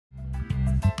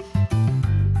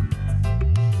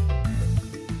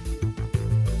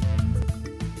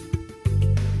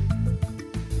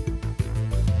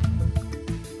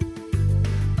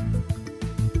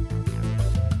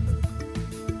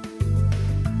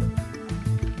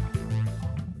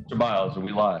Biles, are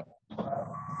we live?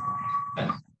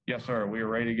 Yes, sir. We are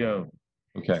ready to go.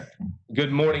 Okay.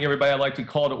 Good morning, everybody. I'd like to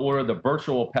call to order the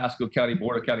virtual Pasco County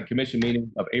Board of County Commission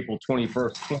meeting of April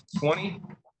 21st, 2020.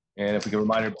 And if we can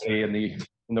remind everybody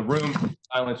in the room,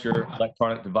 silence your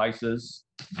electronic devices.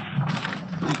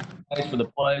 Thanks for the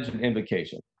pledge and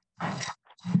invocation.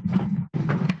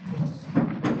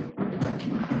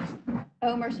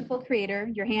 O merciful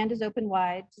Creator, your hand is open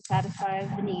wide to satisfy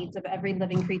the needs of every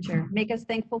living creature. Make us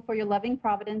thankful for your loving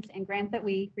providence and grant that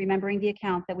we, remembering the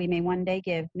account that we may one day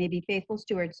give, may be faithful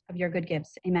stewards of your good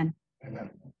gifts. Amen. Amen.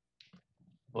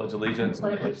 Pledge allegiance.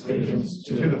 Pledge allegiance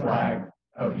to the flag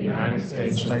of the United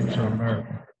States of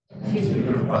America, and to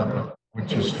the republic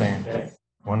which is stands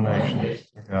one nation,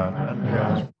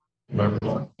 God,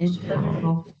 indivisible,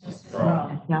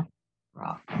 yeah.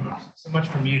 So much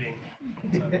for muting.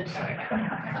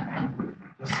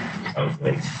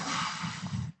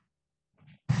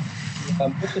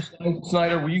 Mr.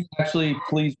 Snyder, will you actually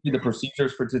please do the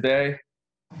procedures for today?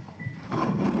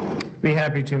 Be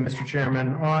happy to, Mr.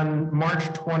 Chairman. On March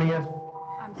 20th.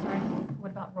 I'm sorry,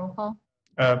 what about roll call?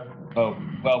 Well,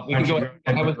 we can go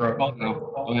ahead with roll call now.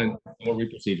 Go ahead. We'll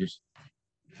read procedures.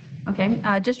 Okay,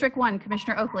 District 1,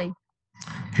 Commissioner Oakley.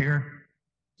 Here.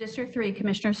 District 3,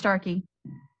 Commissioner Starkey.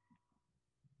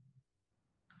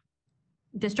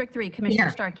 District 3, Commissioner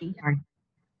Starkey.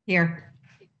 Here.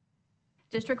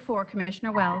 District 4,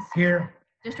 Commissioner Wells. Here.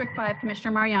 District 5,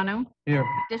 Commissioner Mariano. Here.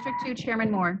 District 2, Chairman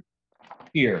Moore.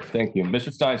 Here, thank you.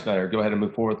 Mr. Steinsnyder, go ahead and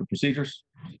move forward with the procedures.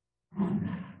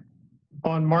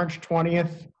 On March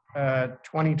 20th,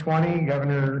 2020,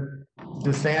 Governor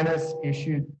DeSantis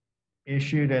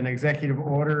issued an executive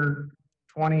order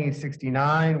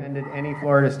 2069, amended any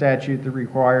Florida statute that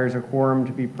requires a quorum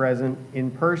to be present in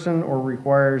person or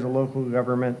requires a local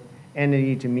government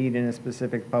entity to meet in a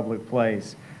specific public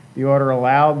place. The order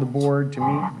allowed the board to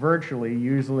meet virtually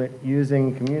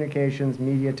using communications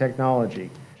media technology.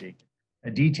 A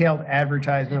detailed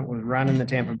advertisement was run in the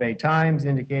Tampa Bay Times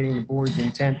indicating the board's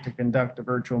intent to conduct a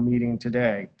virtual meeting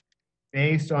today.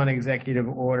 Based on Executive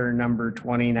Order number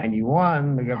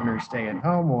 2091, the governor's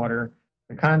stay-at-home order,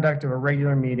 the conduct of a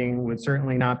regular meeting would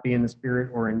certainly not be in the spirit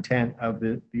or intent of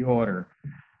the order.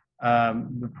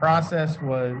 The process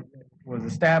was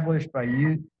established by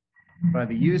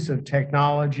the use of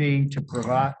technology to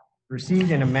proceed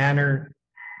in a manner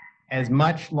as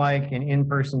much like an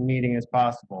in-person meeting as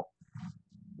possible.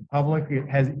 The public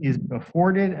is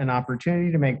afforded an opportunity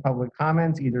to make public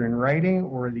comments either in writing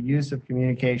or the use of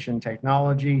communication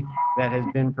technology that has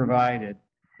been provided.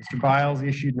 Mr. Biles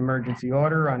issued an emergency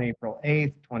order on April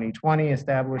 8th, 2020,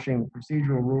 establishing the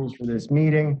procedural rules for this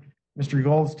meeting. Mr.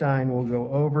 Goldstein will go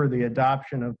over the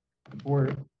adoption of the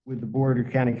board with the Board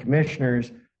of County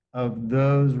Commissioners of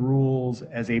those rules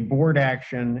as a board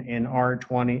action in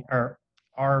R1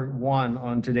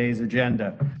 on today's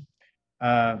agenda.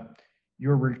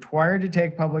 You're required to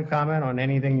take public comment on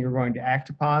anything you're going to act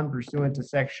upon pursuant to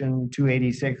section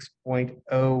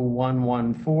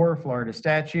 286.0114 Florida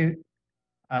statute.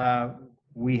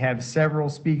 We have several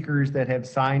speakers that have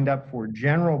signed up for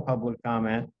general public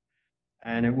comment,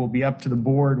 and it will be up to the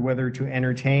board whether to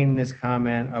entertain this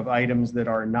comment of items that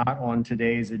are not on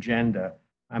today's agenda.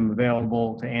 I'm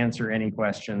available to answer any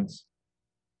questions.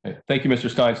 Thank you, Mr.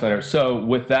 Steinsnyder. So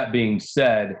with that being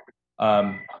said,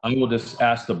 I will just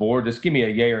ask the board, just give me a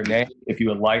yay or nay if you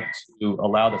would like to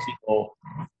allow the people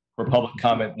for public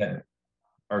comment that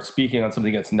are speaking on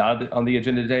something that's not on the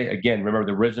agenda today. Again, remember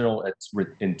the original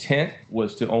intent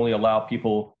was to only allow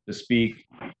people to speak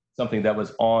something that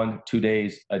was on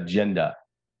today's agenda.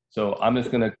 So I'm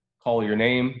just going to call your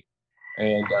name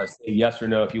and say yes or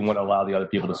no if you want to allow the other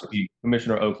people to speak.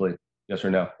 Commissioner Oakley, yes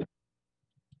or no?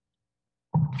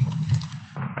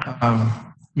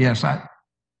 Yes,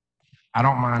 I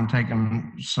don't mind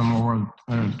taking some more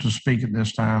to speak at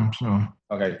this time. So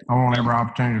okay, I want every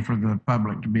opportunity for the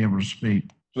public to be able to speak.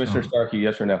 Commissioner Starkey,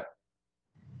 yes or no?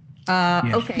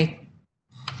 Yes. Okay.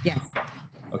 Yes.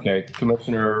 Okay,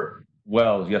 Commissioner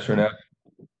Wells, yes or no?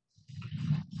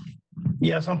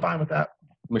 Yes, I'm fine with that.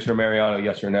 Commissioner Mariano,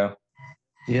 yes or no?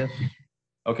 Yes.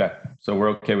 Okay, so we're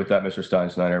okay with that, Mr.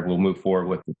 Steinsnyder. We'll move forward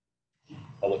with the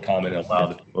public comment and allow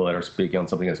the people that are speaking on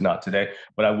something that's not today.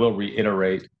 But I will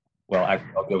reiterate, well,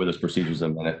 I'll go over those procedures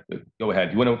in a minute. Go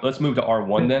ahead. Let's move to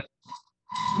R1 then.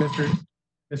 Mr.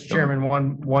 Chairman,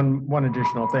 one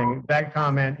additional thing. That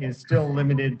comment is still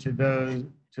limited to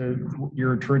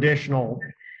your traditional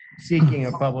seeking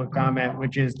of public comment,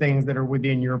 which is things that are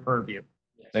within your purview.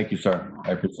 Thank you, sir.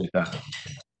 I appreciate that.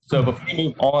 So before we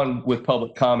move on with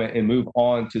public comment and move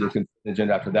on to the consent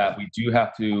agenda after that, we do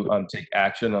have to take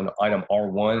action on item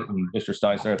R1. And Mr.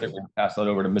 Steinstein, I think we'll pass that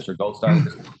over to Mr. Goldstein.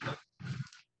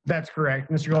 That's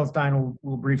correct. Mr. Goldstein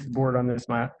will brief the board on this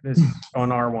on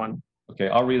R1. Okay,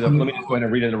 I'll read it. Let me just go ahead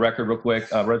and read it in the record real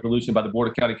quick. Resolution by the Board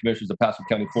of County Commissioners of Pasco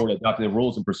County, Florida, adopting the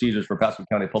rules and procedures for Pasco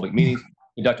County public meetings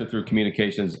conducted through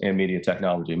communications and media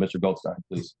technology. Mr. Goldstein,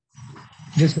 please.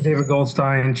 This is David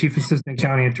Goldstein, Chief Assistant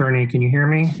County Attorney. Can you hear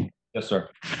me? Yes, sir.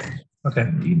 Okay.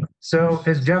 So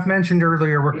as Jeff mentioned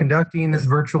earlier, we're conducting this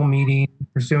virtual meeting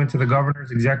pursuant to the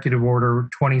Governor's Executive Order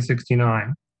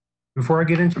 2069. Before I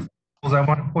get into the rules, I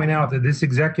want to point out that this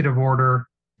executive order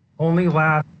only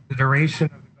lasts the duration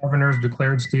of the Governor's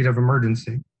declared state of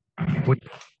emergency, which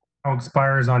now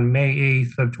expires on May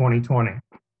 8th of 2020.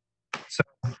 So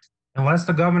unless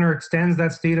the Governor extends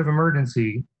that state of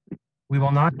emergency, we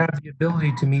will not have the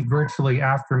ability to meet virtually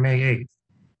after May 8th.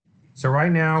 So right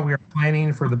now we are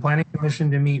planning for the Planning Commission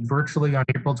to meet virtually on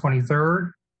April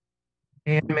 23rd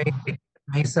and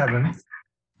May 7th,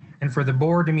 and for the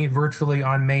board to meet virtually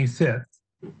on May 5th.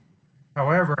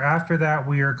 However, after that,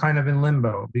 we are kind of in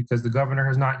limbo because the governor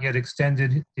has not yet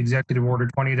extended Executive Order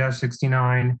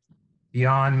 20-69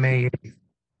 beyond May 8th.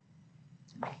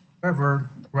 However,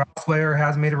 Ralph Flair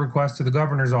has made a request to the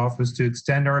governor's office to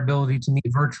extend our ability to meet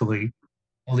virtually,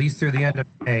 at least through the end of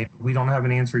May. We don't have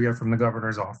an answer yet from the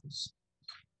governor's office.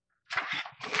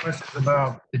 Questions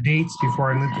about the dates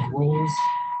before I move to the rules?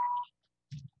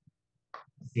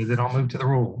 Okay, then I'll move to the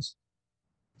rules.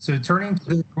 So turning to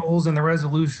the rules and the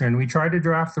resolution, we tried to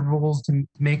draft the rules to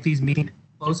make these meetings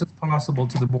as close as possible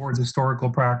to the board's historical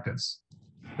practice.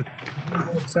 But there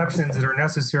are exceptions that are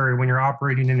necessary when you're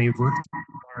operating in a virtual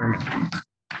environment.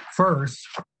 First,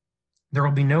 there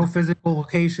will be no physical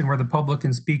location where the public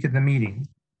can speak at the meeting.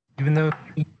 Even though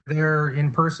they're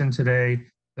in person today,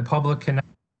 the public cannot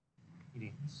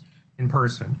meetings in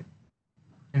person.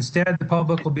 Instead, the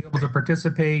public will be able to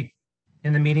participate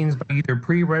in the meetings by either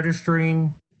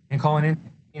pre-registering and calling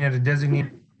in at a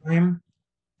designated time,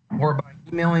 or by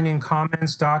emailing in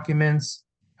comments, documents,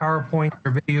 PowerPoint,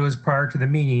 or videos prior to the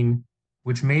meeting,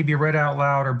 which may be read out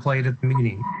loud or played at the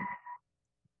meeting.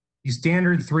 The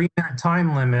standard 3-minute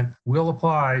time limit will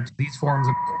apply to these forms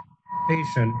of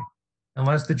participation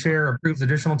unless the chair approves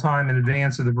additional time in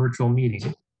advance of the virtual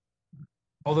meeting.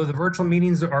 Although the virtual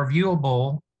meetings are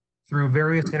viewable through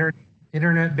various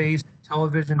internet-based,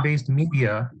 television-based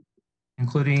media,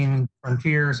 including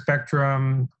Frontier,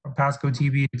 Spectrum, Pasco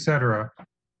TV, etc.,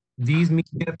 these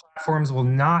media platforms will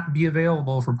not be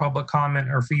available for public comment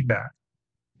or feedback.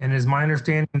 And it is my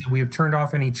understanding that we have turned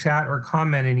off any chat or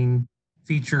commenting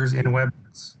features in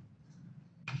WebEx.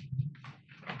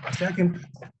 The second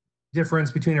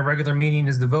difference between a regular meeting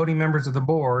is the voting members of the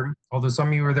board. Although some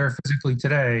of you are there physically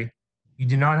today, you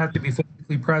do not have to be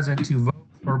physically present to vote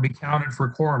or be counted for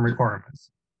quorum requirements.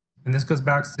 And this goes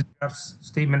back to Jeff's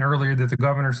statement earlier that the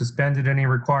governor suspended any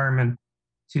requirement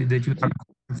that you have to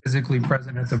be physically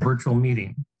present at the virtual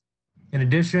meeting. In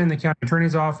addition, the county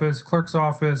attorney's office, clerk's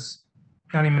office,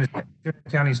 county administrator,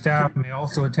 county staff may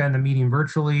also attend the meeting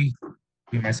virtually.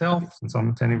 Myself, since I'm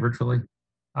attending virtually,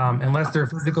 unless their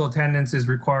physical attendance is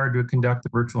required to conduct the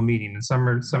virtual meeting. And some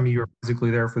of you are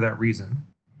physically there for that reason.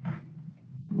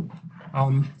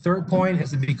 Third point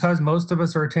is that because most of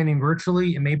us are attending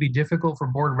virtually, it may be difficult for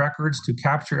board records to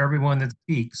capture everyone that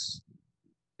speaks.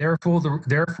 Therefore,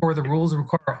 the rules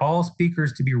require all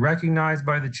speakers to be recognized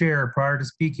by the chair prior to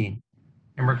speaking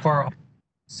and require all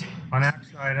on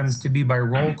action items to be by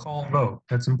roll call vote.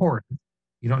 That's important.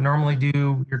 You don't normally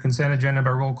do your consent agenda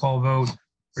by roll call vote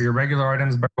or your regular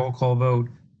items by roll call vote,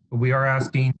 but we are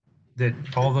asking that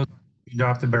all those be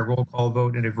adopted by roll call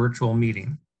vote in a virtual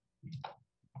meeting.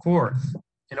 Fourth,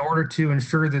 in order to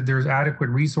ensure that there's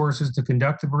adequate resources to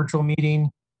conduct a virtual meeting,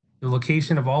 the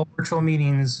location of all virtual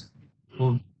meetings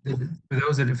will, for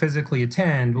those that physically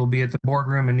attend, will be at the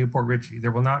boardroom in Newport Richey. There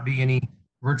will not be any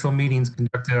virtual meetings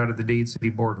conducted out of the Dade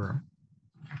City boardroom.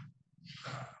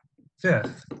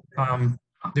 Fifth,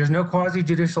 there's no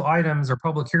quasi-judicial items or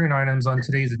public hearing items on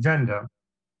today's agenda.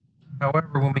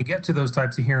 However, when we get to those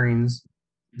types of hearings,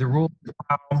 the rules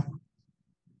allow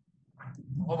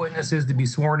all witnesses to be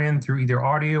sworn in through either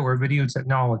audio or video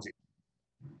technology.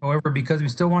 However, because we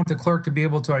still want the clerk to be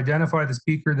able to identify the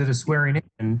speaker that is swearing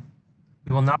in,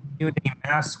 we will not be doing any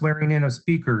mass swearing in of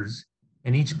speakers,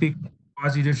 and each speaker in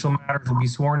quasi-judicial matters will be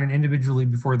sworn in individually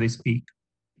before they speak.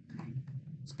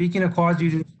 Speaking of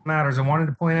quasi-judicial matters, I wanted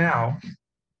to point out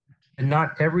that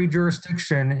not every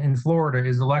jurisdiction in Florida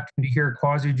is electing to hear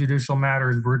quasi-judicial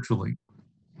matters virtually.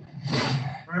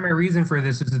 The primary reason for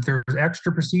this is that there's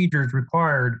extra procedures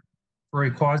required for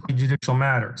a quasi-judicial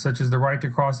matter, such as the right to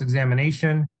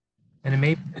cross-examination, and it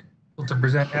may be difficult to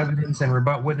present evidence and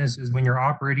rebut witnesses when you're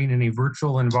operating in a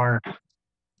virtual environment.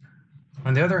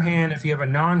 On the other hand, if you have a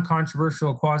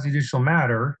non-controversial quasi-judicial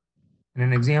matter, and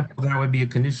an example of that would be a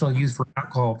conditional use for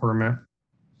alcohol permit,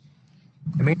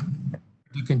 it may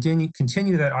you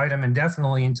continue that item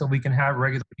indefinitely until we can have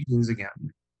regular meetings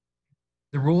again.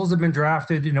 The rules have been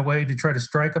drafted in a way to try to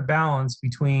strike a balance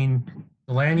between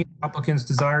the land use applicant's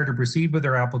desire to proceed with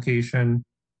their application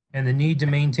and the need to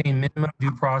maintain minimum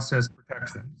due process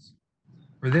protections.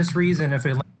 For this reason, if a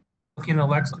land applicant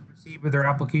elects to proceed with their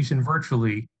application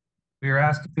virtually, we are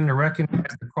asking them to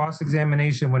recognize that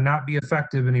cross-examination would not be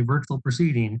effective in a virtual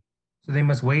proceeding, so they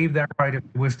must waive that right if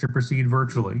they wish to proceed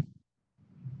virtually.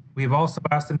 We have also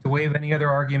asked them to waive any other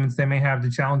arguments they may have to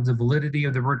challenge the validity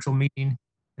of the virtual meeting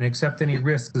and accept any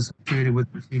risks associated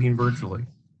with proceeding virtually.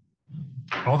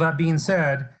 All that being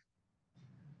said,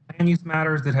 land use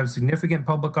matters that have significant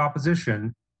public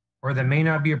opposition or that may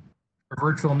not be a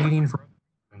virtual meeting for other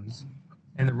reasons,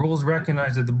 and the rules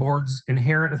recognize that the board's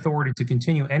inherent authority to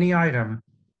continue any item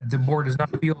that the board does not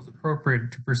feel is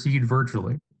appropriate to proceed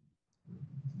virtually.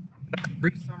 That's a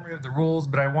brief summary of the rules,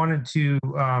 but I wanted to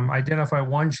identify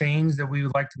one change that we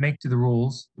would like to make to the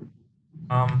rules.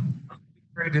 When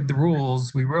we created the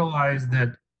rules, we realized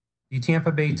that the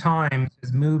Tampa Bay Times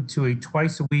has moved to a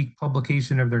twice-a-week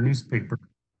publication of their newspaper.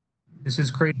 This has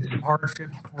created a hardship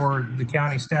for the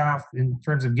county staff in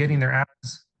terms of getting their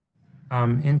ads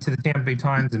into the Tampa Bay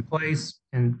Times in place,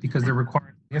 and because they're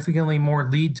requiring significantly more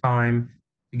lead time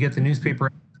to get the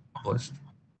newspaper published.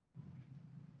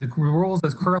 The rules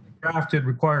as currently drafted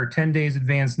require 10 days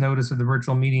advance notice of the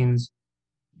virtual meetings,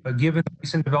 but given the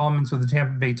recent developments with the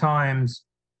Tampa Bay Times,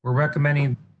 we're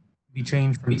recommending be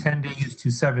changed from 10 days to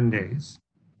 7 days.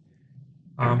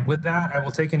 With that, I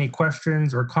will take any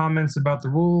questions or comments about the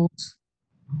rules.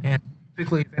 And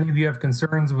typically, if any of you have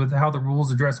concerns with how the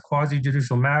rules address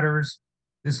quasi-judicial matters,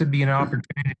 this would be an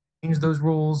opportunity to change those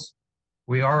rules.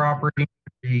 We are operating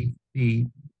the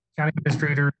county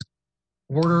administrator's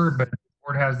order, but the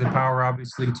board has the power,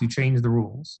 obviously, to change the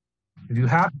rules. If you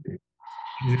have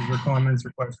changes or comments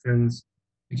or questions,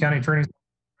 the county attorney is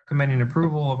recommending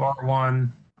approval of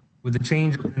R1 with the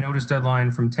change of the notice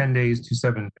deadline from 10 days to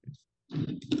 7 days.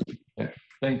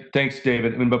 Thanks,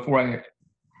 David. I mean, before I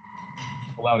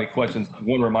allow any questions,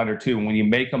 one reminder too, when you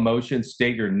make a motion,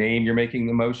 state your name you're making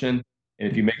the motion. And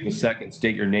if you make the second,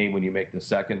 state your name when you make the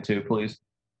second too, please.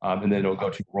 And then it'll go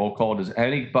to roll call. Does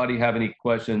anybody have any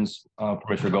questions for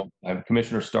Commissioner Gold?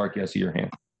 Commissioner Stark, I see your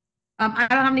hand. I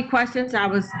don't have any questions. I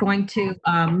was going to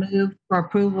move for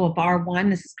approval of R1.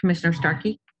 This is Commissioner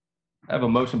Starkey. I have a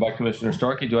motion by Commissioner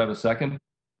Starkey. Do I have a second?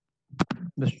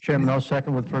 Mr. Chairman, I'll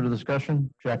second with further discussion.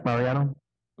 Jack Mariano.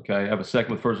 Okay, I have a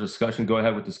second with further discussion. Go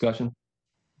ahead with discussion.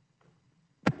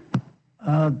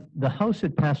 The House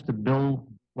had passed a bill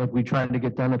like we tried to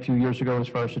get done a few years ago as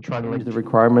far as to try to raise the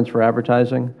requirements for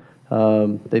advertising.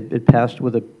 It passed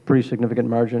with a pretty significant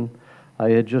margin. I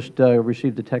had just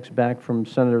received a text back from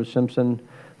Senator Simpson,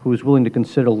 who is willing to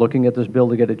consider looking at this bill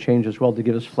to get it changed as well, to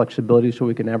give us flexibility so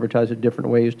we can advertise it different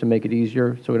ways to make it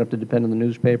easier, so we don't have to depend on the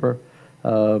newspaper.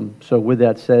 So with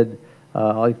that said,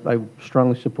 I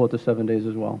strongly support the 7 days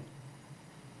as well.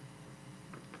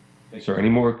 Thanks, sir. Any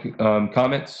more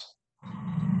comments?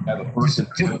 I have a person.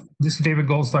 This is David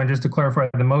Goldstein. Just to clarify,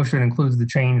 the motion includes the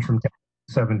change from 10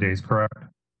 to 7 days, correct?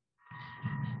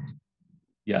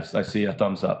 Yes, I see a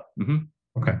thumbs up.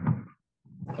 Okay.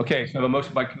 Okay, so I have a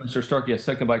motion by Commissioner Starkey, a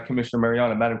second by Commissioner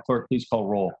Mariano. Madam Clerk, please call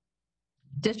roll.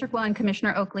 District 1,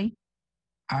 Commissioner Oakley.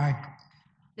 Aye.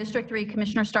 District 3,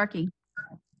 Commissioner Starkey.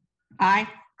 Aye.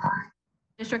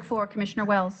 District 4, Commissioner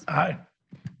Wells. Aye.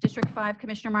 District 5,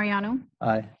 Commissioner Mariano.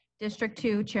 Aye. District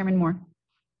 2, Chairman Moore.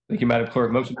 Thank you, Madam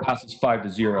Clerk. Motion passes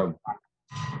 5-0.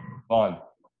 On.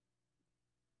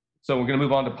 So we're going to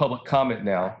move on to public comment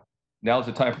now. Now is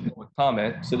the time for public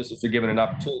comment. Citizens are given an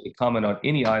opportunity to comment on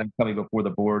any item coming before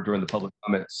the board during the public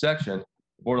comment section.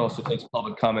 The board also takes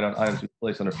public comment on items we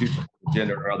place on a future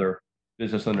agenda or other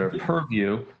business under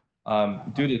purview.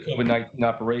 Due to the COVID-19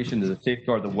 operation, to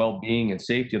safeguard the well-being and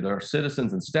safety of our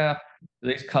citizens and staff,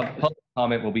 today's public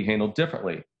comment will be handled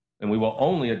differently, and we will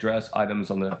only address items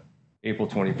on the April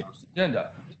 21st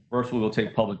agenda. First, we will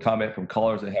take public comment from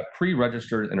callers that have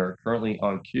pre-registered and are currently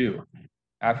on queue.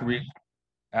 After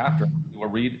we will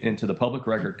read into the public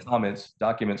record comments,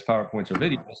 documents, PowerPoints, or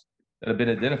videos that have been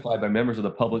identified by members of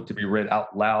the public to be read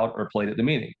out loud or played at the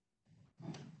meeting,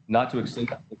 not to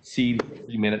exceed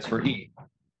 3 minutes for each.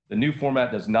 The new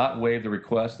format does not waive the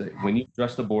request that when you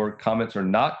address the board, comments are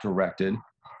not directed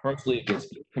personally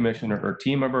against each commissioner or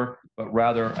team member, but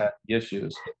rather at the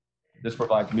issues. This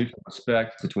provides mutual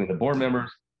respect between the board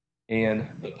members and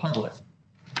the public.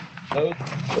 Those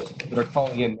that are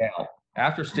calling in now,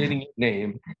 after stating your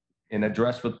name and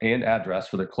address for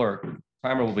the clerk, the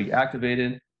timer will be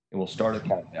activated and will start a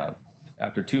countdown.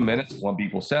 After 2 minutes, one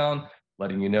beep will sound,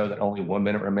 letting you know that only 1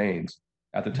 minute remains.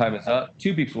 After time is up,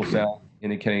 2 beeps will sound,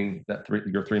 indicating that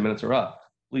your 3 minutes are up.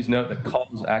 Please note that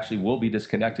calls actually will be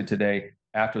disconnected today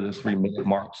after the 3-minute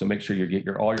mark, so make sure you get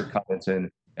all your comments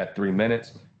in at 3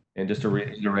 minutes. And just to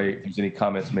reiterate, if there's any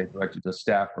comments made directed to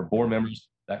staff or board members,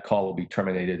 that call will be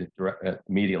terminated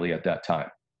immediately at that time.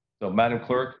 So, Madam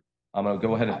Clerk, I'm going to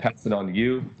go ahead and pass it on to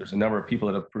you. There's a number of people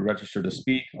that have pre-registered to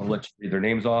speak. I'll let you read their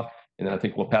names off, and then I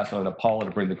think we'll pass it on to Paula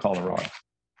to bring the caller on.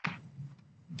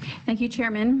 Thank you,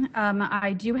 Chairman.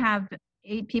 I do have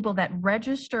 8 people that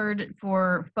registered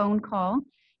for phone call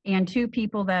and 2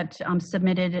 people that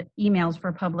submitted emails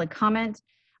for public comment.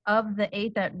 Of the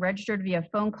 8 that registered via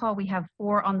phone call, we have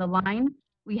 4 on the line.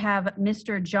 We have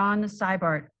Mr. John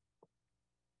Seibart.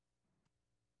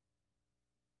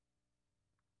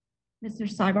 Mr.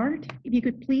 Seibart, if you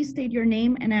could please state your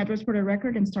name and address for the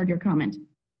record and start your comment.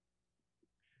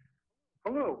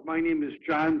 Hello, my name is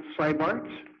John Seibart.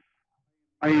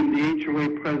 I am the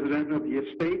HOA president of the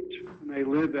estate, and I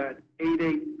live at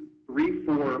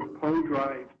 8834 Poe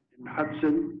Drive in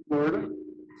Hudson, Florida.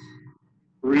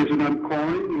 The reason I'm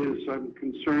calling is I'm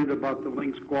concerned about the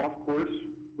Links Golf Course,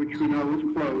 which we know is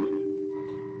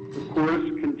closed. The course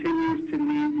continues to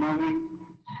need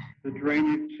mowing. The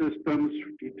drainage systems,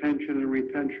 detention and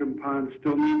retention ponds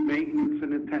still need maintenance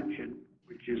and attention,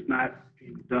 which is not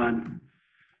being done.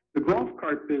 The golf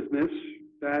cart business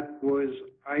that was,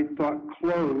 I thought,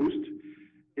 closed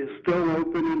is still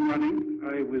open and running.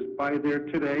 I was by there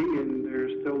today, and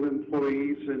there's still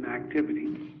employees and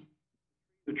activity.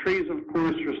 The trees, of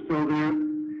course, are still there,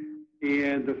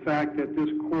 and the fact that this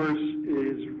course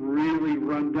is really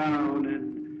run down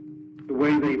and the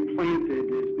way they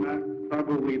planted is not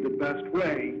probably the best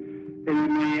way. And I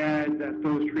may add that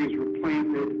those trees were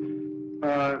planted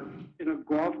in a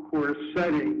golf course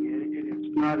setting, and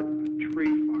it's not a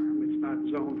tree farm. It's not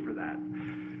zoned for that.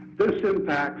 This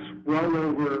impacts well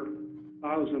over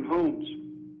 1,000 homes.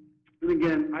 And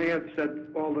again, I have said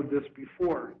all of this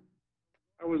before.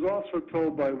 I was also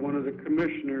told by one of the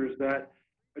commissioners that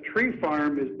a tree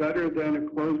farm is better than a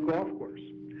closed golf course.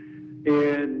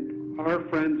 And our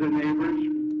friends and neighbors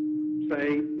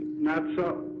say, not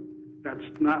so. That's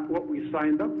not what we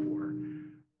signed up for.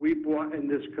 We bought in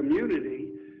this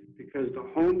community because the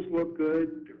homes look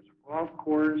good, there was a golf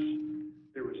course,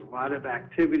 there was a lot of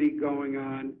activity going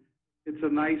on. It's a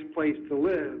nice place to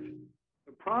live.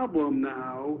 The problem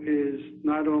now is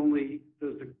not only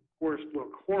does the course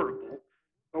look horrible,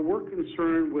 but we're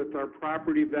concerned with our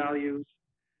property values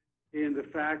and the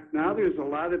fact now there's a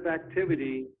lot of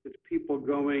activity with people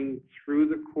going through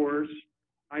the course.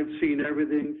 I've seen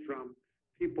everything from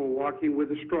people walking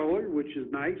with a stroller, which is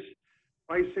nice,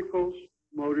 bicycles,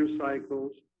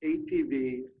 motorcycles,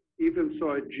 ATVs, even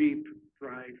saw a Jeep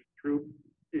drive through,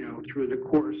 through the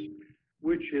course,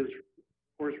 which is,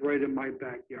 of course, right in my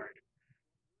backyard.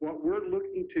 What we're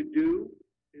looking to do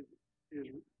is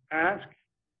ask,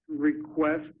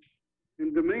 request,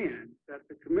 and demand that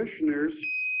the commissioners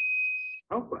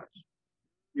help us.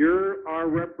 You're our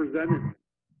representative.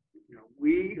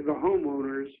 We, the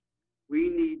homeowners, we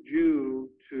need you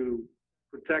to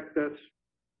protect us,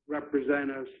 represent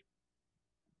us,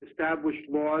 establish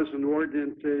laws and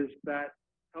ordinances that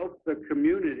help the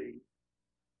community,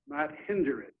 not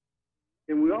hinder it.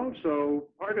 And we also,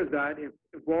 part of that, if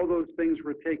all those things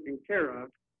were taken care of,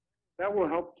 that will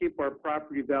help keep our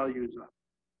property values up.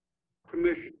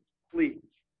 Commission, please,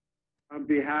 on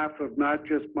behalf of not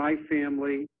just my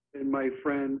family and my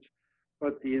friends,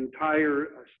 but the entire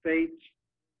estate,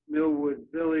 Millwood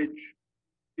Village,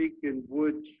 Beacon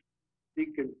Woods,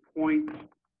 Beacon Point.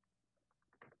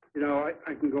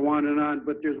 I can go on,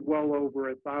 but there's well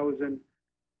over 1,000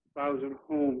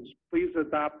 homes. Please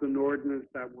adopt an ordinance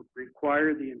that would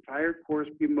require the entire course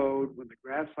be mowed when the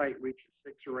grass height reaches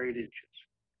 6 or 8 inches.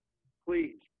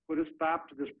 Please put a stop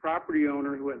to this property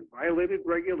owner who has violated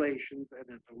regulations and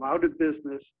has allowed a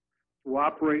business to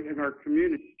operate in our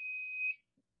community.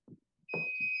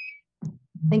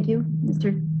 Thank you,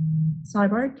 Mr.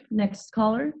 Seibart. Next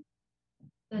caller.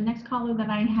 The next caller that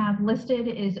I have listed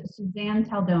is Suzanne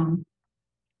Taldone.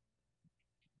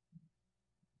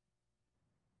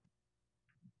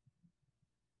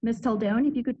 Ms. Taldone,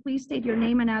 if you could please state your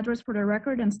name and address for the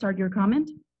record and start your comment.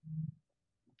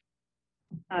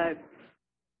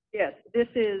 Yes, this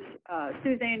is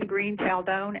Suzanne Green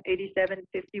Taldone,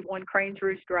 8751 Cranes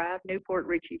Roost Drive, Newport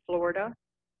Richey, Florida.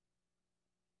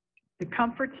 The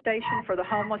comfort station for the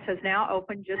homeless has now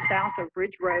opened just south of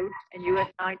Ridge Road and US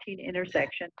 19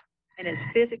 intersection and is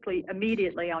physically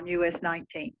immediately on US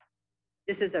 19.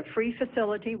 This is a free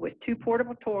facility with 2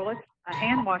 portable toilets, a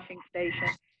hand washing station,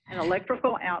 and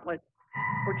electrical outlets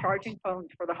for charging phones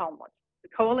for the homeless. The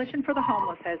Coalition for the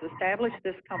Homeless has established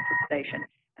this comfort station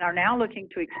and are now looking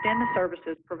to extend the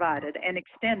services provided and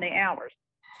extend the hours.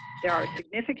 There are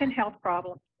significant health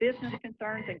problems, business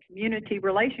concerns, and community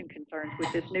relation concerns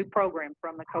with this new program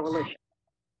from the Coalition.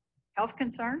 Health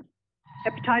concerns?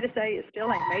 Hepatitis A is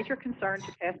still a major concern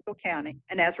to Pasco County,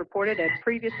 and as reported at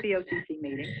previous BOCC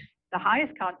meetings, the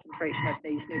highest concentration of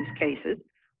these new cases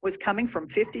was coming from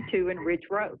 52 and Ridge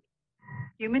Road.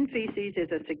 Human feces is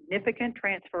a significant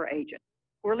transfer agent.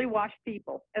 Poorly washed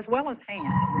people, as well as hands,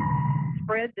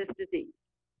 spread this disease.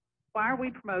 Why are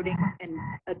we promoting an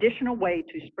additional way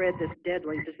to spread this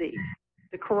deadly disease?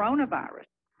 The coronavirus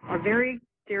are very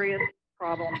serious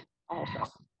problems also.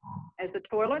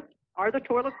 Are the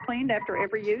toilets cleaned after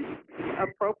every use?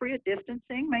 Appropriate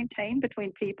distancing maintained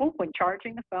between people when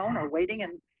charging the phone or waiting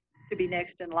to be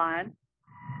next in line?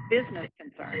 Business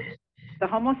concerns. The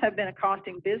homeless have been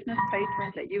accosting business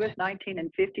patrons at US 19 and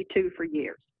 52 for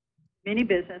years. Many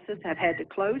businesses have had to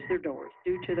close their doors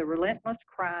due to the relentless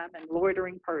crime and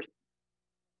loitering persons.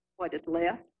 What is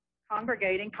left?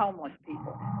 Congregating homeless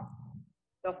people.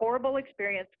 The horrible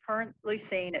experience currently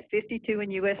seen at 52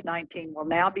 and US 19 will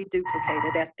now be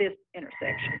duplicated at this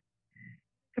intersection.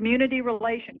 Community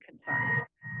relation concerns.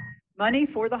 Money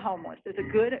for the homeless is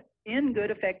good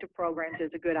effective programs is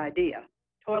a good idea.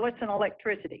 Toilets and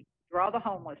electricity draw the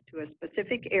homeless to a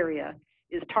specific area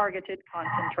is targeted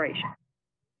concentration.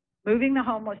 Moving the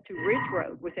homeless to Ridge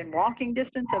Road within walking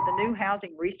distance of the new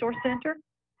Housing Resource Center.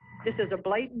 This is a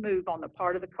blatant move on the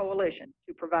part of the Coalition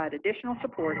to provide additional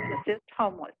support and assist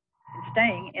homeless in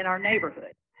staying in our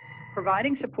neighborhood,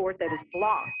 providing support that is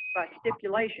blocked by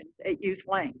stipulations at youth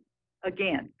lanes.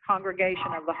 Again,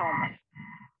 congregation of the homeless.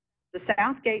 The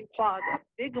Southgate Plaza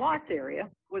Big Lots area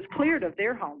was cleared of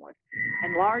their homeless,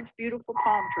 and large, beautiful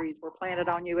palm trees were planted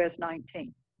on US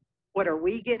 19. What are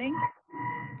we getting?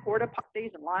 Porta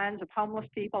potties and lines of homeless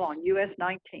people on US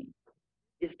 19.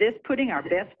 Is this putting our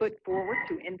best foot forward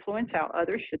to influence how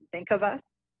others should think of us?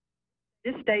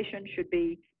 This station should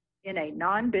be in a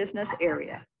non-business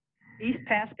area. East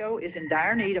Pasco is in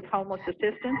dire need of homeless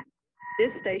assistance.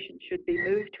 This station should be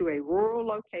moved to a rural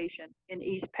location in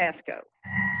East Pasco.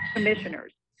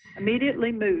 Commissioners,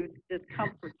 immediately move this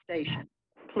comfort station,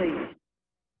 please.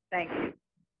 Thank you.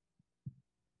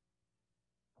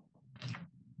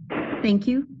 Thank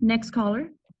you. Next caller.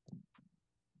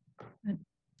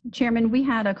 Chairman, we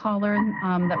had a caller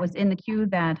that was in the queue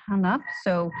that hung up,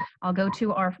 so I'll go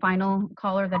to our final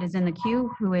caller that is in the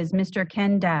queue, who is Mr.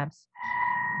 Ken Dabbs.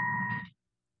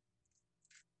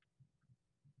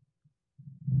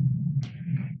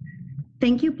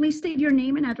 Thank you. Please state your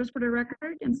name and address for the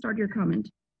record and start your comment.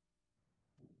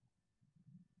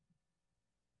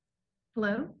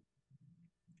 Hello?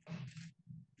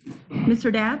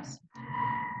 Mr. Dabbs?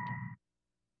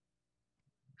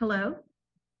 Hello?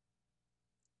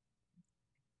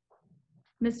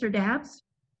 Mr. Dabbs?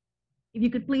 If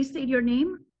you could please state your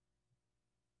name.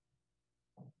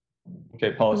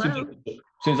 Okay, Paul, it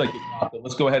seems like you dropped it.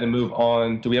 Let's go ahead and move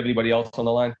on. Do we have anybody else on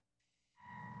the line?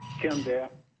 Kim there.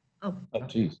 Oh,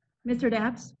 Geez. Mr.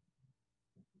 Dabbs?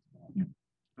 Yeah.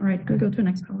 All right, go to the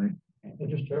next caller. I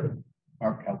just heard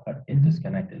Mark Calcutt get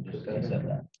disconnected, just because I said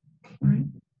that. All right.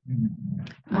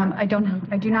 I do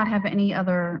not have any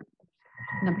other.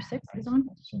 Number 6 is on.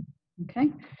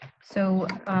 Okay, so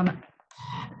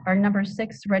our number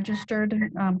 6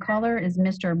 registered caller is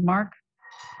Mr. Mark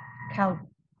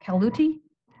Caluti.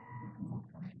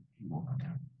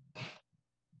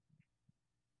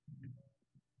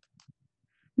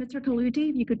 Mr. Caluti,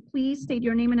 if you could please state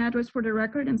your name and address for the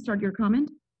record and start your comment.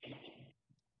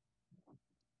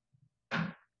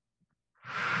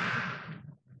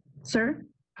 Sir,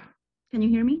 can you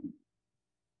hear me?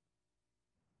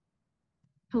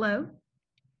 Hello?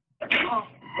 Oh,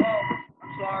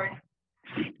 I'm sorry.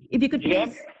 If you could Yep.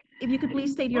 please, if you could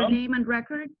please state your name and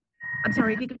record. I'm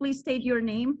sorry, if you could please state your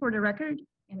name for the record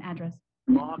And address.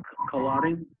 Mark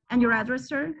Colati, and your address,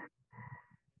 sir.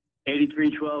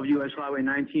 8312 US Highway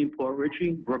 19, Port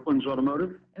Richey, Brooklyn's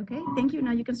Automotive. Okay, thank you.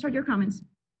 Now you can start your comments.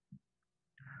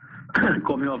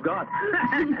 Caught me off guard.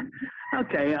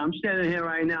 Okay, I'm standing here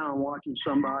right now and watching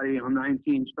somebody on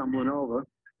 19 stumbling over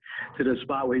to the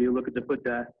spot where you're looking to put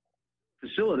that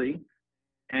facility.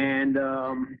 And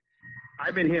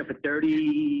I've been here for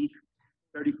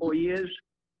 34 years,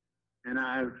 and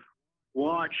I've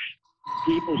watched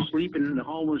people sleeping, the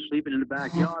homeless sleeping in the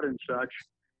backyard and such.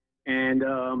 and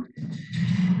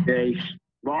they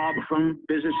rob from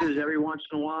businesses every once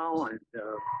in a while. And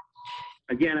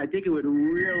again, I think it would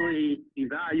really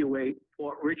evaluate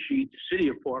Port Richey, the city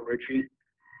of Port Richey,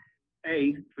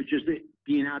 for just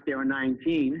being out there in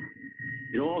 19.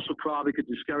 It also probably could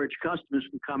discourage customers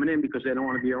from coming in because they don't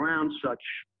want to be around such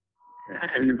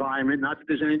an environment. Not that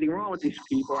there's anything wrong with these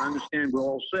people. I understand we're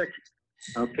all sick,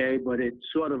 okay, but it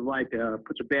sort of like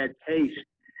puts a bad taste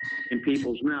in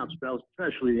people's mouths,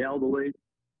 especially the elderly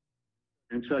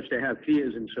and such. They have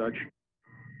fears and such.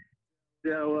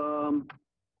 So,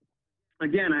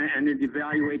 again, and it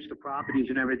evaluates the properties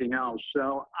and everything else.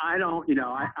 So I don't,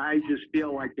 I just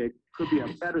feel like there could be a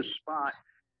better spot.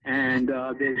 And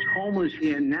there's homeless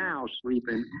here now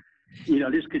sleeping.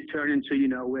 This could turn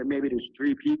into, where maybe there's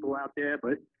 3 people out there,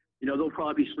 but, they'll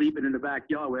probably be sleeping in the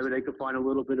backyard wherever they could find a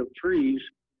little bit of trees,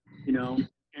 and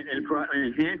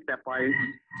enhance that by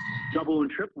double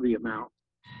and triple the amount.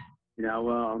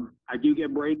 I do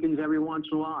get break-ins every once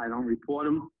in a while. I don't report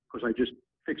them because I just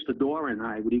fix the door and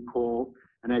I call,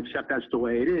 and I accept that's the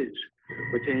way it is.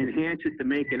 But to enhance it to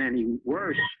make it any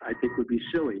worse, I think would be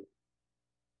silly.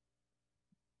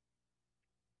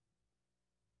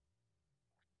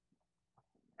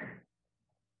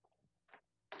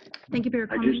 Thank you for your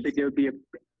I comments. just think there would be a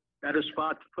better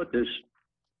spot to put this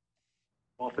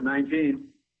off of 19.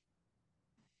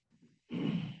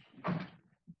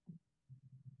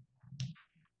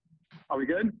 Are we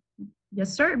good?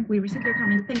 Yes, sir. We received your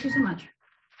comment. Thank you so much.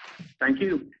 Thank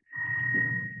you.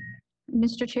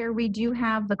 Mr. Chair, we do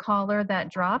have the caller that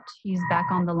dropped. He's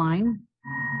back on the line.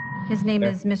 His name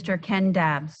is Mr. Ken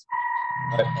Dabbs.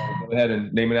 All right, go ahead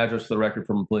and name and address for the record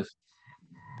from him, please.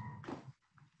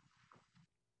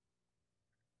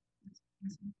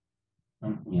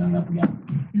 Oh, he hung up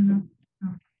again.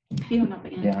 He hung up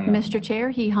again. Yeah, hung up. Mr. Chair,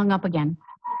 he hung up again.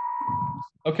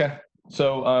 Okay,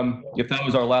 so if that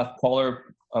was our last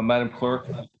caller, Madam Clerk,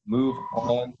 move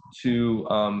on to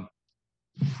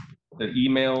the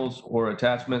emails or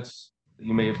attachments that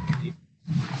you may have received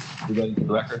regarding the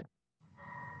record.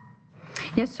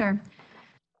 Yes, sir.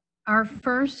 Our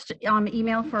first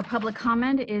email for public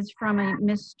comment is from a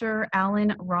Mr.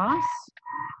 Alan Ross.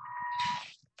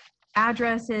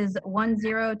 Address is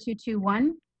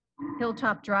 10221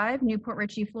 Hilltop Drive, Newport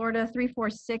Richey, Florida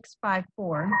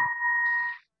 34654.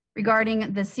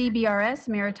 Regarding the CBRS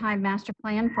Maritime Master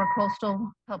Plan for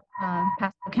Coastal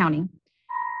Pasco County.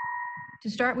 To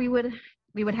start, we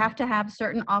would have to have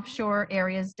certain offshore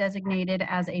areas designated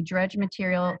as a dredge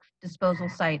material disposal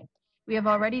site. We have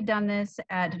already done this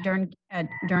at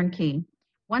Dern Key.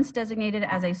 Once designated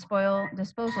as a spoil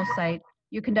disposal site,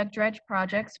 you conduct dredge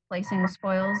projects, placing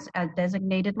spoils at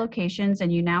designated locations,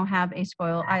 and you now have a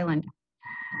spoil island.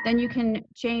 Then you can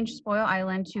change spoil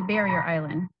island to barrier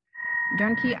island.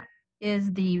 Dern Key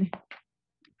is the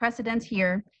precedence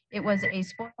here. It was a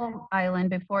spoil island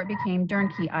before it became Dern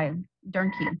Key Island.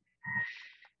 Dern Key.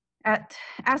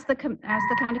 Ask the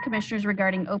county commissioners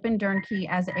regarding open Dern Key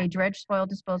as a dredge spoil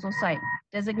disposal site.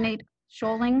 Designate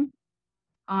shoaling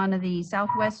on the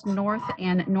southwest, north,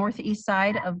 and northeast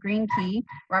side of Green Key,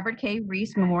 Robert K.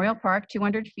 Reese Memorial Park,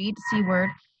 200 feet seaward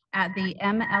at the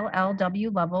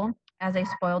MLLW level as a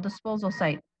spoil disposal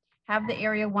site. Have the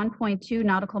area 1.2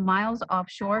 nautical miles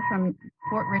offshore from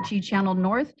Port Richey Channel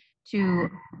North to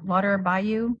Water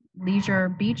Bayou Leisure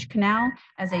Beach Canal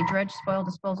as a dredge spoil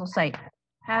disposal site.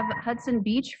 Have Hudson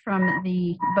Beach from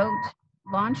the boat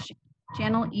launch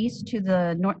channel east to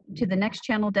the next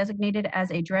channel designated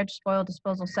as a dredge spoil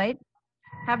disposal site.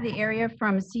 Have the area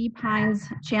from Sea Pines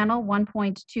Channel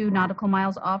 1.2 nautical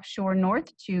miles offshore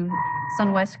north to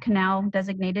Sunwest Canal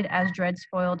designated as dredge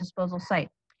spoil disposal site.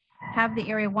 Have the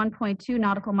area 1.2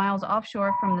 nautical miles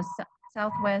offshore from the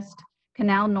Southwest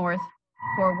Canal north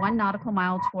for 1 nautical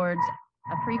mile towards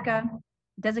Africa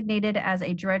designated as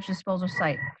a dredge disposal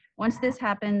site. Once this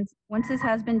has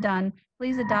been done,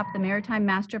 please adopt the Maritime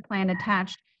Master Plan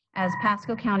attached as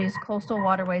Pasco County's Coastal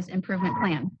Waterways Improvement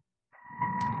Plan.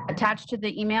 Attached to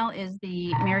the email is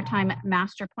the Maritime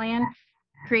Master Plan,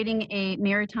 creating a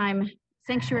maritime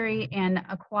sanctuary and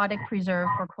aquatic preserve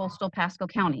for coastal Pasco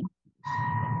County.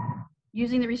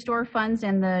 Using the restore funds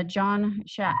and the John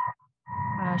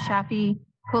Chaffee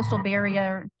Coastal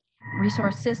Barrier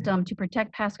Resource System to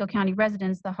protect Pasco County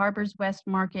residents, the Harbor's West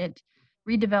Market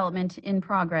redevelopment in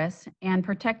progress, and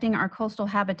protecting our coastal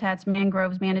habitats,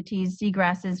 mangroves, manatees,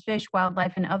 seagrasses, fish,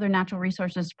 wildlife, and other natural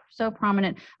resources so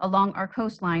prominent along our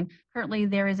coastline. Currently,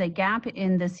 there is a gap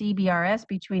in the CBRS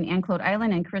between Anclote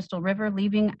Island and Crystal River,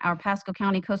 leaving our Pasco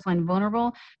County coastline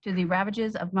vulnerable to the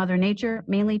ravages of Mother Nature,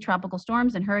 mainly tropical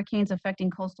storms and hurricanes affecting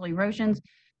coastal erosions.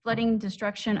 flooding,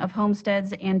 destruction of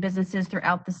homesteads and businesses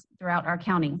throughout our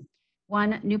county.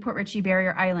 1, Newport Richey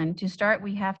Barrier Island. To start,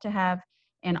 we have to have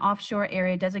an offshore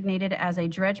area designated as a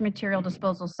dredge material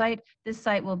disposal site. This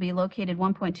site will be located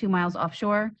 1.2 miles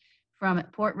offshore from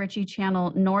Port Richey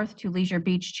Channel north to Leisure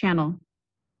Beach Channel.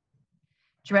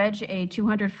 Dredge a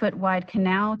 200-foot wide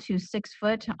canal to 6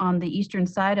 foot on the eastern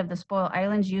side of the spoil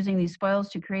islands, using these spoils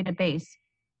to create a base.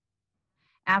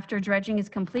 After dredging is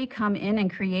complete, come in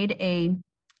and create a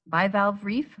bivalve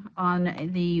reef on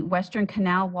the western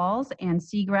canal walls and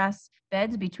seagrass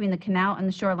beds between the canal and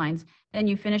the shorelines. Then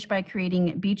you finish by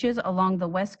creating beaches along the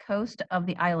west coast of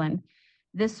the island.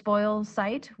 This spoil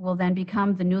site will then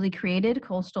become the newly created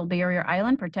coastal barrier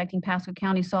island, protecting Pasco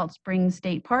County Salt Springs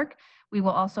State Park. We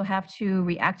will also have to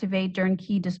reactivate Dern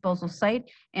Key disposal site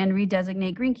and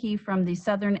redesignate Green Key from the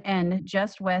southern end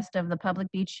just west of the public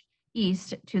beach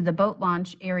east to the boat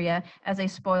launch area as a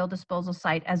spoil disposal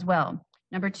site as well.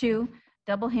 Number 2,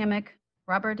 Double Hammock,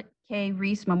 Robert K.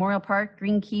 Reese Memorial Park,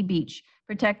 Green Key Beach.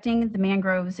 Protecting the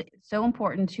mangroves is so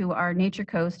important to our nature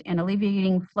coast and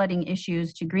alleviating flooding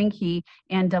issues to Green Key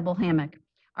and Double Hammock.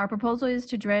 Our proposal is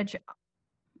to dredge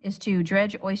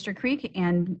Oyster Creek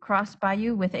and cross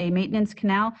Bayou with a maintenance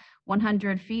canal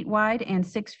 100 feet wide and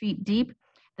 6 feet deep,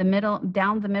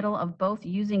 down the middle of both,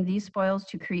 using these spoils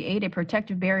to create a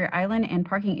protective barrier island and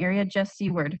parking area just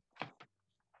seaward.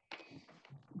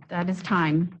 That is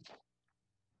time.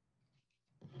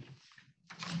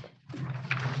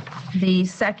 The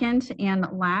second and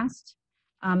last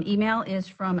email is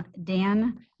from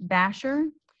Dan Basher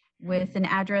with an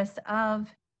address of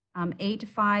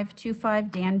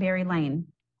 8525 Danbury Lane.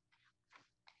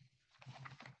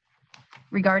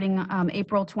 Regarding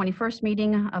April 21st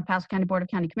meeting of Pasco County Board of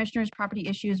County Commissioners, property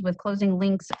issues with Closing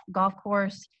Links Golf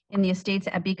Course in the estates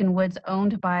at Beacon Woods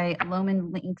owned by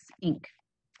Loman Links, Inc.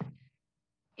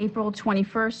 April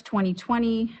 21st,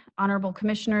 2020, Honorable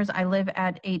Commissioners, I live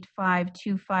at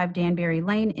 8525 Danbury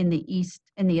Lane in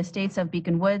the estates of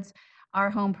Beacon Woods. Our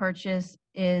home purchase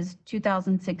is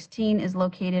 2016, is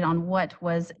located on what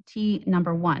was T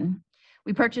number 1.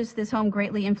 We purchased this home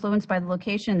greatly influenced by the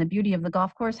location and the beauty of the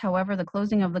golf course. However, the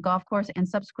closing of the golf course and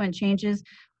subsequent changes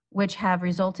which have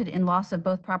resulted in loss of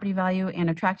both property value and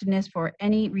attractiveness for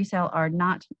any resale are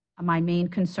not my main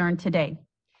concern today.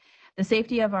 The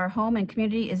safety of our home and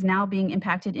community is now being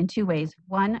impacted in 2 ways.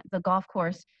 1, the golf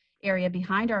course area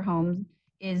behind our homes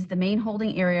is the main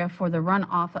holding area for the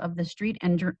runoff of the street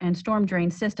and storm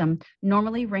drain system.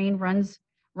 Normally,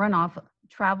 runoff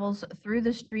travels through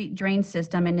the street drain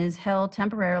system and is held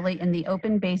temporarily in the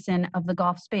open basin of the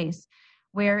golf space,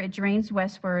 where it drains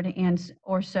westward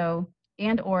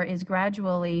or is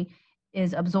gradually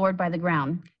absorbed by the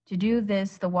ground. To do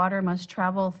this, the water must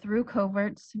travel through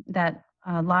coverts that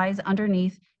lies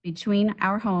underneath between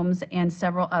our homes and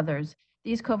several others.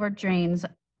 These covert drains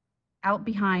out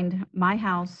behind my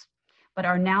house, but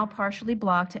are now partially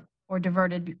blocked or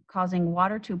diverted, causing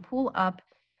water to pool up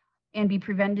and be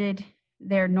prevented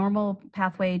their normal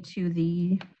pathway to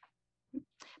the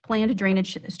planned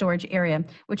drainage storage area,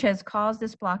 which has caused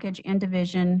this blockage and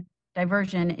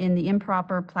diversion in the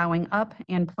improper plowing up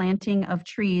and planting of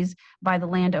trees by the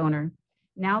landowner.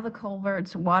 Now the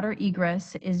culvert's water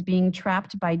egress is being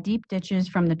trapped by deep ditches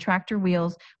from the tractor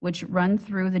wheels, which run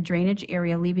through the drainage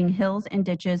area, leaving hills and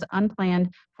ditches unplanned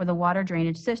for the water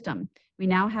drainage system. We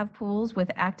now have pools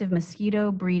with active mosquito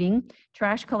breeding,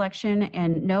 trash collection,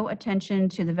 and no attention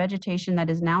to the vegetation that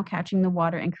is now catching the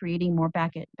water and creating more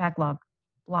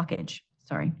blockage.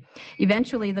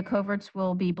 Eventually, the culverts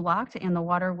will be blocked and the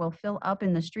water will fill up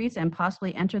in the streets and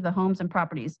possibly enter the homes and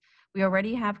properties. We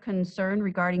already have concern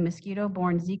regarding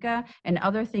mosquito-borne Zika and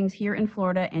other things here in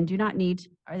Florida and do not need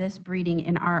this breeding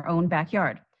in our own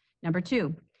backyard. Number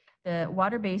 2, the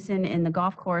water basin in the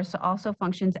golf course also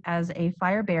functions as a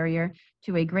fire barrier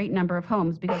to a great number of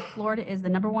homes because Florida is the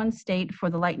 #1 state for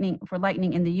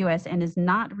lightning in the U.S. and is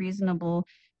not reasonable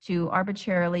to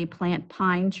arbitrarily plant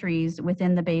pine trees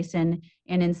within the basin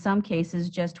and in some cases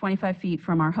just 25 feet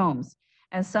from our homes.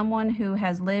 As someone who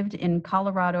has lived in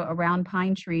Colorado around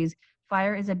pine trees,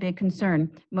 fire is a big concern.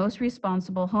 Most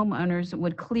responsible homeowners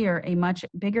would clear a much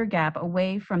bigger gap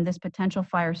away from this potential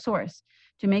fire source.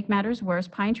 To make matters worse,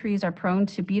 pine trees are prone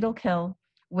to beetle kill,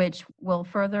 which will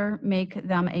further make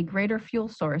them a greater fuel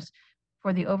source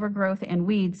for the overgrowth and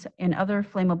weeds and other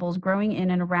flammables growing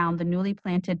in and around the newly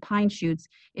planted pine shoots.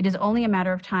 It is only a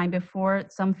matter of time before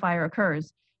some fire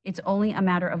occurs. It's only a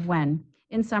matter of when.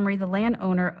 In summary, the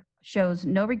landowner shows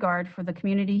no regard for the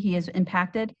community he is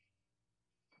impacted.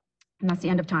 And that's the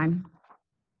end of time.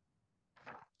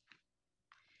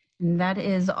 And that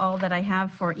is all that I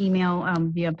have for email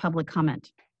via public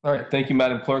comment. All right, thank you,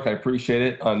 Madam Clerk. I appreciate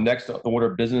it. Next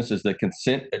order of business is the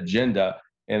consent agenda.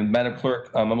 And Madam Clerk,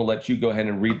 I'm going to let you go ahead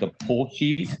and read the pull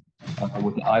sheet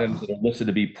with the items that are listed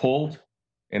to be pulled.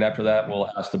 And after that, we'll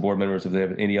ask the board members if they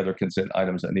have any other consent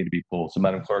items that need to be pulled. So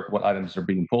Madam Clerk, what items are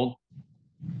being pulled?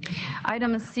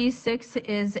 Item C6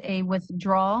 is a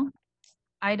withdrawal.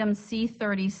 Item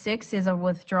C36 is a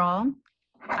withdrawal.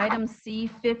 Item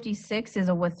C56 is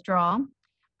a withdrawal.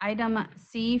 Item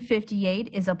C58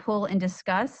 is a pull and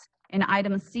discuss. And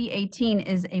item C18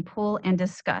 is a pull and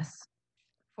discuss.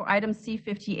 For item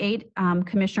C58,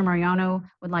 Commissioner Mariano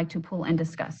would like to pull and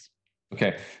discuss.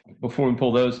 Okay, before we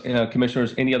pull those,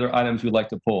 Commissioners, any other items you'd like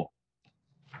to pull?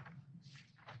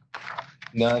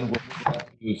 None. We'll move on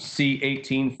to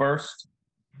C18 first.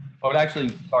 Oh,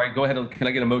 actually, sorry, go ahead. Can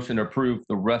I get a motion to approve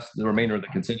the remainder of the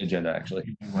consent agenda,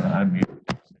 actually?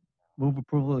 Move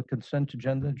approval of the consent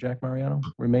agenda, Jack Mariano.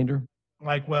 Remainder?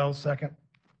 Mike Wells, second.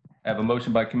 I have a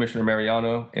motion by Commissioner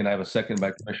Mariano, and I have a second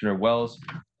by Commissioner Wells.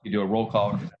 You do a roll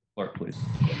call, clerk, please.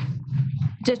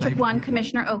 District 1,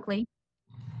 Commissioner Oakley.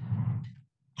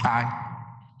 Aye.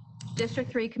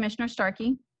 District 3, Commissioner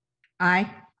Starkey.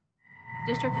 Aye.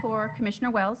 District 4,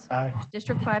 Commissioner Wells. Aye.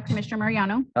 District 5, Commissioner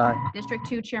Mariano. Aye. District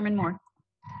 2, Chairman Moore.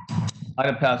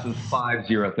 Item passes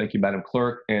 5-0. Thank you, Madam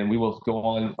Clerk. And we will go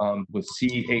on with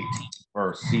C18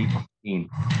 or C18.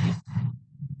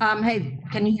 Hey,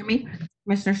 can you hear me,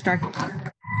 Commissioner Starkey?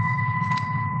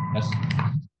 Yes.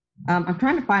 I'm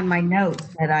trying to find my notes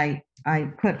that I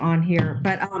put on here,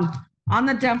 but on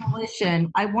the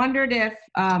demolition, I wondered if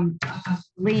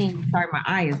Lean, sorry, my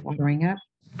eye is watering up.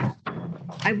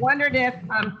 I wondered if,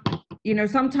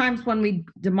 sometimes when we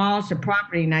demolish a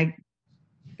property, and I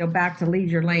go back to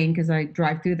Leisure Lane because I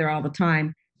drive through there all the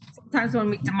time. Sometimes when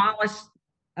we demolish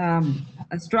a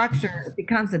structure, it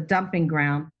becomes a dumping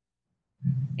ground,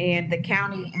 and the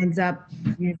county ends up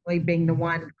usually being the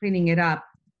one cleaning it up.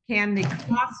 Can the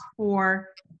cost for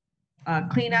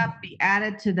cleanup be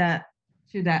added to that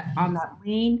on that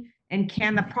lien? And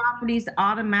can the properties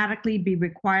automatically be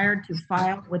required to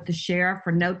file with the sheriff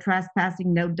for no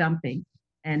trespassing, no dumping,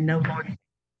 and no loitering?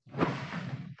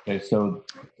 Okay, so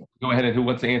go ahead, and who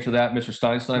wants to answer that? Mr.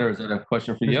 Steinsnyder, is that a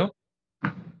question for you?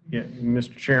 Yeah,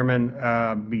 Mr.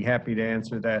 Chairman, be happy to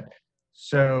answer that.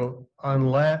 So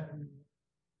unless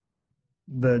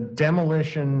the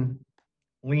demolition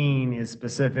lien is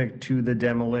specific to the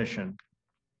demolition,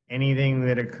 anything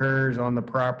that occurs on the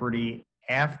property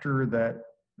after the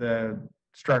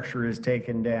structure is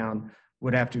taken down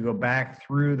would have to go back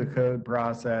through the code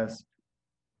process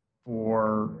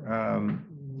for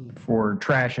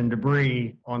trash and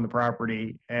debris on the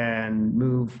property and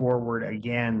move forward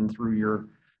again through your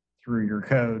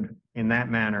code in that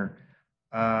manner.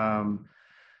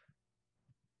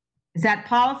 Is that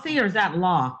policy or is that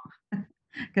law?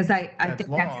 Because I think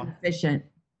law. that's inefficient.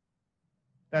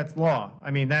 That's law.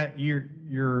 I mean, that your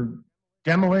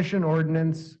demolition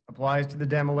ordinance applies to the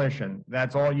demolition.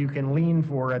 That's all you can lien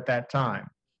for at that time.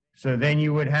 So then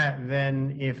you would have,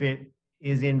 if it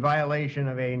is in violation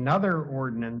of another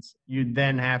ordinance, you'd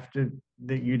then have to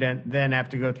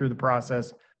go through the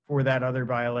process for that other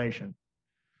violation.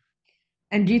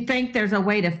 And do you think there's a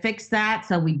way to fix that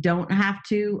so we don't have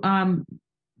to,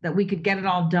 that we could get it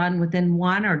all done within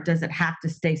one, or does it have to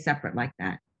stay separate like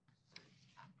that?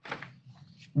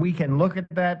 We can look at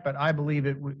that, but I believe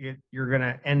you're going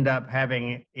to end up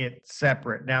having it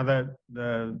separate. Now,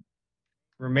 the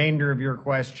remainder of your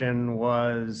question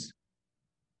was,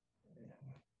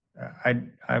 I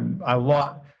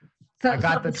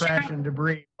got the trash and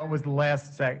debris. What was the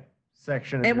last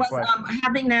section of your question? It was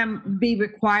having them be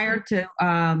required to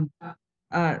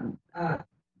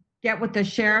get with the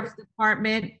sheriff's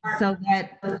department so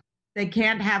that they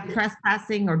can't have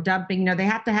trespassing or dumping. They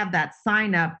have to have that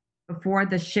sign up before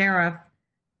the sheriff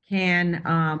can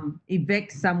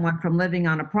evict someone from living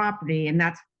on a property. And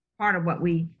that's part of what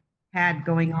we had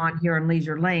going on here in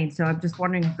Leisure Lane. So I'm just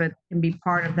wondering if it can be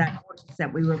part of that ordinance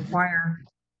that we require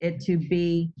it to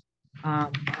be,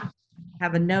 have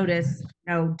a notice,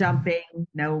 no dumping,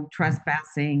 no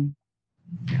trespassing.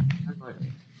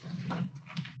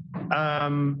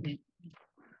 Under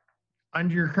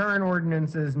your current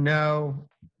ordinances, no.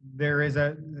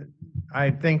 I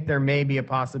think there may be a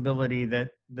possibility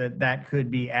that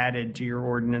could be added to your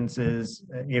ordinances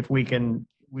if we can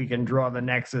draw the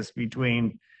nexus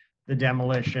between the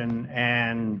demolition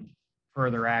and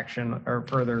further action or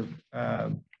further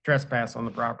trespass on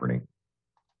the property.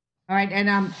 All right,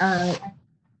 and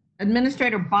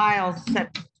Administrator Biles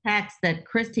sent text that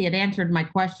Christie had answered my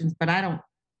questions, but I don't.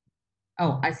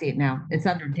 Oh, I see it now. It's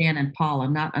under Dan and Paula,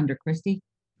 not under Christie.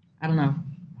 I don't know.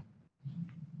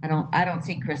 I don't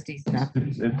see Christie's stuff.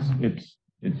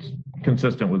 It's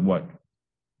consistent with what?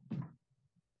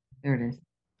 There it is.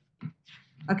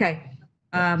 Okay.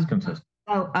 It's consistent.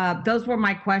 So those were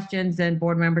my questions, and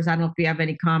board members, I don't know if you have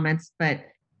any comments, but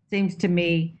it seems to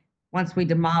me, once we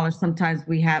demolish, sometimes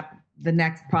we have, the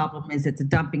next problem is it's a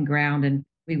dumping ground, and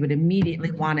we would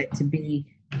immediately want it to be,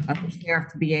 the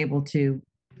sheriff to be able to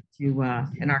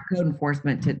and our code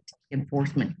enforcement to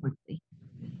enforcement quickly.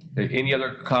 Okay, any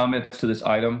other comments to this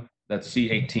item? That's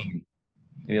C18.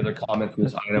 Any other comments to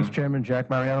this item? Mr. Chairman,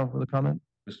 Jack Mariano with a comment.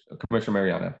 Commissioner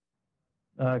Mariano.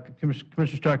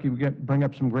 Commissioner Starkey, you bring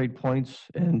up some great points,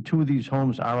 and 2 of these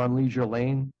homes are on Leisure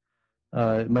Lane.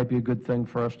 It might be a good thing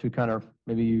for us to kind of,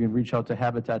 maybe you can reach out to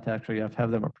Habitat to actually have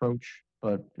them approach,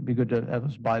 but it'd be good to have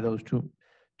us buy those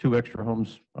two extra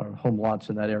homes or home lots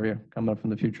in that area coming up in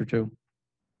the future too.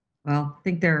 Well, I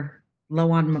think they're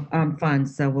low on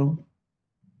funds, so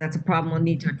that's a problem we'll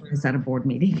need to address at a board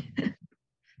meeting.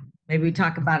 Maybe we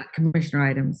talk about it, commissioner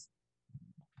items.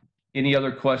 Any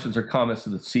other questions or comments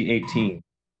to the C18?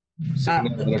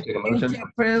 Entertain a motion. To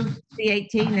approve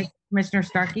C18 is Commissioner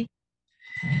Starkey.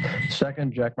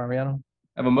 Second, Jack Mariano.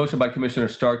 I have a motion by Commissioner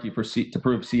Starkey to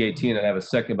approve C18, and I have a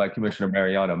second by Commissioner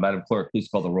Mariano. Madam Clerk, please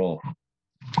call the roll.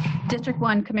 District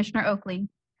 1, Commissioner Oakley.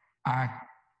 Aye.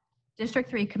 District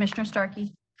 3, Commissioner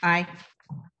Starkey. Aye.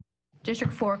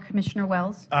 District 4, Commissioner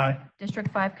Wells. Aye.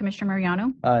 District 5, Commissioner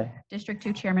Mariano. Aye. District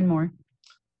 2, Chairman Moore.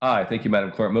 Aye, thank you,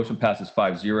 Madam Clerk. Motion passes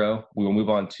 5-0. We will move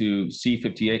on to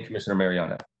C58, Commissioner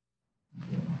Mariano.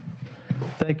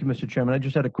 Thank you, Mr. Chairman. I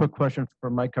just had a quick question for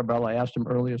Mike Cabral. I asked him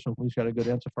earlier, so he's got a good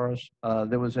answer for us.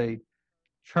 There was a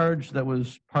charge that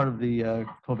was part of the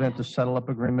Covanta settle-up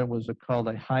agreement, was called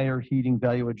a higher heating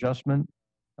value adjustment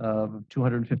of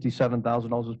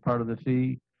 $257,000 as part of the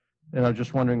fee. And I was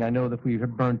just wondering, I know that if we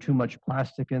have burned too much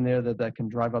plastic in there, that can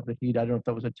drive up the heat. I don't know if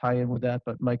that was a tie-in with that,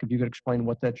 but Mike, if you could explain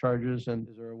what that charge is, and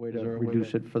is there a way to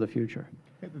reduce it for the future?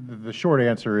 The short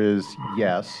answer is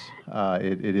yes.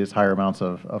 It is higher amounts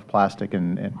of plastic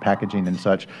and packaging and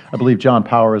such. I believe John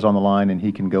Power is on the line, and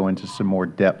he can go into some more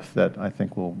depth that I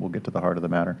think will get to the heart of the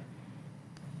matter.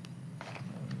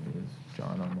 Is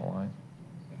John on the line?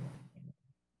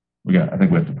 I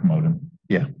think we have to promote him.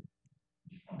 Yeah.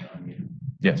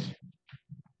 Yes.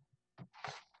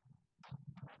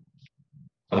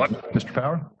 Hello? Mr.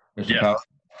 Power? Mr. Yes. Power?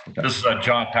 This is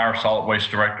John Power, Solid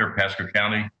Waste Director, Pasco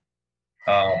County.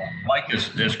 Mike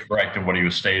is correct in what he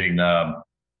was stating. We're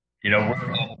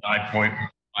at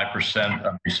 9.5%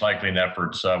 of recycling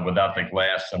efforts without the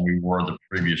glass than we were the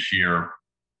previous year.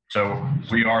 So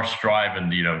we are striving,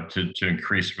 to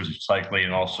increase recycling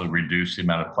and also reduce the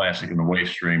amount of plastic in the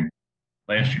waste stream.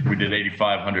 Last year we did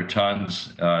 8,500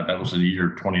 tons. That was in the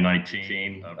year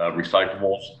 2019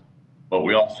 recyclables. But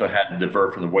we also had to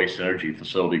divert from the waste energy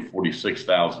facility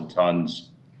 46,000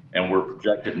 tons, and we're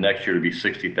projected next year to be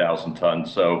 60,000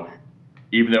 tons. So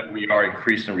even though we are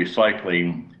increasing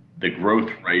recycling, the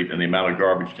growth rate and the amount of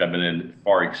garbage coming in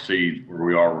far exceeds where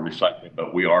we are with recycling,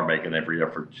 but we are making every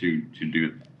effort to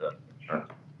do that. Sure.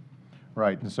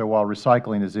 Right, and so while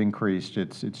recycling has increased,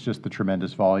 it's just the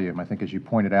tremendous volume. I think, as you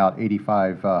pointed out,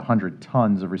 8,500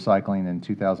 tons of recycling in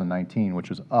 2019, which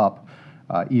was up,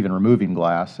 even removing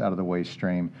glass out of the waste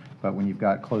stream. But when you've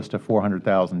got close to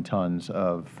 400,000 tons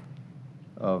of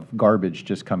garbage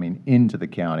just coming into the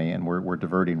county, and we're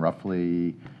diverting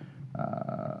roughly,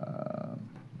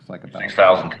 it's like about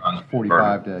 6,000 tons.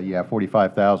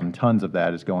 45,000 tons of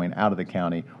that is going out of the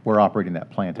county. We're operating that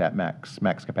plant at max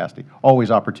capacity. Always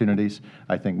opportunities.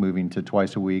 I think moving to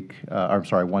once a week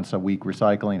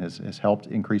recycling has helped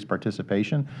increase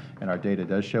participation, and our data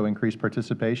does show increased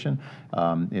participation.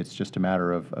 It's just a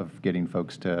matter of getting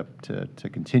folks to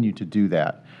continue to do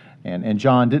that. And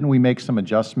John, didn't we make some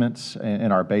adjustments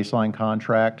in our baseline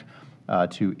contract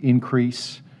to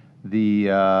increase the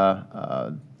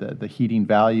heating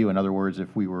value? In other words,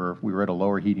 if we were at a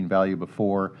lower heating value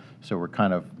before, so we're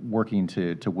kind of working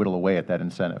to whittle away at that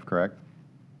incentive, correct?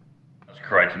 That's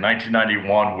correct. In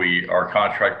 1991, our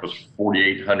contract was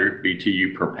 4,800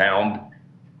 BTU per pound.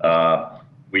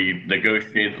 We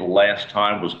negotiated the last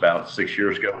time was about 6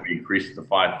 years ago. We increased it to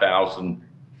 5,000,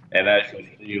 and as you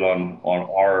see on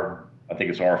our, I think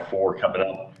it's R4 coming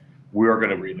up, we are going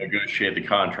to renegotiate the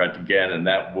contract again, and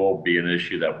that will be an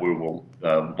issue that we will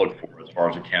look for as far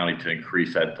as the county to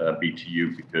increase that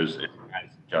BTU, because it has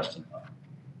just enough.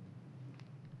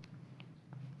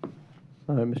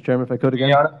 Mr. Chairman, if I could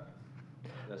again.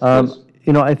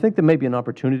 I think there may be an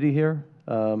opportunity here.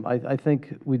 I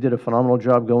think we did a phenomenal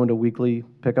job going to weekly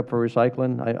pickup for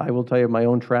recycling. I will tell you, my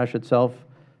own trash itself,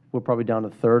 we're probably down a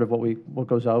third of what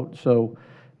goes out. So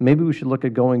maybe we should look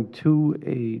at going to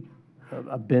a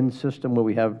a bin system where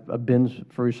we have bins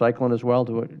for recycling as well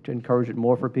to encourage it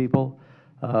more for people.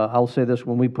 I'll say this,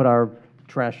 when we put our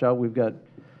trash out, we've got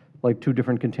like 2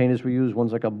 different containers we use.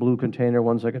 One's like a blue container,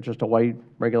 one's like just a white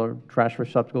regular trash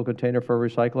receptacle container for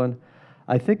recycling.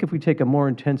 I think if we take a more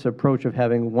intense approach of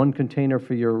having one container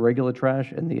for your regular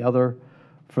trash and the other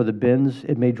for the bins,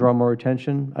 it may draw more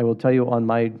attention. I will tell you,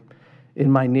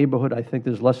 in my neighborhood, I think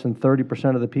there's less than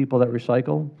 30% of the people that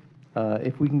recycle.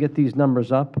 If we can get these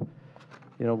numbers up,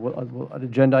 you know, an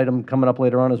agenda item coming up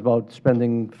later on is about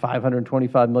spending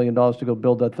 $525 million to go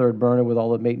build that 3rd burner with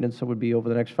all the maintenance that would be over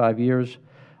the next 5 years.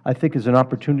 I think there's an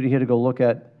opportunity here to go look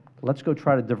at, let's go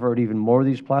try to divert even more of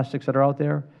these plastics that are out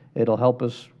there. It'll help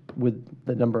us with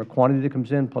the number of quantity that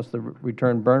comes in, plus the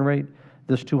return burn rate.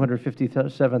 This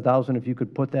 $257,000, if you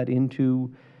could put that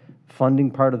into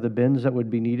funding part of the bins that would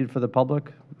be needed for the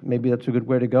public, maybe that's a good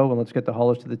way to go, and let's get the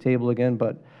haulers to the table again.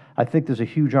 But I think there's a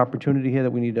huge opportunity here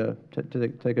that we need to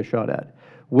take a shot at.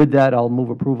 With that, I'll move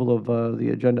approval of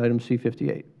the agenda item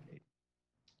C58.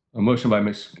 A motion by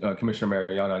Commissioner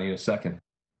Mariano. I need a second.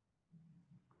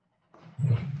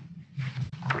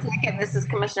 Second, this is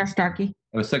Commissioner Starkey.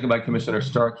 And a second by Commissioner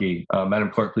Starkey.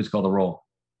 Madam Clerk, please call the roll.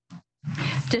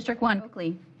 District 1,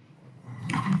 Oakley.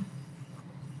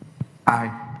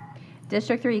 Aye.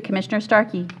 District 3, Commissioner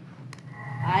Starkey.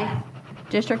 Aye.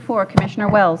 District 4, Commissioner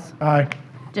Wells. Aye.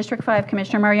 District 5,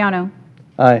 Commissioner Mariano.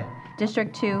 Aye.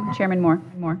 District 2, Chairman Moore.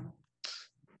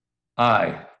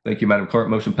 Aye. Thank you, Madam Clerk.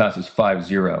 Motion passes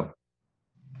 5-0.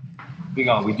 Moving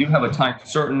on, we do have a time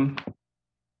certain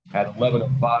at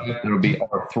 11:05. It'll be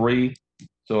R3.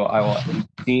 So I will,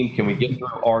 team, can we get through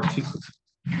R2?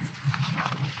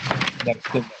 Next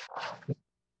thing.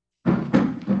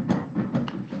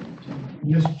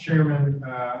 Mr. Chairman,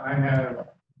 I have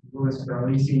Louis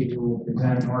Garlisi who will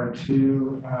present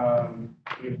R2.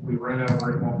 If we run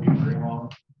over, it won't be very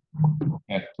long.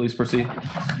 Okay, please proceed.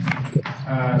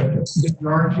 R2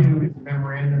 is a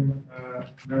memorandum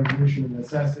resolution of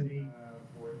necessity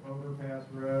for Overpass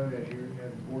Road. As the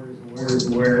board is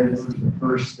aware, this is the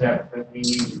first step that we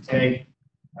need to take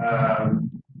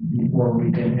before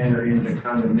we can enter into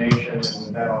condemnation. And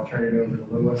with that, I'll turn it over to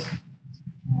Louis.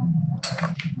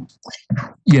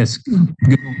 Yes, good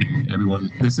morning,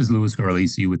 everyone. This is Louis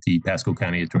Garlisi with the Pasco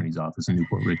County Attorney's Office in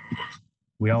Newport Richey.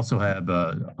 We also have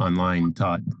online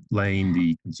Todd Lane,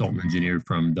 the consultant engineer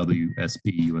from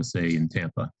WSP USA in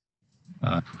Tampa.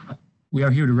 We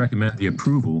are here to recommend the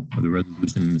approval of the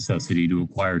resolution of necessity to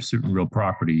acquire certain real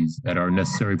properties that are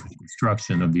necessary for the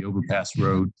construction of the Overpass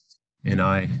Road and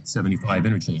I-75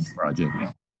 interchange project.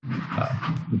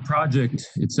 The project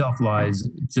itself lies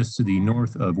just to the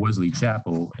north of Wesley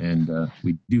Chapel, and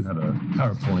we do have a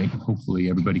PowerPoint. Hopefully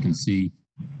everybody can see.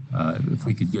 If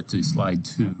we could get to slide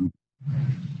 2.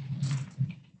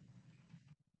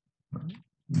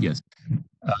 Yes.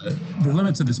 The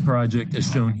limits of this project,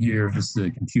 as shown here, this is a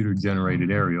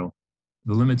computer-generated aerial.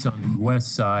 The limits on the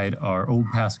west side are Old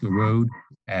Pasco Road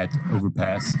at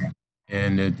Overpass,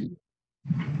 and it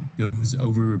goes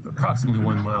over approximately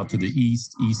 1 mile to the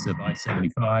east of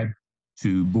I-75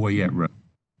 to Boyette Road.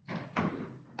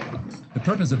 The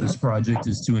purpose of this project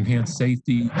is to enhance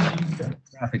safety,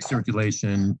 traffic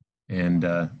circulation, and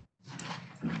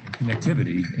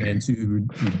connectivity, and to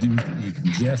reduce the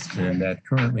congestion that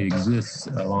currently exists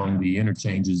along the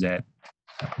interchanges at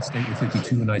State Route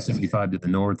 52 and I-75 to the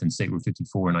north and State Route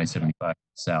 54 and I-75 to the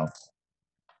south.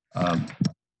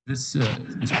 This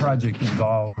project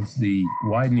involves the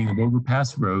widening of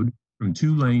Overpass Road from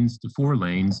 2 lanes to 4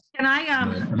 lanes. Can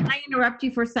I interrupt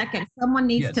you for a second? Someone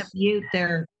needs to mute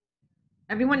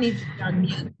everyone needs to be on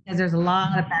mute because there's a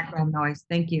lot of background noise.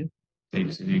 Thank you.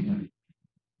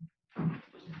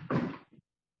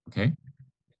 Okay.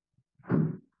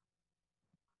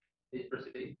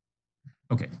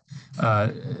 Okay.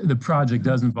 The project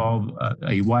does involve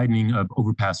a widening of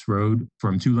Overpass Road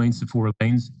from 2 lanes to 4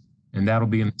 lanes, and that'll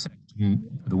be in the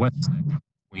section, the west section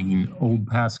between Old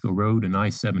Pasco Road and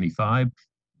I-75,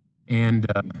 and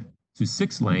to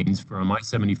 6 lanes from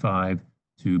I-75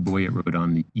 to Boyette Road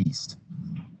on the east.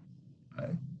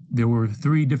 There were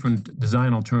 3 different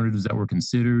design alternatives that were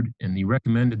considered, and the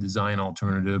recommended design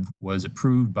alternative was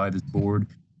approved by this board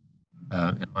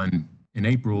in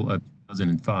April of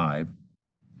 2005.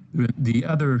 The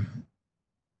other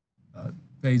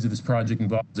phase of this project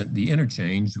involves the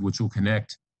interchange, which will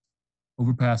connect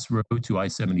Overpass Road to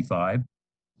I-75.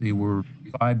 There were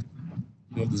 5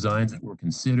 designs that were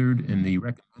considered, and the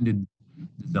recommended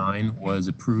design was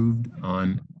approved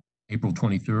on April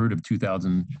 23rd of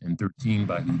 2013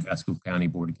 by the Pasco County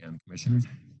Board of County Commissioners.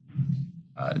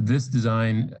 This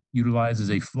design utilizes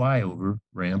a flyover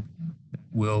ramp that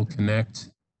will connect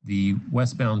the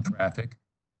westbound traffic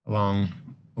along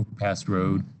Overpass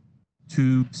Road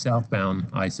to southbound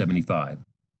I-75.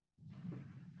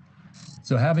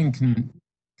 So having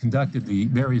conducted the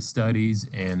various studies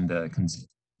and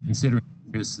considering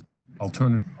various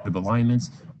alternative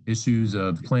alignments, issues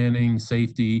of planning,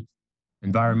 safety,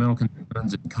 environmental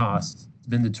concerns, and costs, it's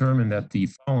been determined that the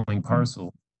following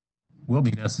parcel will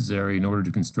be necessary in order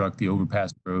to construct the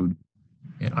Overpass Road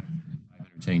and I-75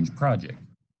 interchange project.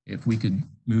 If we could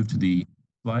move to the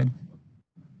slide.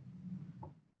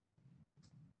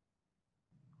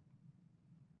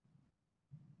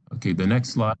 Okay, the next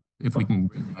slide, if we can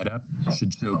bring that up,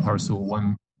 should show parcel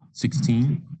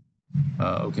 116.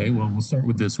 Okay, well, we'll start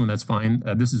with this one. That's fine.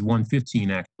 This is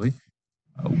 115, actually.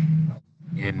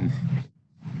 And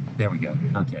there we go.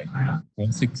 Okay.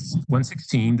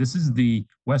 116. This is the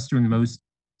westernmost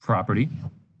property.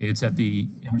 It's at the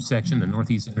intersection, the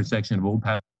northeast intersection of Old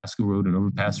Pasco Road and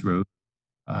Overpass Road.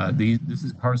 This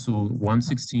is parcel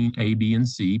 116 A, B, and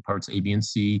C. Parts A, B, and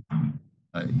C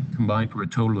combined for a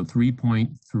total of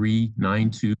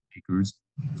 3.392 acres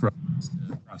from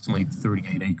approximately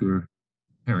 38-acre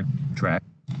parent tract.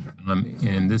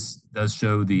 And this does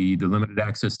show the limited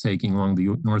access taking along the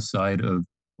north side of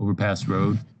Overpass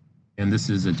Road. And this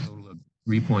is a total of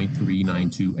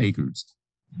 3.392 acres.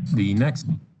 The next,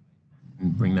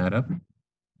 bring that up.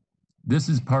 This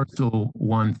is parcel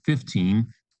 115,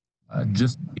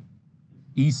 just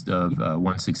east of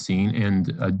 116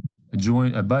 and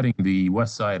abutting the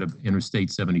west side of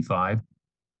Interstate 75.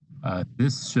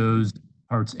 This shows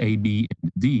parts A, B,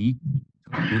 and D.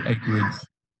 Total acreage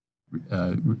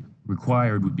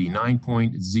required would be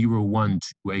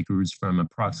 9.012 acres from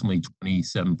approximately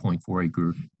 27.4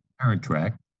 acre parent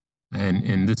tract.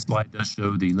 And this slide does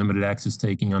show the limited access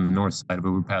taking on the north side of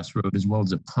Overpass Road, as well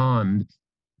as a pond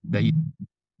that you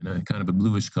in kind of a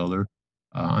bluish color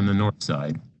on the north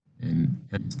side. And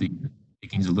hence the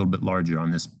taking is a little bit larger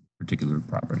on this particular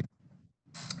property.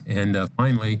 And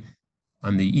finally,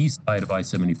 on the east side of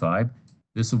I-75,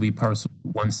 this will be parcel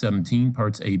 117,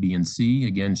 parts A, B, and C,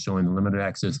 again showing the limited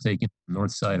access taken on the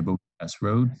north side of Overpass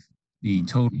Road. The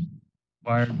total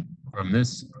required from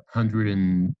this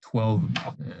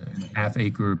 112.5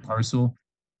 acre parcel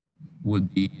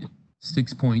would be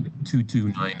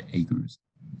 6.229 acres.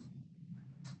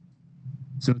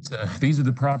 So these are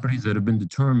the properties that have been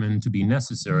determined to be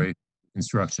necessary for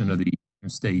construction of the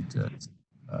Interstate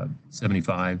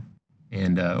 75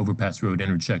 and Overpass Road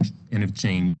interchange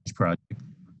project.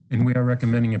 And we are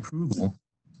recommending approval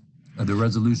of the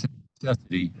resolution of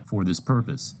necessity for this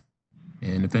purpose.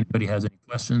 And if anybody has any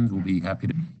questions, we'll be happy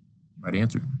to try to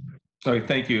answer. All right,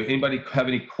 thank you. Anybody have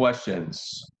any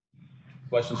questions?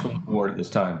 Questions from the board at this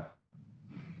time?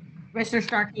 Commissioner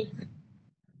Starkey?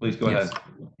 Please go ahead.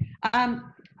 I'm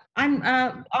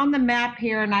on the map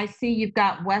here and I see you've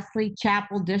got Wesley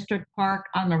Chapel District Park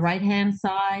on the right-hand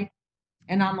side.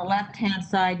 And on the left-hand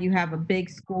side, you have a big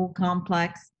school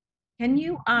complex. Can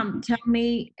you tell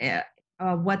me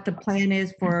what the plan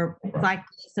is for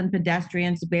cyclists and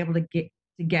pedestrians to be able to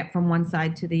get from one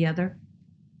side to the other?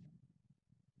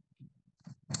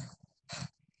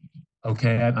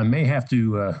 Okay, I may have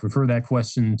to refer that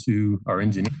question to our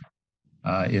engineer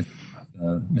if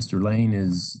Mr. Lane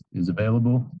is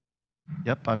available.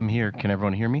 Yep, I'm here. Can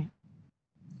everyone hear me?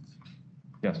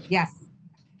 Yes. Yes.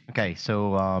 Okay,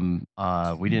 so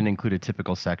we didn't include a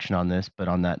typical section on this, but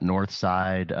on that north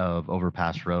side of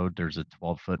Overpass Road, there's a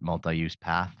 12-foot multi-use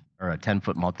path or a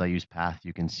 10-foot multi-use path.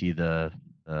 You can see the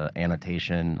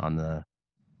annotation on the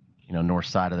north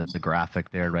side of the graphic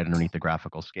there, right underneath the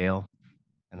graphical scale,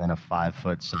 and then a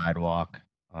 5-foot sidewalk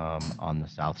on the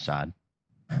south side.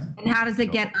 And how does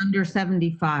it get under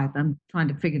 75? I'm trying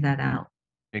to figure that out.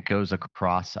 It goes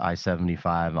across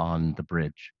I-75 on the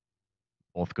bridge.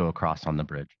 Both go across on the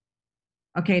bridge.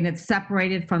 Okay, and it's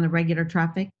separated from the regular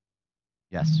traffic?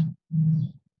 Yes.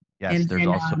 Yes, And there's then,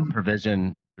 also a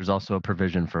provision. There's also a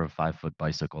provision for a 5-foot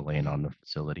bicycle lane on the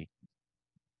facility.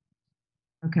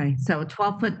 Okay, so a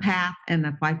 12-foot path and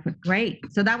a 5-foot.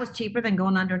 Great. So that was cheaper than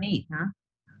going underneath, huh?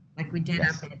 Like we did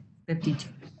Yes. up at 52.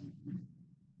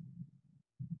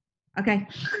 Okay.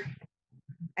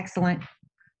 Excellent.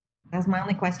 That was my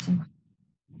only question.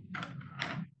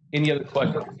 Any other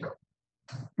questions?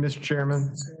 Mr.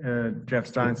 Chairman, Jeff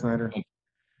Steinsnyder.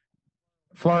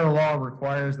 Florida law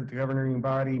requires that the governing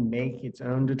body make its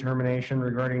own determination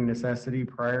regarding necessity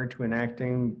prior to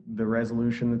enacting the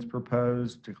resolution that's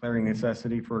proposed, declaring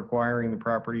necessity for acquiring the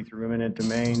property through eminent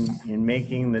domain. In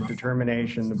making the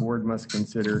determination, the board must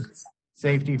consider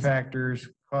safety factors,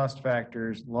 cost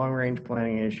factors, long-range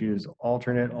planning issues,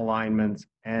 alternate alignments,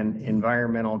 and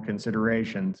environmental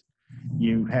considerations.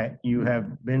 You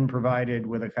have been provided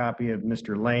with a copy of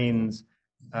Mr. Lane's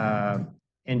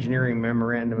engineering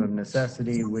memorandum of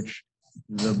necessity, which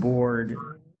the board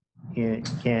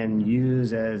can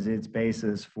use as its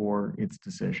basis for its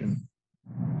decision.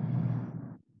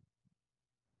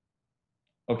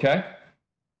 Okay.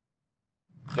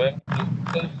 Okay.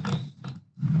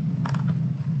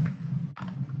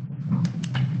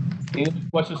 Any other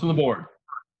questions from the board?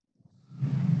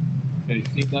 Okay,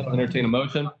 seeing none, I'll entertain a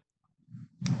motion.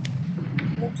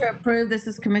 Move to approve. This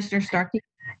is Commissioner Starkey.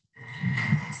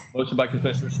 Motion by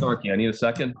Commissioner Starkey. I need a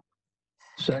second.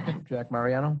 Second, Jack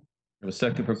Mariano. I have a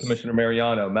second from Commissioner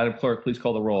Mariano. Madam Clerk, please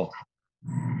call the roll.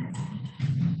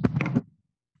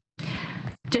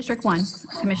 District 1,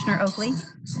 Commissioner Oakley.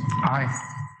 Aye.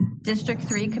 District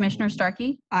 3, Commissioner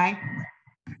Starkey. Aye.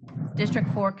 District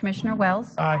 4, Commissioner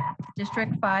Wells. Aye.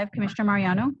 District 5, Commissioner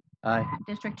Mariano. Aye.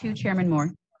 District 2, Chairman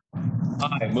Moore.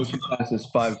 Aye. Motion passes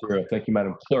 5-0. Thank you,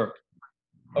 Madam Clerk.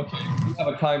 Okay, we have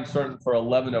a time certain for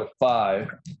 11:05.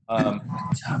 I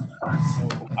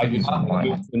do not want to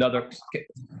move to another.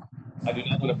 I do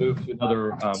not want to move to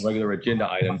another regular agenda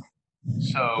item.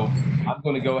 So I'm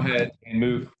going to go ahead and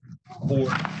move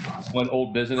forward one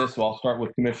old business. So I'll start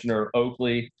with Commissioner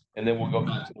Oakley, and then we'll go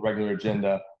back to the regular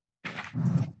agenda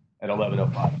at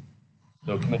 11:05.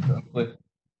 So Commissioner Oakley.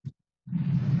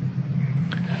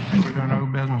 We're doing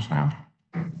old business now.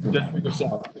 Just for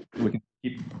yourself. We can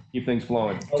keep things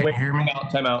flowing. Oh, Can wait, you hear me?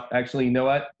 time out. Actually, you know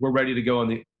what? We're ready to go on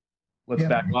the, let's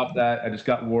back off that. I just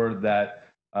got word that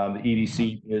the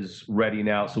EDC is ready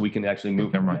now, so we can actually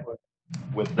move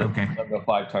with the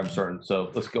 5 time certain.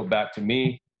 So let's go back to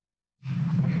me.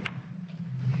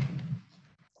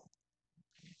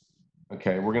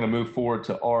 Okay, we're going to move forward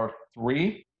to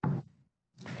R3.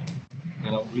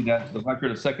 And I'll read that to the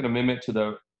record. A second amendment to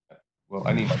the, well,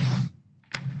 I need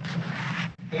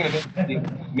the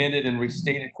amended and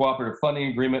restated cooperative funding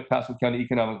agreement, Pasco County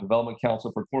Economic Development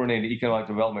Council for coordinated economic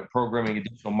development programming,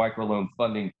 additional microloan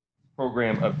funding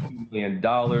program of $2 million.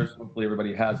 Hopefully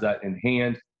everybody has that in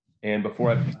hand. And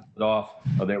before I pass it off,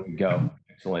 oh, there we go.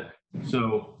 Excellent.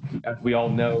 So as we all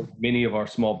know, many of our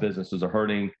small businesses are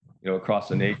hurting, across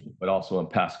the nation, but also in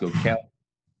Pasco County.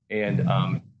 And,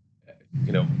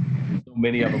 so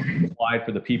many of them applied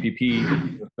for the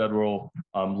PPP, the federal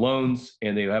loans,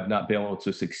 and they have not been able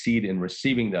to succeed in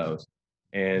receiving those.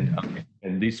 And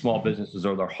these small businesses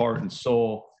are the heart and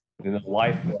soul and the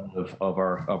lifeblood of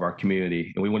our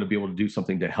community, and we want to be able to do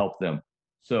something to help them.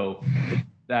 So with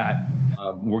that,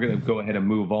 we're going to go ahead and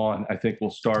move on. I think we'll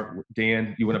start.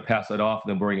 Dan, you want to pass that off,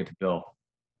 and then bring it to Bill.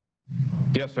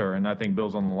 Yes, sir. And I think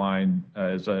Bill's on the line.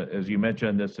 As you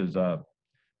mentioned, this is a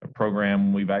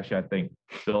program we've actually, I think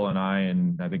Bill and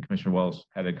I think Commissioner Wells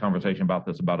had a conversation about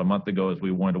this about a month ago, as we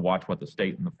wanted to watch what the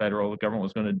state and the federal government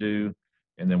was going to do.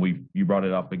 And then you brought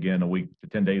it up again a week to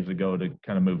 10 days ago to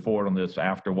kind of move forward on this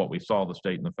after what we saw the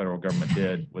state and the federal government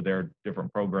did with their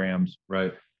different programs.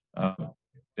 Right.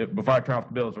 Before I turn off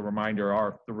the bill, as a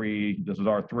reminder, this is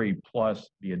R3 plus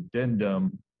the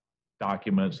addendum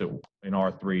documents that in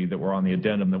R3 that were on the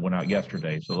addendum that went out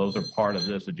yesterday. So those are part of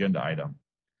this agenda item.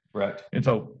 Right. And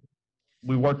so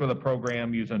we worked with a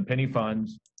program using penny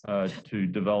funds to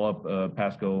develop a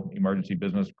Pasco Emergency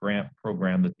Business Grant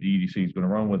program that the EDC is going to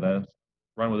run with us.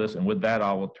 And with that,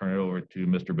 I will turn it over to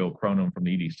Mr. Bill Cronin from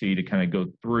the EDC to kind of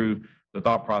go through the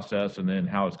thought process and then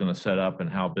how it's going to set up and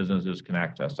how businesses can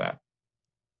access that.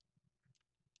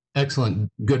 Excellent.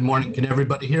 Good morning. Can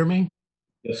everybody hear me?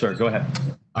 Yes, sir. Go ahead.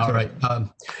 All right.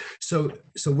 So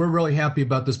we're really happy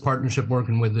about this partnership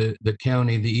working with the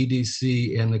county. The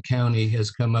EDC and the county has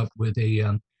come up with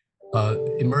a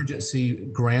emergency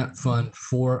grant fund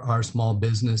for our small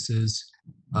businesses.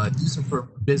 These are for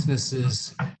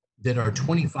businesses that are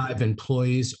 25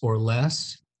 employees or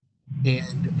less.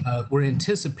 And we're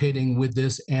anticipating with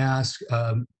this ask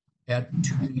at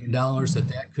 $2 million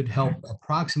that could help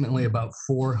approximately about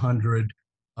 400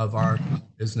 of our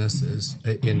businesses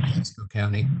in Pasco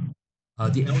County.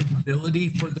 The eligibility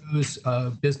for those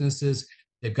businesses,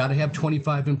 they've got to have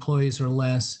 25 employees or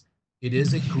less. It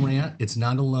is a grant. It's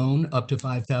not a loan, up to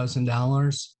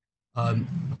 $5,000.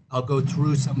 I'll go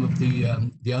through some of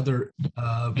the other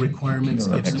requirements.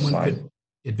 If someone could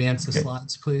advance the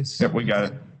slides, please. Yep, we got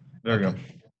it. There we go.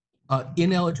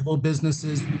 Ineligible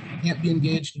businesses can't be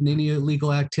engaged in any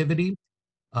illegal activity.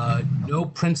 No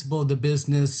principal of the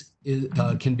business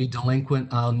can be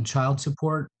delinquent on child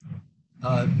support.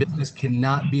 Business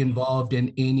cannot be involved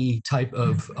in any type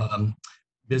of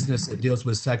business that deals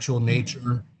with sexual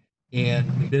nature, and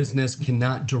the business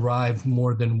cannot derive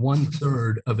more than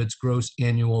 1/3 of its gross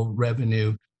annual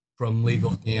revenue from legal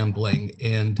gambling.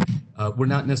 And we're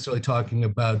not necessarily talking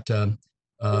about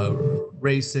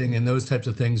racing and those types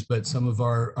of things, but some of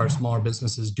our smaller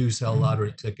businesses do sell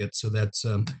lottery tickets. So that's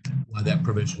why that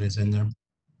provision is in there.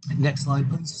 Next slide,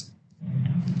 please.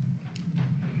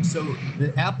 So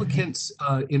the applicants,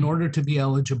 in order to be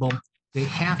eligible, they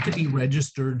have to be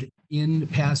registered in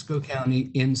Pasco County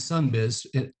in Sunbiz,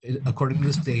 according to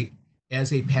the state,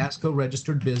 as a Pasco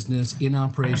registered business in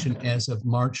operation as of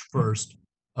March 1st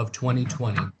of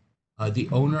 2020. The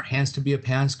owner has to be a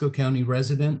Pasco County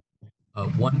resident,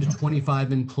 1 to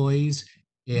 25 employees,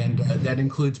 and that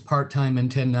includes part-time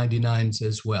and 1099s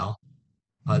as well.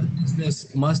 The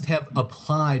business must have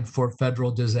applied for federal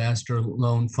disaster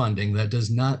loan funding. That does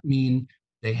not mean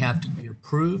they have to be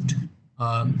approved.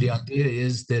 The idea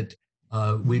is that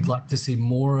we'd like to see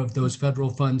more of those federal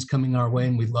funds coming our way,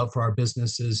 and we'd love for our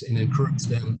businesses and encourage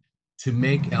them to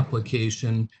make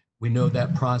application. We know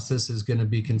that process is going to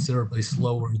be considerably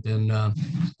slower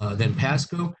than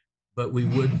Pasco, but we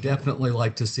would definitely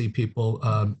like to see people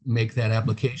make that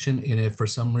application. And if for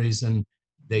some reason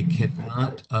they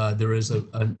cannot, there is a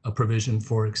provision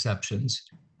for exceptions.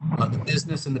 The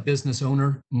business and the business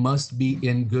owner must be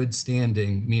in good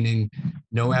standing, meaning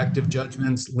no active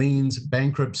judgments, liens,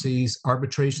 bankruptcies,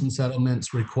 arbitration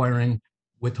settlements requiring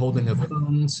withholding of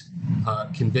funds,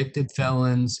 convicted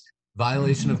felons,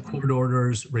 violation of court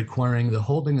orders requiring the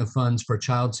holding of funds for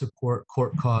child support,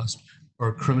 court costs,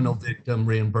 or criminal victim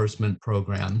reimbursement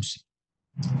programs.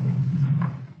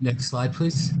 Next slide,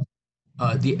 please.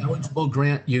 The eligible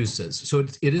grant uses. So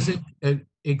it is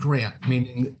a grant,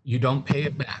 meaning you don't pay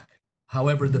it back.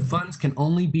 However, the funds can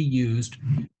only be used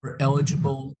for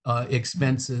eligible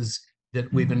expenses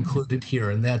that we've included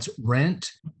here, and that's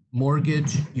rent,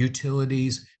 mortgage,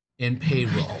 utilities, and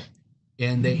payroll.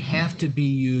 And they have to be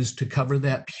used to cover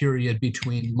that period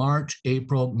between March,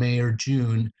 April, May, or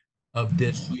June of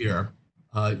this year.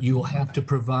 You will have to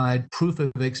provide proof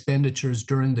of expenditures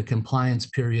during the compliance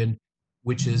period,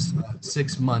 which is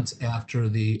 6 months after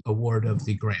the award of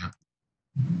the grant.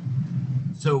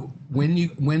 So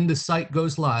when the site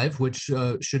goes live, which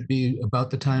should be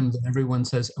about the time that everyone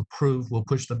says approve, we'll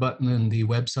push the button and the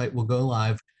website will go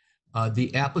live.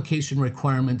 The application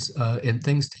requirements and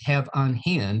things to have on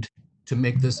hand to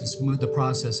make this as smooth a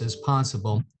process as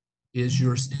possible is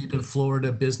your state of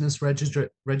Florida business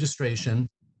registration,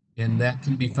 and that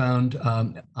can be found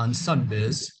on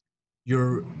Sunbiz.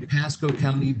 Your Pasco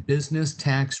County business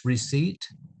tax receipt,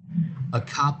 a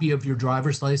copy of your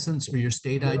driver's license or your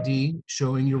state ID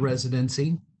showing your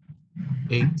residency,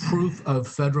 a proof of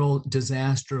federal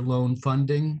disaster loan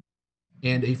funding,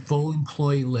 and a full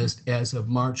employee list as of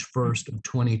March 1st of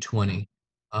 2020.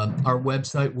 Our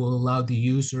website will allow the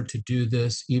user to do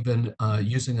this even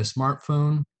using a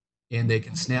smartphone, and they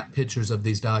can snap pictures of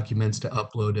these documents to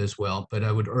upload as well. But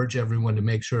I would urge everyone to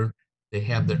make sure they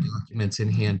have their documents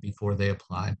in hand before they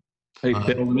apply. Hey,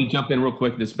 Bill, let me jump in real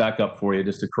quick, just back up for you,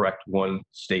 just to correct one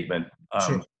statement.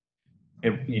 Sure.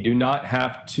 If you do not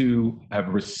have to have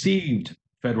received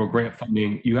federal grant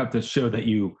funding, you have to show that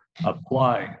you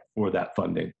applied for that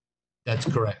funding. That's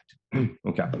correct.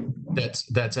 Okay.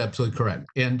 That's absolutely correct.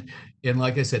 And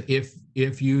like I said,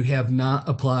 if you have not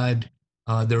applied,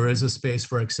 there is a space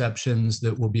for exceptions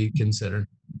that will be considered.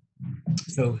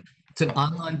 So it's an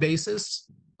online basis.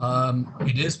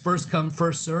 It is first come,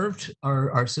 first served.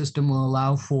 Our system will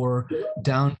allow for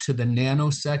down to the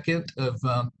nanosecond of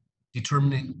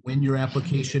determining when your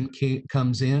application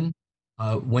comes in.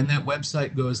 When that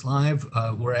website goes live,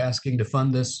 we're asking to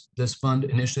fund this fund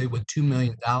initially with $2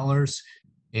 million.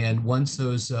 And once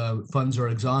those funds are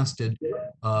exhausted,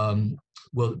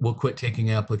 we'll quit taking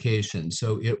applications.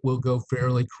 So it will go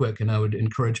fairly quick, and I would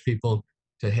encourage people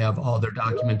to have all their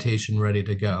documentation ready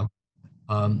to go.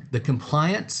 The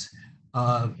compliance,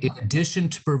 in addition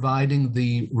to providing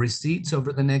the receipts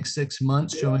over the next 6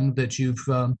 months showing that you've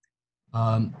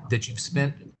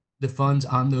spent the funds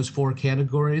on those 4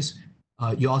 categories,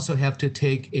 you also have to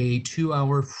take a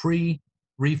 2-hour free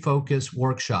refocus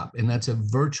workshop, and that's a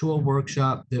virtual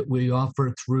workshop that we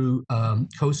offer through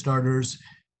Co-Starters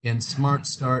and Smart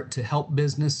Start to help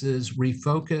businesses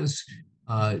refocus,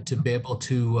 to be able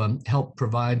to help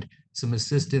provide some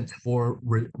assistance for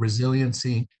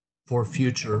resiliency for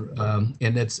future.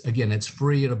 And it's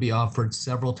free. It'll be offered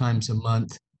several times a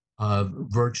month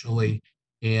virtually,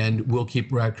 and we'll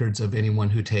keep records of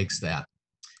anyone who takes that.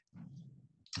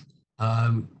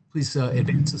 Please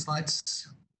advance the slides.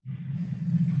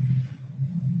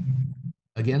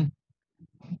 Again.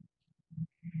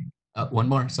 One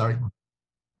more, sorry.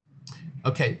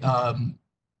 Okay,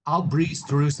 I'll breeze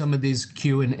through some of these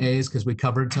Q&As because we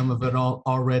covered some of it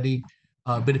already.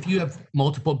 But if you have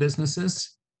multiple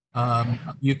businesses,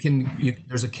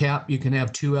 there's a cap. You can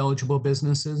have 2 eligible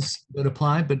businesses that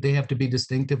apply, but they have to be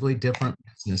distinctively different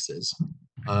businesses.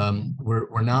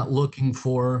 We're not looking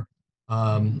for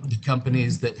the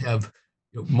companies that have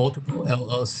multiple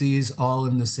LLCs all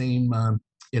in the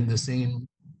same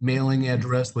mailing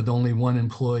address with only 1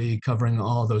 employee covering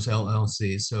all those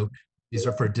LLCs. So these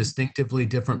are for distinctively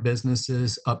different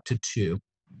businesses up to 2.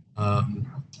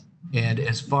 And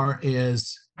as far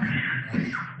as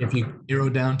if you arrow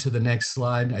down to the next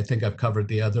slide, I think I've covered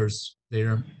the others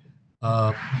there.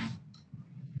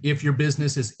 If your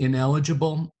business is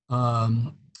ineligible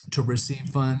to receive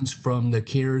funds from the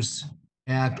CARES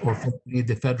Act or from any of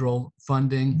the federal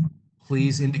funding,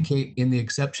 please indicate in the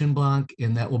exception block,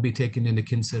 and that will be taken into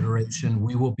consideration.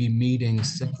 We will be meeting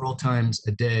several times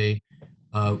a day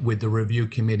with the review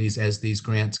committees as these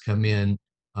grants come in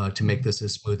to make this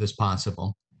as smooth as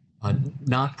possible.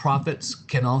 Nonprofits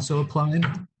can also apply,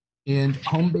 and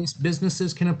home-based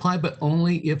businesses can apply, but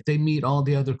only if they meet all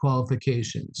the other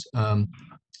qualifications. And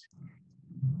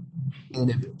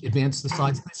advance the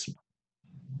slides, please.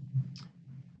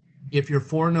 If you're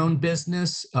foreign-owned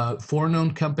business,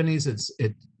 foreign-owned companies,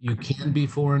 you can be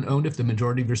foreign-owned if the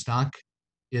majority of your stock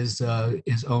is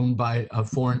owned by a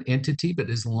foreign entity,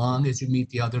 but as long as you meet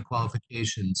the other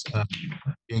qualifications,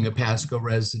 being a Pasco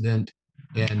resident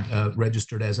and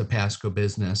registered as a Pasco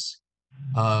business.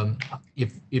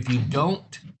 If you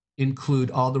don't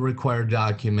include all the required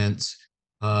documents,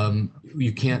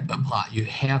 you can't apply. You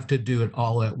have to do it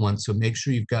all at once. So make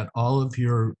sure you've got all of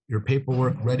your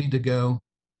paperwork ready to go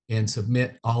and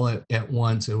submit all at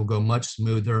once. It will go much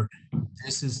smoother.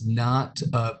 This is not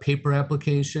a paper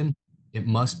application. It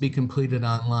must be completed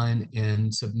online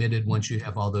and submitted once you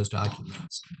have all those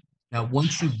documents. Now,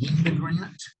 once you get the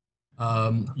grant,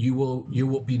 you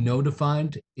will be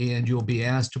notified and you'll be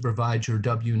asked to provide your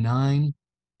W-9,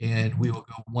 and we will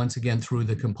go once again through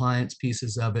the compliance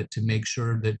pieces of it to make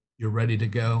sure that you're ready to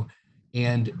go,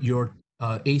 and your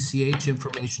ACH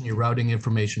information, your routing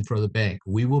information for the bank.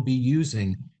 We will be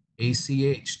using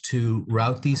ACH to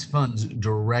route these funds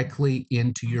directly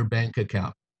into your bank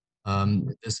account.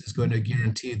 This is going to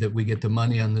guarantee that we get the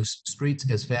money on the streets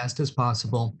as fast as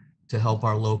possible to help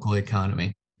our local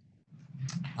economy.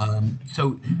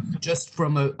 So just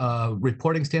from a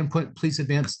reporting standpoint, please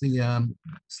advance the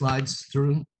slides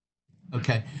through.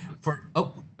 Okay,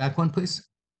 back one, please.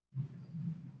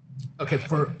 Okay,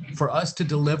 for us to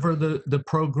deliver the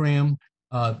program,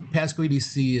 Pasco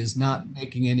EDC is not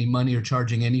making any money or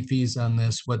charging any fees on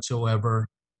this whatsoever.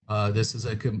 This is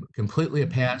completely a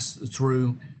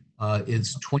pass-through.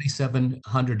 It's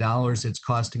 $2,700 it's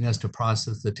costing us to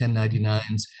process the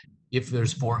 1099s if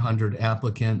there's 400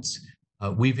 applicants.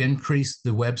 We've increased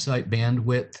the website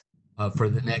bandwidth for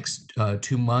the next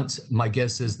 2 months. My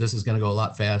guess is this is going to go a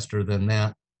lot faster than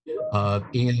that.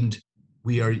 And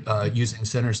we are using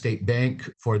Center State Bank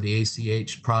for the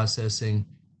ACH processing.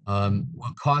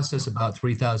 Will cost us about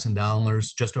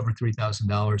 $3,000, just over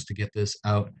 $3,000 to get this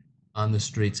out on the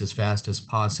streets as fast as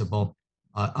possible.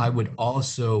 I would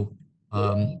also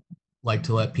like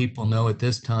to let people know at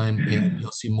this time, and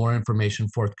you'll see more information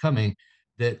forthcoming,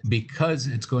 that because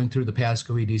it's going through the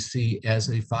Pasco EDC as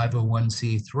a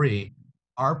 501c3,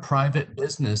 our private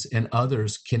business and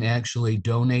others can actually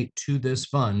donate to this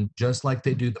fund just like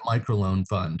they do the microloan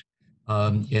fund.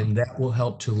 And that will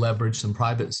help to leverage some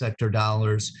private sector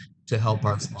dollars to help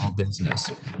our small business.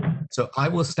 So I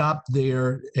will stop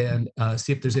there and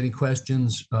see if there's any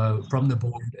questions from the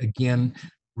board. Again,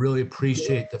 really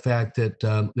appreciate the fact that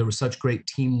there was such great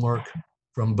teamwork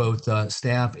from both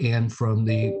staff and from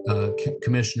the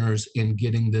commissioners in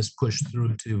getting this pushed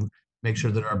through to make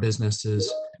sure that our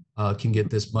businesses can get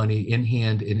this money in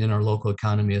hand and in our local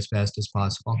economy as fast as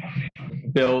possible.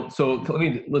 Bill, so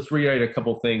let's reiterate a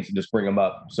couple of things and just bring them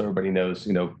up so everybody knows,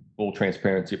 full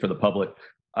transparency for the public.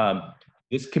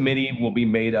 This committee will be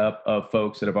made up of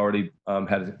folks that have already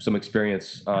had some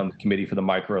experience on the committee for the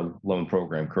micro loan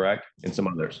program, correct? And some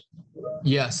others.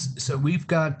 Yes. So we've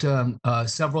got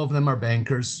several of them are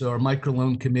bankers. So our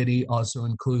microloan committee also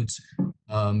includes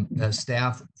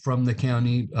staff from the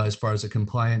county as far as a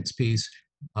compliance piece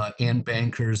and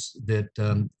bankers that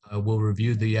will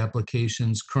review the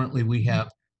applications. Currently, we have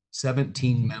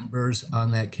 17 members on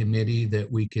that committee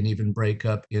that we can even break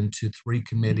up into 3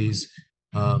 committees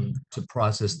to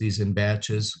process these in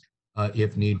batches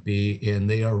if need be, and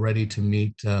they are ready to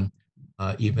meet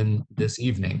even this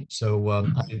evening. So I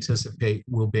anticipate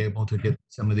we'll be able to get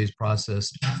some of these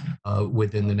processed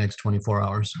within the next 24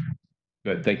 hours.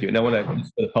 Good, thank you. And I want to,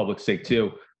 for the public's sake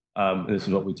too, this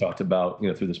is what we talked about,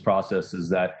 through this process, is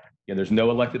that, Again, there's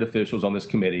no elected officials on this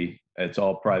committee. It's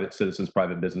all private citizens,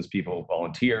 private business people,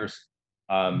 volunteers.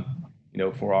 You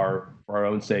know, for our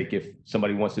own sake, if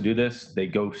somebody wants to do this, they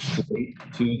go straight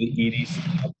to the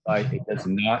EDC website. It does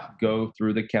not go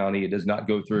through the county. It does not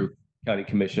go through county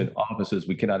commission offices.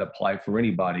 We cannot apply for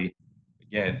anybody.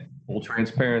 Again, full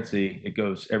transparency.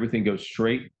 Everything goes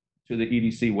straight to the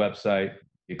EDC website.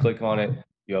 You click on it,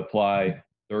 you apply.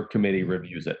 Their committee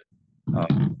reviews it.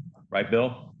 Right,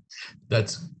 Bill?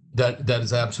 That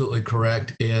is absolutely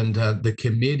correct. And the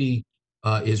committee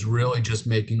is really just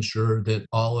making sure that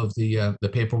all of the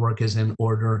paperwork is in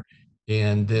order.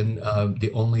 And then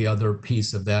the only other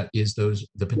piece of that is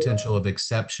the potential of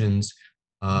exceptions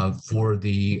for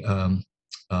the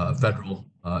federal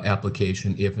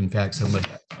application, if in fact somebody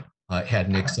had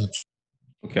an exception.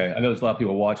 Okay, I know there's a lot of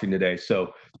people watching today,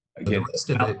 so again, the rest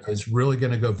of it is really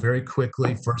going to go very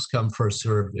quickly, first come, first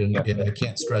served, and I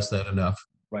can't stress that enough.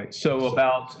 Right. So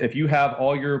if you have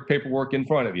all your paperwork in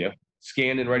front of you,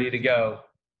 scanned and ready to go,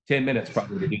 10 minutes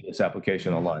probably to do this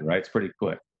application online, right? It's pretty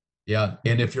quick. Yeah,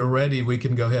 and if you're ready, we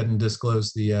can go ahead and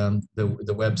disclose the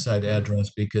website address,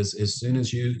 because as soon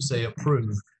as you say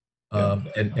approve,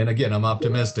 and again, I'm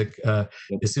optimistic. As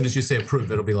soon as you say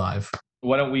approve, it'll be live.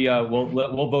 Why don't we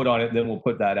we'll vote on it, and then we'll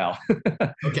put that out.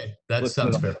 Okay, that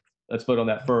sounds fair. Let's vote on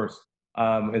that first.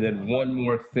 And then one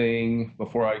more thing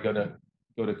before I go to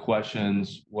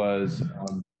questions was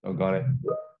oh, got it.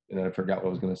 And I forgot what I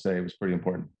was going to say. It was pretty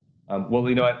important. Well,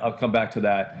 you know what? I'll come back to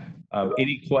that.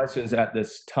 Any questions at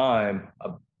this time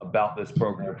about this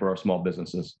program for our small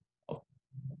businesses?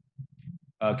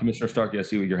 Commissioner Starkey, I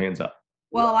see with your hands up.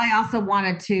 Well, I also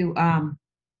wanted to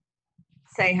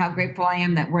say how grateful I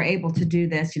am that we're able to do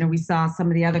this. You know, we saw some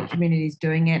of the other communities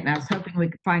doing it, and I was hoping we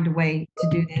could find a way to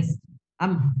do this.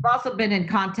 I've also been in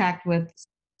contact with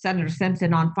Senator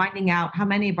Simpson on finding out how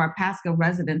many of our Pasco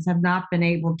residents have not been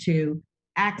able to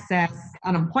access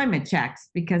unemployment checks,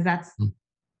 because that's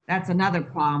another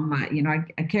problem. You know,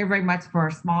 I care very much for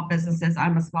our small businesses.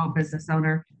 I'm a small business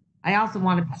owner. I also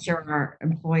want to be sure our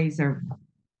employees are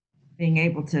being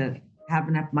able to have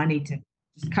enough money to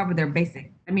just cover their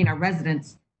basic. I mean, our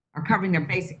residents are covering their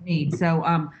basic needs. So,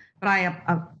 but I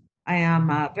am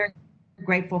very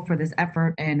grateful for this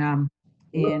effort, and I'm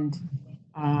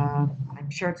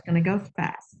sure it's going to go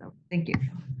fast. So, thank you.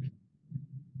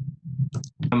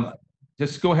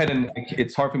 Just go ahead, and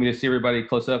it's hard for me to see everybody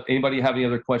close up. Anybody have any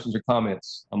other questions or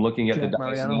comments? I'm looking at the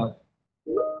Mariano.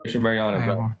 Commissioner Mariano,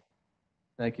 go ahead.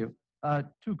 Thank you.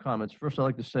 Two comments. First, I'd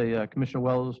like to say, Commissioner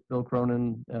Wells, Bill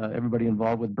Cronin, everybody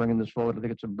involved with bringing this forward. I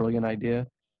think it's a brilliant idea.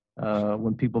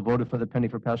 When people voted for the penny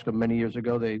for Pasco many years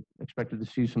ago, they expected to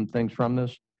see some things from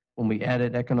this. When we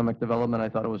added economic development, I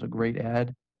thought it was a great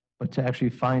add. But to actually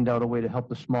find out a way to help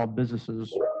the small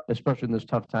businesses, especially in this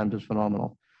tough times, is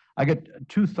phenomenal. I got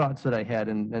two thoughts that I had,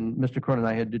 and Mr. Cronin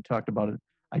and I had talked about it.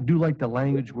 I do like the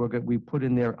language we put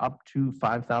in there, up to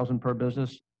 5,000 per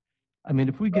business. I mean,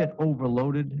 if we get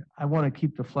overloaded, I want to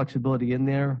keep the flexibility in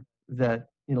there that,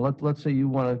 you know, let's say you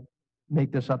want to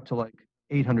make this up to like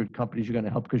 800 companies you're going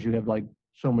to help because you have like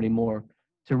so many more,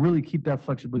 to really keep that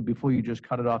flexibility before you just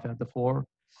cut it off at the 4.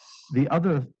 The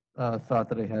other thought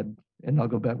that I had, and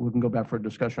we can go back for a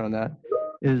discussion on that,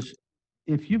 is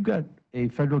if you've got a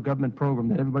federal government program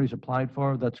that everybody's applied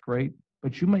for, that's great.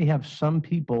 But you may have some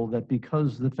people that,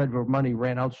 because the federal money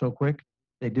ran out so quick,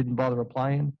 they didn't bother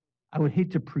applying. I would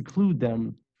hate to preclude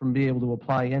them from being able to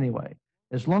apply anyway.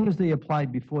 As long as they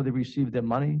applied before they received their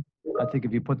money, I think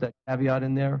if you put that caveat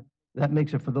in there, that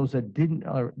makes it for those that didn't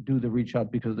do the reach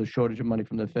out because of the shortage of money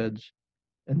from the feds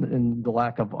and the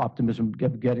lack of optimism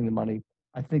getting the money.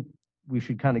 I think we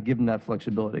should kind of give them that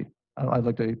flexibility. I'd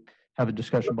like to have a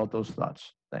discussion about those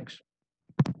thoughts. Thanks.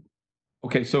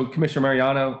 Okay, so Commissioner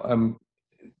Mariano,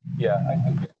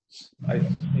 I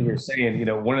think you're saying, you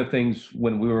know, one of the things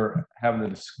when we were having the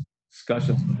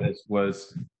discussions of this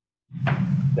was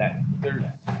that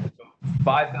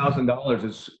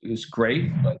 $5,000 is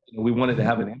great, but you know, we wanted to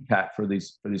have an impact for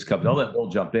these companies. I'll let Bill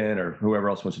jump in or whoever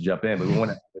else wants to jump in, but we want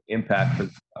to have an impact for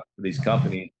these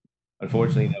companies.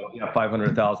 Unfortunately, you know,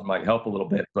 500,000 might help a little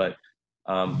bit, but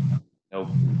you know,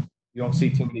 you don't see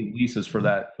too many leases for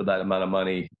that amount of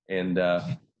money, and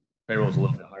payroll is a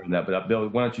little bit higher than that. But Bill,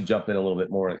 why don't you jump in a little bit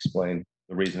more and explain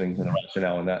the reasoning and the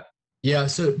rationale in that? Yeah,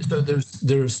 so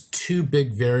there's two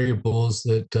big variables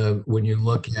that when you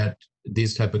look at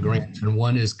these type of grants, and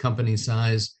one is company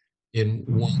size, and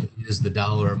one is the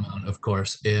dollar amount, of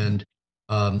course. And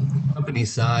company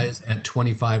size at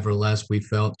 25 or less, we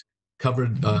felt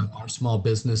covered our small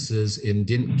businesses and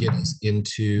didn't get us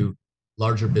into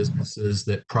larger businesses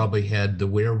that probably had the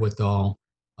wherewithal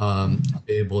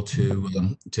be able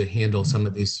to handle some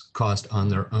of these costs on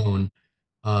their own.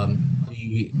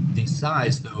 The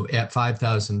size, though, at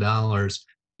 $5,000,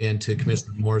 and to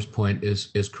Commissioner Moore's point,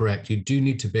 is correct. You do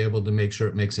need to be able to make sure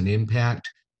it makes an impact.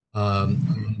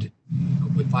 And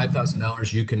with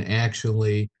 $5,000, you can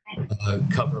actually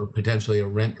cover potentially a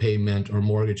rent payment or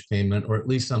mortgage payment, or at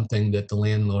least something that the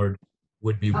landlord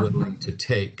would be willing to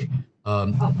take.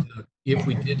 If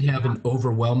we did have an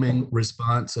overwhelming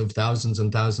response of thousands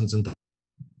and thousands and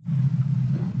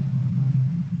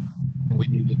we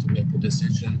needed to make a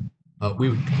decision, we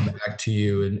would come back to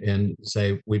you and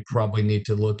say we probably need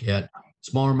to look at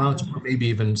smaller amounts or maybe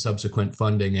even subsequent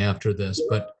funding after this.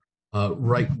 But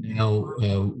right now,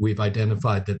 we've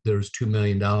identified that there's $2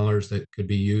 million that could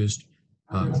be used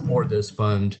for this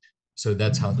fund. So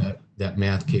that's how that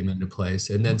math came into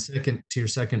place. And then second, to your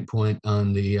second point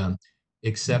on the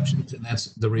exceptions, and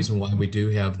that's the reason why we do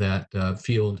have that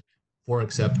field for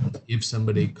exceptions. If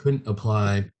somebody couldn't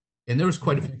apply, and there was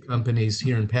quite a few companies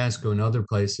here in Pasco and other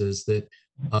places that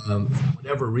for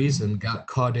whatever reason got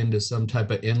caught into some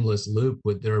type of endless loop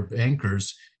with their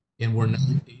bankers and were not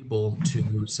able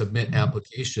to submit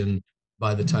application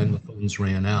by the time the funds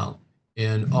ran out.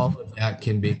 And all of that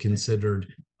can be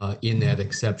considered in that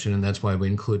exception, and that's why we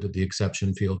included the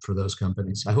exception field for those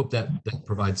companies. I hope that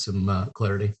provides some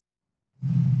clarity.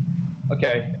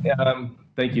 Okay,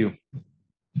 thank you.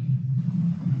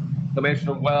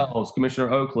 Commissioner Wells,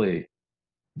 Commissioner Oakley.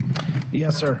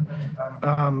 Yes, sir.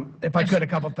 If I could, a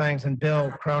couple things. And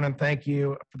Bill Cronin, thank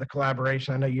you for the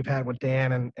collaboration I know you've had with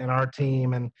Dan and our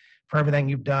team and for everything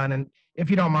you've done. And if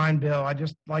you don't mind, Bill, I'd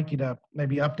just like you to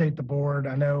maybe update the board.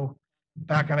 I know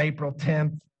back on April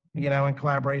 10th, you know, in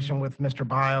collaboration with Mr.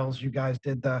 Biles, you guys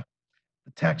did the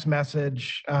text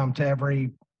message to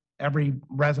every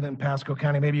resident in Pasco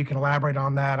County. Maybe you can elaborate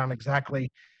on that, on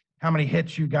exactly how many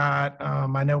hits you got.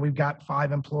 I know we've got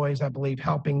 5 employees, I believe,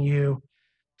 helping you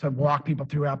to walk people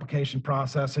through application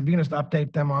process. If you can just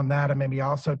update them on that, and maybe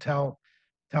also tell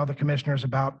the commissioners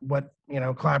about what, you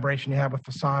know, collaboration you have with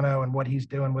Fasano and what he's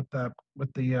doing with the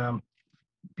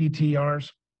PTRs.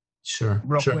 Sure.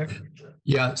 Real sure. quick.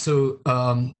 Yeah. So,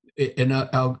 and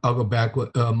I'll go back.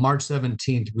 March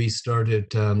 17th, we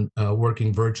started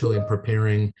working virtually and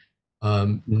preparing,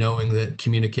 knowing that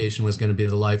communication was going to be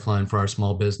the lifeline for our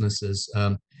small businesses,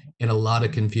 and a lot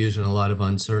of confusion, a lot of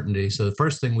uncertainty. So the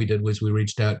first thing we did was we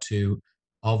reached out to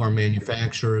all of our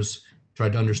manufacturers,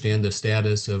 tried to understand the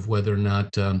status of whether or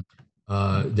not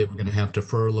they were going to have to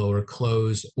furlough or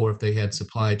close, or if they had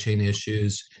supply chain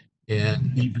issues,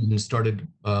 and even started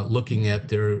looking at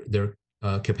their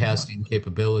capacity and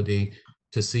capability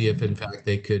to see if, in fact,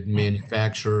 they could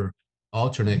manufacture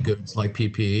alternate goods like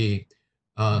PPE.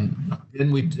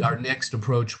 Then our next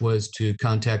approach was to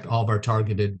contact all of our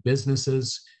targeted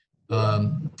businesses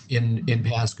in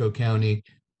Pasco County.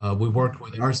 We worked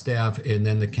with our staff, and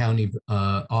then the county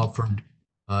offered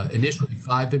initially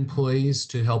 5 employees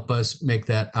to help us make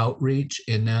that outreach,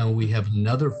 and now we have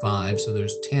another 5, so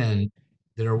there's 10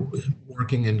 that are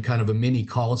working in kind of a mini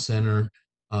call center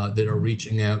that are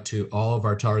reaching out to all of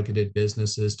our targeted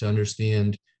businesses to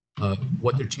understand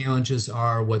what their challenges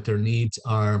are, what their needs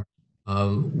are,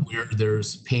 where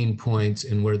there's pain points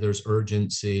and where there's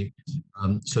urgency,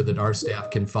 so that our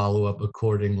staff can follow up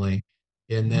accordingly.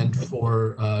 And then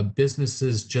for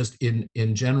businesses just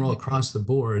in general across the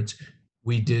boards,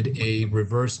 we did a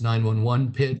reverse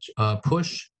 911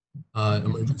 push.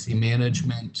 Emergency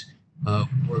management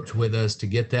worked with us to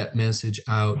get that message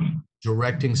out,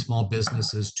 directing small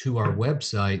businesses to our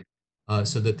website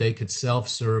so that they could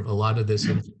self-serve a lot of this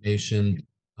information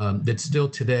that still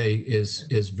today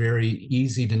is very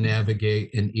easy to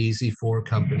navigate and easy for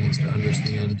companies to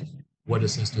understand what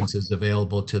assistance is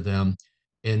available to them.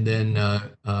 And then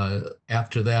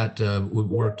after that, we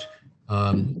worked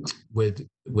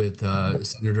with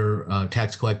Senator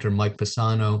Tax Collector Mike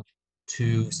Fasano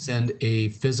to send a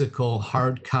physical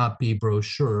hard copy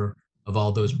brochure of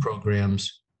all those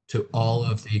programs to all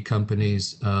of the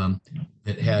companies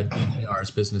that had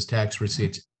BTRs, business tax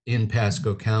receipts, in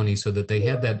Pasco County, so that they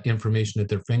had that information at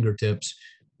their fingertips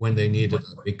when they needed it,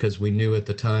 because we knew at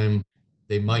the time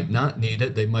they might not need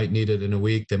it. They might need it in a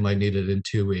week. They might need it in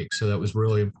 2 weeks. So that was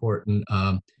really important.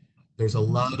 There's a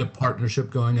lot of partnership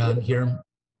going on here.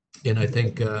 And I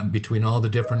think between all the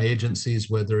different agencies,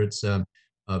 whether it's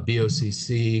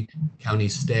BOCC, county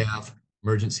staff,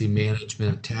 emergency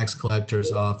management, tax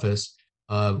collector's office,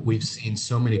 we've seen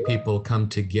so many people come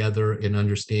together and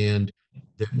understand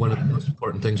that one of the most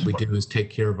important things we do is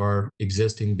take care of our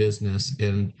existing business.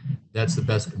 And that's the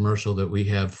best commercial that we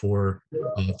have for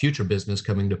future business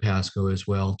coming to Pasco as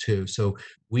well too. So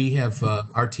we have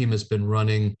our team has been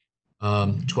running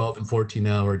 12 and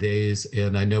 14-hour days,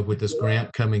 and I know with this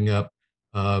grant coming up,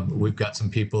 we've got some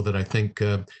people that I think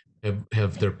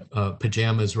have their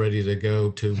pajamas ready to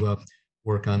go to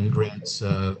work on grants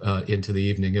into the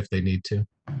evening if they need to.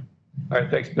 All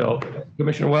right, thanks, Bill.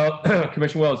 Commissioner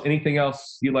Wells, anything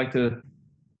else you'd like to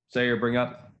say or bring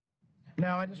up?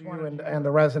 No, I just want to, and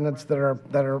the residents that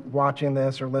are watching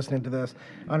this or listening to this,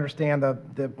 understand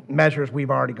the measures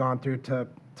we've already gone through to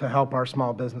help our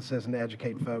small businesses and to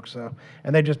educate folks. So,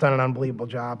 and they've just done an unbelievable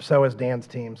job. So has Dan's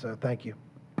team. So thank you.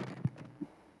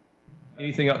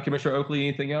 Anything else, Commissioner Oakley?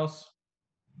 Anything else?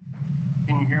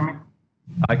 Can you hear me?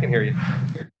 I can hear you.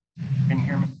 Can you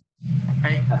hear me?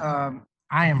 Hey,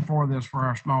 I am for this for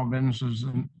our small businesses,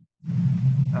 and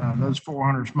those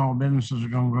 400 small businesses are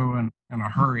going to go in a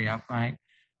hurry, I think.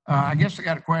 I guess I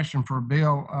got a question for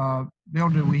Bill. Bill,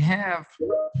 do we have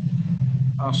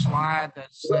a slide that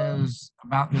says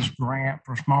about this grant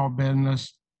for small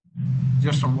business?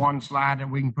 Just a one slide that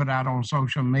we can put out on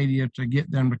social media to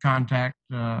get them to contact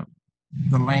the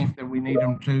link that we need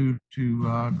them to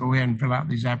go ahead and fill out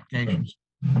these applications.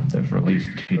 They're for at least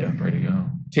queued up, ready to go.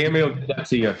 Tammy will get that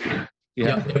to you.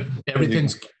 Yeah,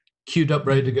 everything's queued up,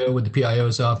 ready to go with the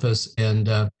PIO's office and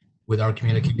with our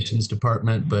communications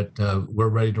department, but we're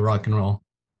ready to rock and roll.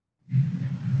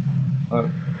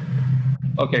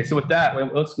 Okay, so with that,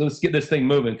 let's get this thing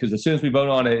moving, because as soon as we vote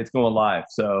on it, it's going live.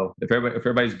 So if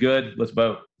everybody's good, let's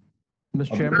vote.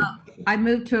 Mr. Chairman? I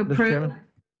move to Mr. approve. Chairman?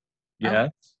 Yeah.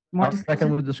 More I'll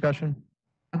second with discussion.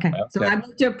 Okay, so I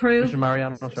move to approve. Commissioner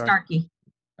Mariano, sorry. Starkey.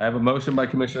 I have a motion by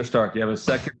Commissioner Starkey. I have a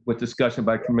second with discussion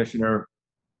by Commissioner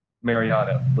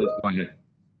Mariano. Please go ahead.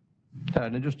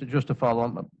 And just to follow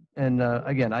up, and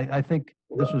again, I think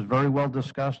this was very well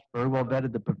discussed, very well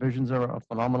vetted. The provisions are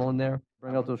phenomenal in there.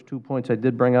 Bring out those 2 points I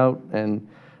did bring out, and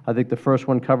I think the first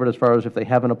one covered as far as if they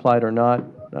haven't applied or not.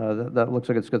 That looks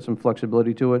like it's got some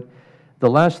flexibility to it. The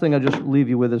last thing I'll just leave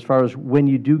you with, as far as when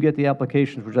you do get the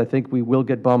applications, which I think we will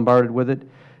get bombarded with it,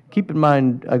 keep in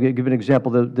mind, I'll give an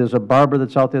example. There's a barber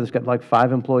that's out there that's got like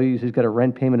 5 employees. He's got a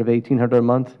rent payment of $1,800 a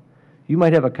month. You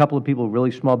might have a couple of people,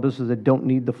 really small businesses, that don't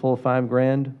need the full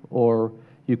 $5,000, or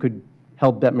you could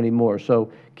help that many more.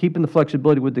 So keeping the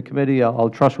flexibility with the committee, I'll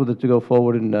trust with it to go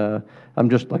forward, and I'm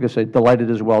just, like I said,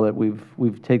 delighted as well that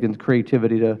we've taken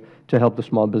creativity to help the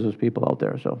small business people out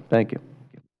there. So thank you.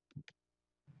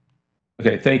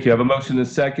 Okay, thank you. I have a motion and a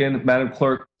second. Madam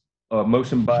Clerk,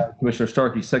 motion by Commissioner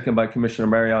Starkey, second by Commissioner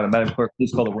Mariano. Madam Clerk,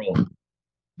 please call the roll.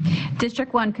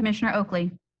 District 1, Commissioner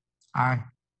Oakley. Aye.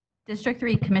 District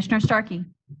 3, Commissioner Starkey.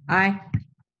 Aye.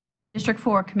 District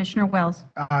 4, Commissioner Wells.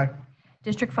 Aye.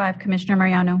 District 5, Commissioner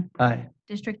Mariano. Aye.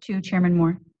 District 2, Chairman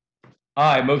Moore.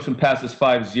 Aye, motion passes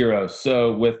 5-0.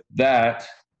 So with that,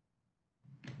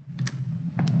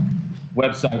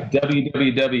 website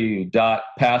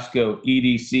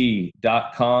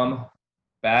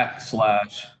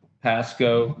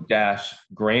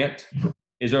www.pascoedc.com/Pasco-grant.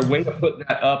 Is there a way to put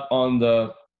that up on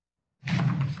the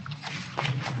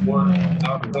board?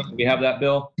 Do we have that,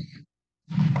 Bill?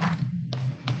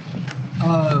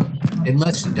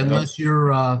 Unless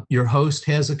your host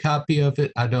has a copy of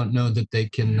it, I don't know that they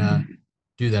can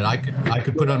do that. I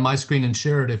could put it on my screen and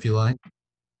share it if you like.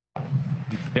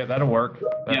 Yeah, that'll work.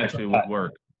 That actually would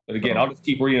work. But again, I'll just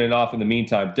keep reading it off in the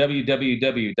meantime.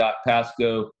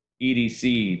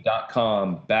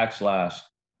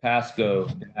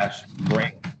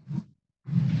 www.pascoedc.com/Pasco-grant.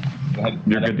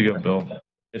 You're good to go, Bill.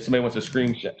 If somebody wants to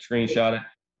screenshot it.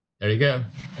 There you go.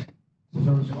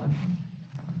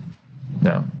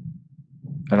 No,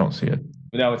 I don't see it.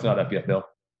 No, it's not up yet, Bill.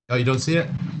 Oh, you don't see it?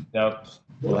 No,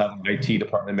 we'll have an IT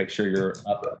department make sure you're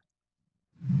up.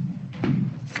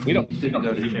 We don't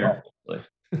know to share.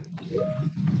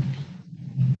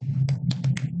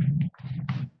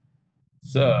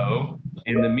 So,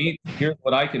 in the here's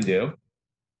what I can do.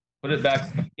 Put it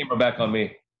back, camera back on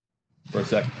me for a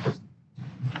second.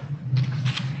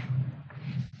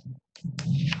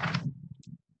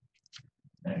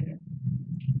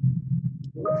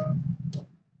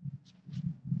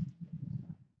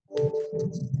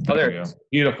 Oh, there you go.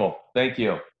 Beautiful. Thank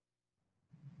you.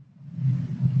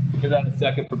 Give that a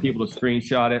second for people to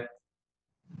screenshot it.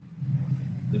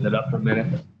 Leave it up for a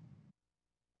minute.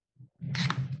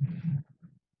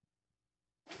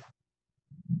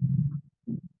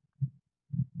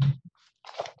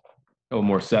 Couple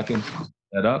more seconds.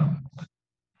 That up.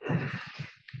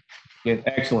 Again,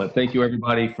 excellent. Thank you,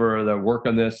 everybody, for the work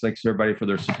on this. Thanks, everybody, for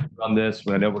their support on this.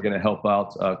 I know we're going to help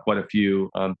out quite a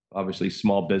few, obviously,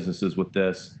 small businesses with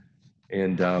this.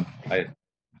 And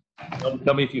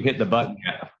Tell me if you hit the button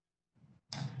yet.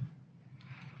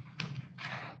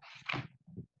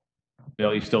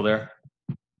 Bill, you still there?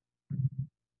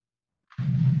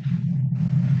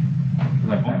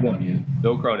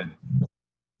 Bill Cronin.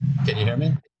 Can you hear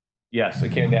me? Yes, I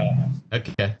can now.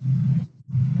 Okay.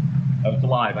 It's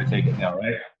live, I take it now,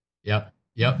 right? Yep.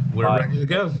 We're Live. ready to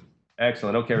go.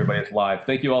 Excellent. Okay, everybody, it's live.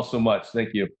 Thank you all so much.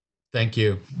 Thank you. Thank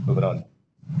you. Moving on.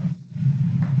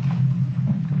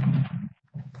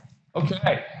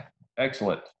 Okay,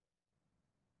 excellent.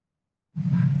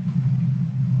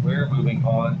 We're moving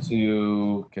on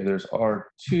to, okay, there's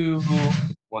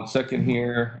R2, 1 second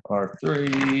here,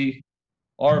 R3,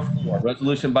 R4,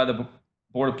 resolution by the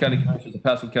Board of County Commissioners of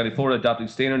Pasco County, Florida, adopting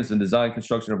standards and design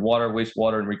construction of water,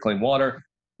 wastewater, and reclaimed water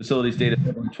facilities dated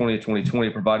February 20th, 2020,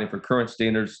 providing for current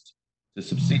standards to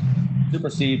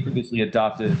supersede previously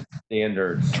adopted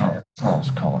standards. Charles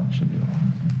Cullen should be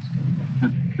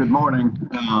on. Good morning.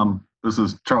 This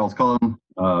is Charles Cullen,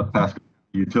 Pasco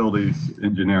Utilities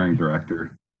Engineering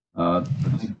Director.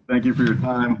 Thank you for your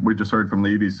time. We just heard from the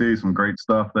EDC, some great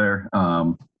stuff there.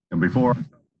 And before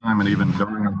time and even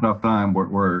during a tough time,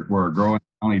 we're a growing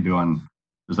county doing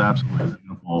just absolutely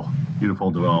beautiful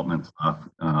development stuff.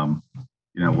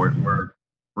 You know, we're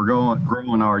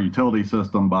growing our utility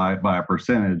system by a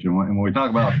percentage, and when we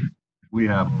talk about, we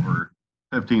have over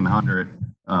 1,500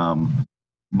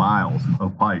 miles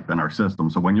of pipe in our system.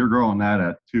 So when you're growing that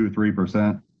at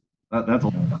 2-3%, that's a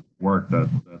lot of work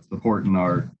that's supporting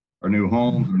our new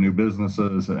homes, our new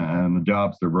businesses, and the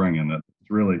jobs they're bringing. It's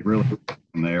really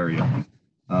in the area.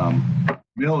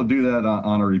 Be able to do that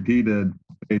on a repeated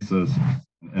basis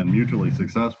and mutually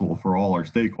successful for all our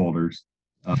stakeholders.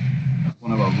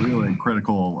 One of our really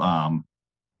critical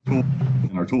tools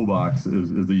in our toolbox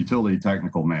is the utility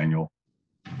technical manual.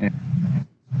 And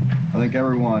I think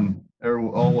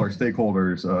all our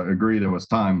stakeholders agreed it was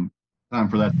time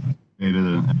for that to be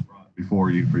updated and brought before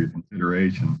you for your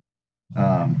consideration.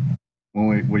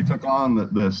 When we took on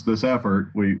this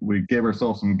effort, we gave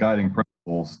ourselves some guiding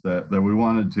principles that we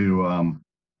wanted to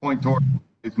point toward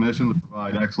its mission to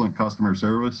provide excellent customer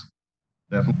service,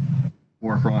 definitely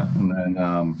forefront, and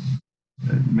then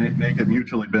make it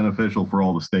mutually beneficial for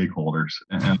all the stakeholders.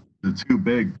 And the two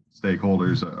big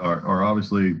stakeholders are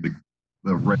obviously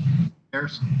the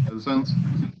ratepayers, citizens,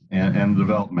 and the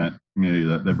development community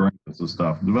that brings us this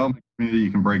stuff. The development community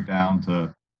you can break down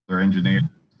to their engineers,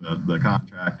 the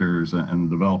contractors, and the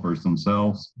developers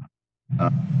themselves.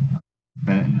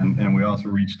 And we also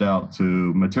reached out to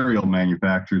material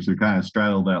manufacturers who kind of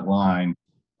straddle that line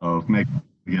of making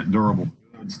get durable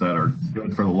goods that are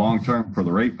good for the long term for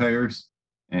the ratepayers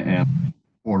and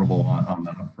affordable on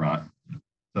the upfront.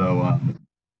 So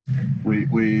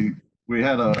we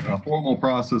had a formal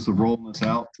process of rolling this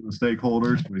out to the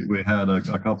stakeholders. We had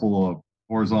a couple of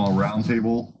horizontal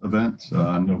roundtable events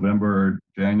in November,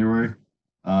 January,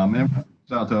 and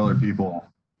reached out to other people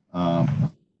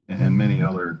in many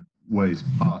other ways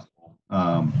possible.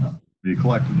 We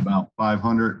collected about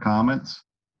 500 comments,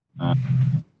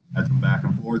 had some back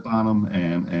and forth on them,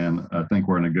 and I think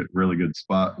we're in a really good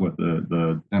spot with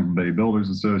the Tampa Bay Builders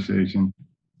Association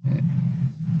and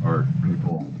our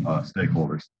critical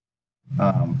stakeholders.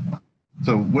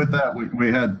 So with that,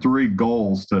 we had 3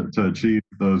 goals to achieve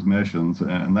those missions,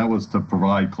 and that was to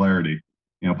provide clarity.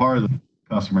 You know, part of the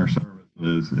customer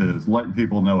service is letting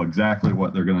people know exactly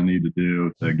what they're going to need to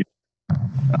do to get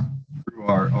through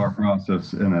our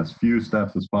process in as few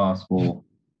steps as possible.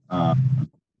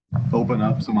 Open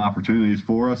up some opportunities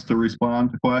for us to respond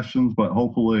to questions, but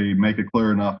hopefully make it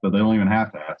clear enough that they don't even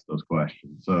have to ask those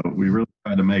questions. So we really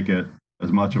try to make it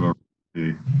as much of a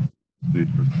as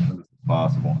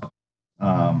possible.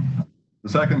 The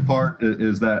second part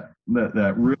is that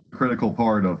really critical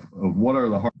part of what are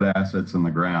the hard assets in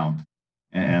the ground,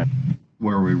 and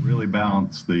where we really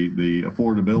balance the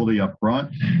affordability up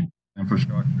front,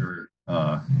 infrastructure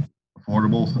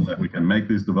affordable so that we can make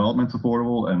these developments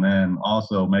affordable, and then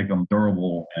also make them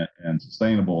durable and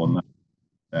sustainable, and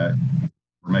that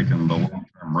we're making the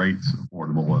long-term rates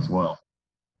affordable as well.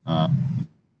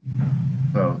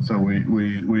 So we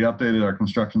updated our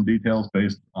construction details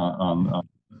based on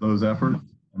those efforts,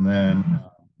 and then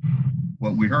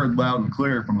what we heard loud and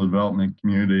clear from the development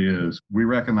community is we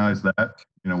recognize that,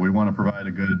 you know, we want to provide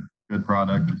a good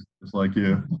product just like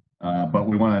you, but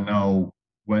we want to know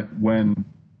when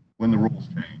the rules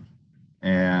change,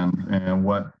 and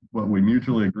what we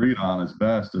mutually agreed on is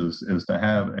best is to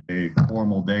have a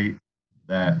formal date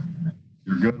that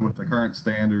you're good with the current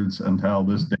standards until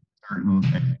this date certain.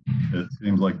 It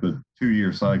seems like the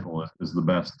 2-year cycle is the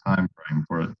best time frame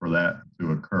for that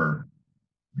to occur.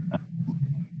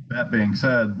 That being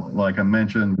said, like I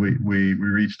mentioned, we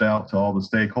reached out to all the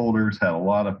stakeholders, had a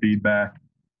lot of feedback,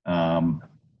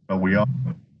 but we are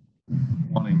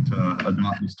wanting to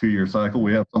adopt this 2-year cycle.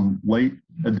 We have some late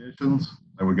additions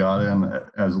that we got in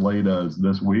as late as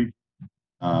this week.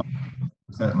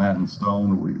 Setting that in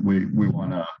stone, we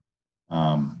want to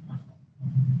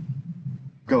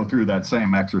go through that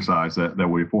same exercise that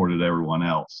we afforded everyone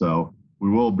else. So we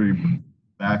will be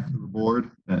back to the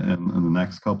board in the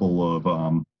next couple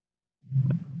of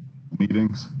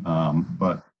meetings,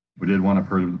 but we did want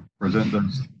to present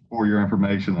this for your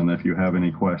information, and if you have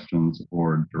any questions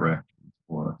or directions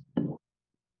for us.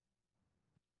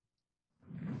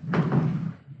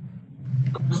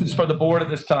 Questions for the board at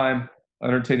this time?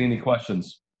 Entertain any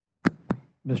questions.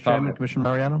 Mr. Chairman, Commissioner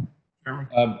Mariano?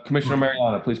 Commissioner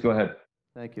Mariano, please go ahead.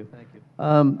 Thank you.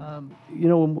 You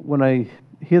know, when I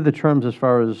hear the terms as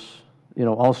far as, you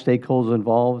know, all stakeholders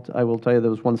involved, I will tell you there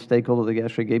was one stakeholder that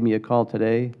actually gave me a call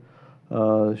today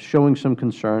showing some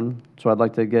concern. So I'd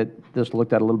like to get this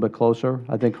looked at a little bit closer.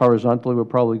 I think horizontally we're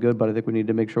probably good, but I think we need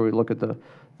to make sure we look at the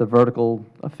vertical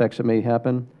effects that may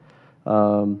happen.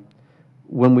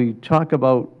 When we talk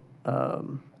about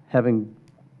having,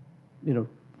 you know,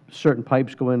 certain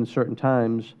pipes go in at certain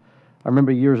times, I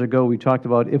remember years ago we talked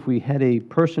about if we had a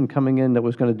person coming in that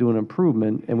was going to do an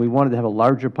improvement and we wanted to have a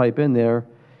larger pipe in there,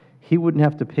 he wouldn't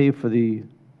have to pay for the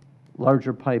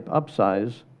larger pipe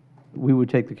upsize. We would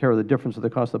take care of the difference of the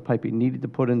cost of the pipe he needed to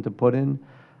put in.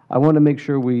 I want to make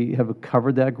sure we have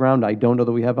covered that ground. I don't know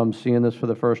that we have. I'm seeing this for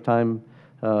the first time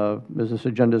as this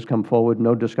agenda has come forward.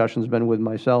 No discussion's been with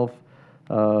myself.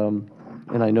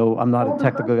 And I know I'm not a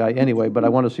technical guy anyway, but I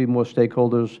want to see more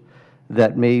stakeholders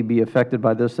that may be affected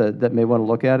by this that may want to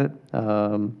look at it.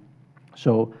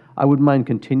 So I wouldn't mind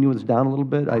continuing this down a little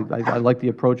bit. I like the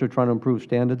approach of trying to improve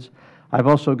standards. I've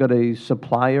also got a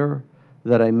supplier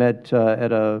that I met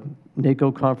at a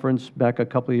NACO conference back a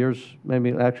couple of years,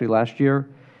 maybe actually last year.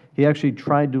 He actually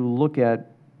tried to look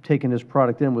at taking his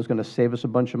product in, was going to save us a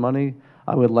bunch of money.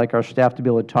 I would like our staff to be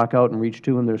able to talk out and reach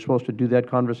to him. They're supposed to do that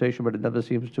conversation, but it never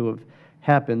seems to have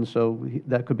happened. So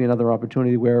that could be another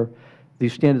opportunity where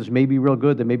these standards may be real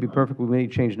good, they may be perfect, we may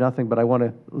change nothing, but I want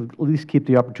to at least keep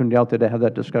the opportunity out there to have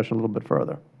that discussion a little bit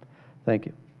further. Thank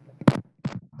you.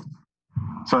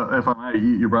 So if I may,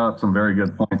 you brought up some very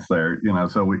good points there. You know,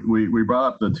 so we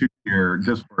brought up the 2-year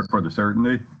just for the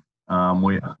certainty.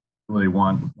 We really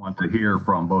want to hear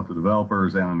from both the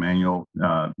developers and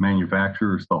the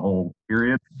manufacturers the whole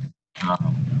period.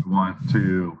 We want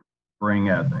to bring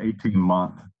at the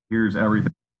 18-month, here's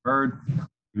everything heard,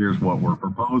 here's what we're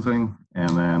proposing, and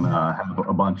then have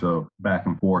a bunch of back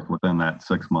and forth within that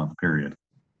 6-month period.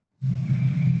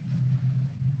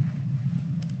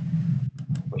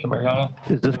 Commissioner Mariano?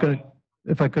 Is this going to,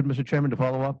 if I could, Mr. Chairman, to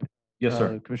follow up? Yes,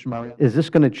 sir. Commissioner Mariano, is this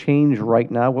going to change right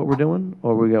now what we're doing,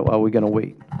 or are we going to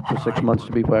wait for 6 months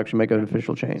to before we actually make an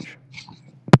official change?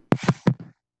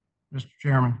 Mr.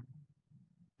 Chairman.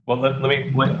 Well, let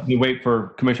me wait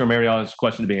for Commissioner Mariano's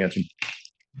question to be answered.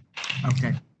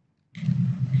 Okay.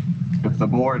 If the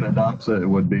board adopts it, it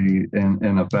would be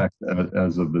in effect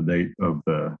as of the date of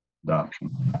the adoption.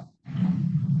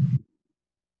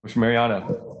 Commissioner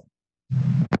Mariano?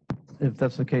 If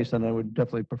that's the case, then I would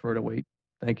definitely prefer to wait.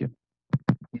 Thank you.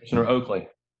 Commissioner Oakley?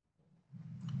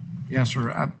 Yes,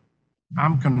 sir.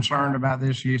 I'm concerned about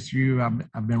this issue.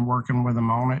 I've been working with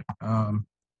them on it.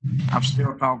 I've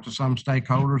still talked to some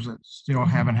stakeholders that still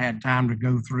haven't had time to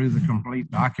go through the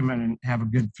complete document and have a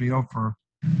good feel for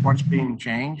what's being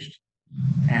changed.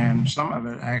 And some of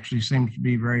it actually seems to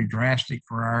be very drastic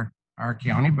for our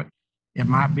county, but it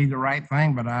might be the right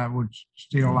thing. But I would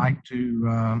still like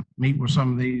to meet with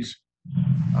some of these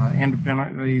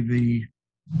independently, the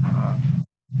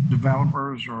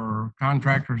developers or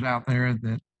contractors out there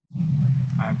that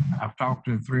I've talked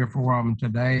to 3 or 4 of them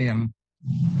today, and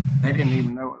they didn't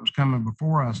even know it was coming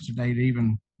before us today to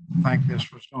even think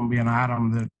this was going to be an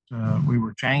item that we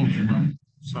were changing.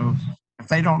 So if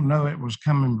they don't know it was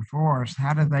coming before us,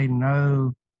 how do they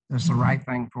know it's the right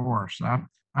thing for us?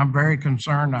 I'm very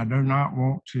concerned. I do not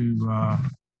want to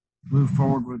move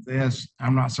forward with this.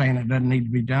 I'm not saying it doesn't need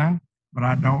to be done, but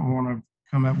I don't want to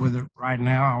come up with it right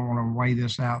now. I want to weigh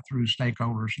this out through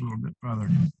stakeholders a little bit further.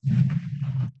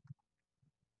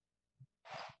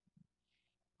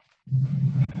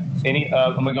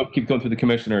 I'm going to keep going through the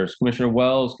commissioners. Commissioner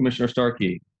Wells, Commissioner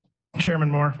Starkey.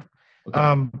 Chairman Moore.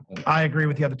 Okay. I agree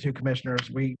with the other 2 commissioners.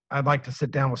 I'd like to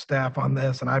sit down with staff on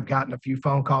this, and I've gotten a few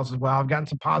phone calls as well. I've gotten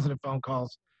some positive phone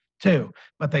calls too,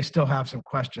 but they still have some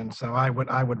questions. So I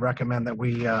would recommend that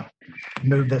we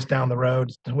move this down the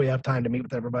road so we have time to meet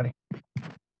with everybody.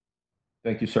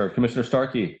 Thank you, sir. Commissioner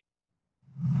Starkey.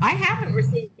 I haven't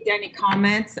received any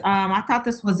comments. I thought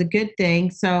this was a good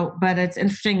thing. So, but it's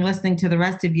interesting listening to the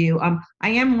rest of you. I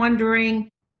am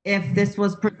wondering if this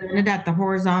was presented at the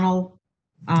horizontal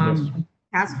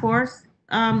task force.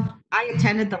 I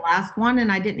attended the last one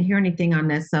and I didn't hear anything on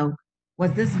this. So,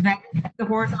 was this vetted at the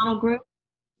horizontal group?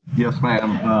 Yes,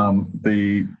 ma'am.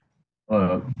 It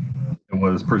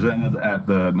was presented at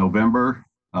the November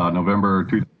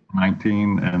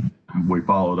 2019, and we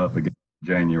followed up again in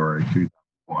January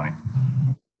 2020.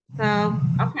 So,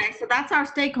 okay, so that's our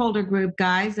stakeholder group,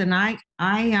 guys, and I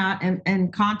am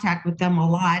in contact with them a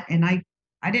lot, and I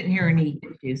didn't hear any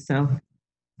issues, so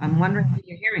I'm wondering who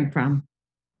you're hearing from.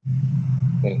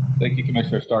 Okay. Thank you,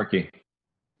 Commissioner Starkey.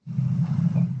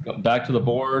 Back to the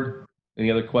board. Any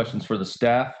other questions for the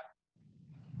staff?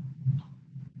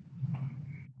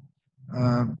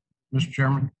 Mr.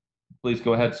 Chairman, Please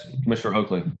go ahead, Commissioner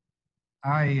Oakley.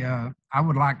 I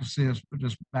would like to see us put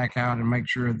this back out and make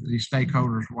sure that these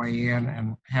stakeholders weigh in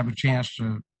and have a chance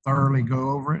to thoroughly go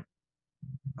over it.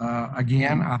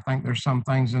 Again, I think there's some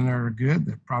things in there that are good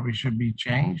that probably should be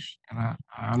changed, and I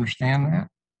understand that.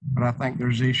 But I think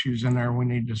there's issues in there we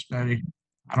need to study.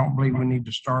 I don't believe we need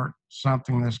to start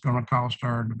something that's going to cost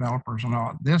our developers and all.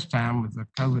 At this time with the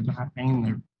COVID-19,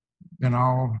 they've been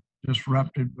all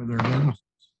disrupted with their businesses.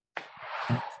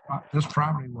 This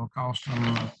probably will cost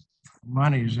them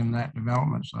monies in that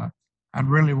development. So I'd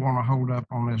really want to hold up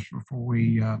on this before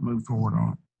we move forward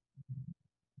on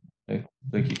it. Okay.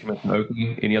 Thank you, Commissioner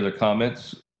Oakley. Any other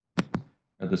comments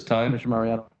at this time? Commissioner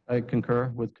Mariano, I concur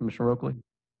with Commissioner Oakley.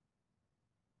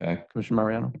 Okay. Commissioner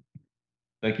Mariano.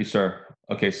 Thank you, sir.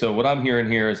 Okay, so what I'm hearing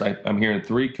here is I'm hearing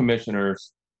 3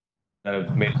 commissioners that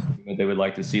have made a statement they would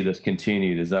like to see this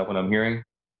continued. Is that what I'm hearing?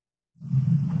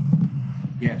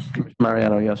 Yes. Commissioner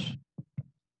Mariano, yes.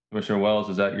 Commissioner Wells,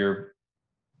 is that your?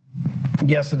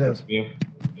 Yes, it is.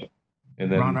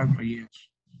 And then Ron Oakley, yes.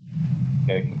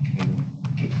 Okay.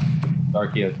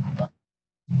 Starkey, yes.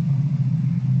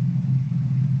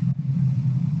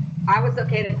 I was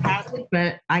okay to pass it,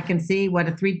 but I can see what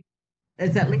it's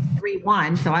at least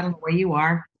 3-1, so I don't know where you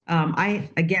are. I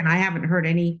haven't heard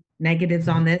any negatives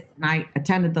on this, and I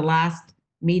attended the last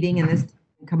meeting and this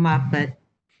didn't come up, but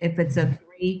if it's a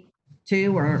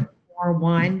 3-2 or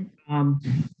 4-1,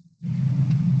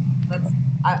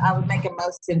 I would make a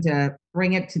motion to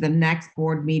bring it to the next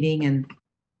board meeting and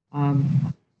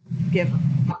give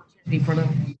opportunity for a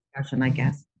little discussion, I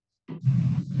guess.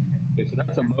 Okay, so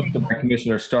that's a motion by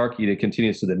Commissioner Starkey to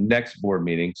continue to the next board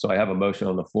meeting. So I have a motion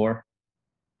on the floor.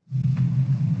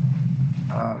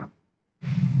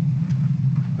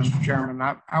 Mr. Chairman,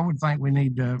 I would think we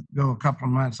need to go a couple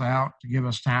of months out to give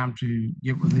us time to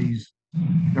get with these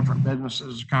different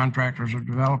businesses, contractors, or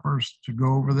developers to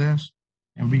go over this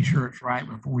and be sure it's right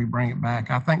before we bring it back.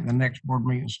 I think the next board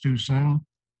meeting is too soon.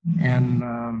 And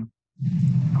I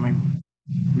mean,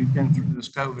 we've been through this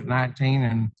COVID-19,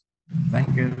 and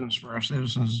thank goodness for our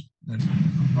citizens that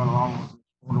have gone along with the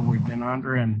order we've been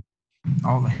under and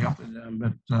all the help they've done.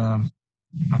 But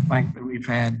I think that we've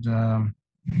had a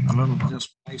little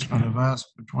displacement of us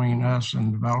between us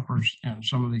and developers and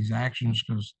some of these actions,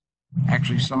 because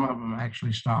actually some of them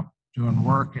actually stopped doing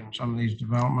work in some of these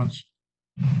developments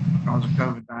because of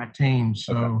COVID-19.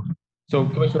 So,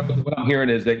 Commissioner, what I'm hearing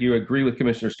is that you agree with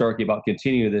Commissioner Starkey about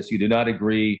continuing this. You do not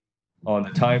agree on the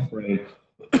time frame.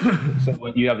 So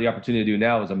what you have the opportunity to do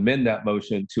now is amend that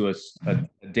motion to a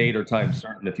date or time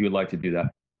certain, if you would like to do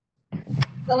that.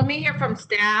 So let me hear from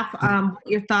staff, what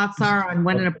your thoughts are on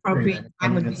when an appropriate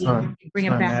time would be to bring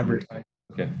it back.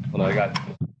 Okay, hold on, I got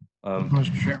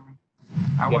Mr. Chairman,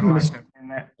 I would like to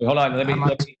amend that. hold on, let me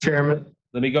Chairman.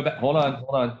 Let me go back. Hold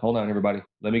on, everybody.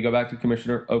 Let me go back to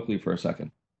Commissioner Oakley for a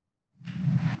second. Go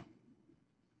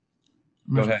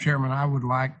Mr. ahead. Chairman, I would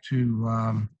like to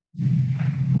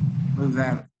move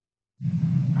that,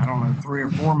 I don't know, 3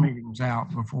 or 4 meetings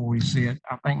out before we see it.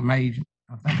 I think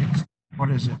it's, what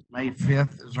is it, May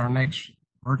 5th is our next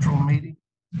virtual meeting?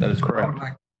 That is correct. I would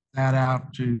like that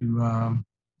out to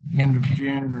end of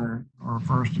June or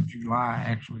 1st of July,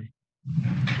 actually,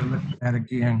 to look at that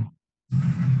again.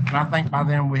 And I think by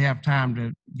then we have time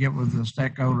to get with the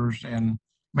stakeholders and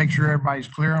make sure everybody's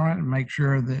clear on it and make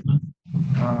sure that,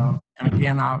 and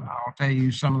again, I'll tell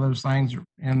you some of those things are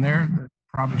in there that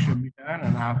probably should be done.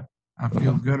 And I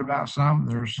feel good about some.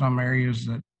 There's some areas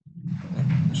that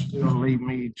still lead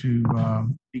me to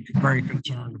be very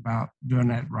concerned about doing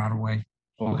that right away.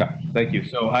 Okay, thank you.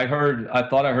 So I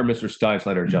thought I heard Mr.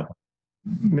 Steinschneider jump.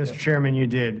 Mr. Chairman, you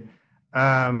did.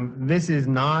 This is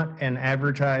not an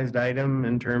advertised item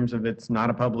in terms of it's not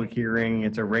a public hearing.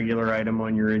 It's a regular item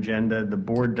on your agenda. The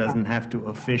board doesn't have to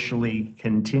officially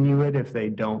continue it if they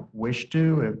don't wish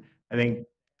to. I think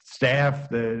staff,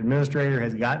 the administrator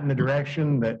has gotten the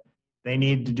direction that they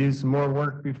need to do some more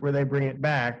work before they bring it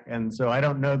back. And so I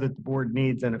don't know that the board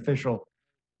needs an official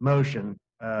motion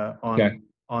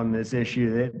on this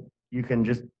issue. That you can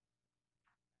just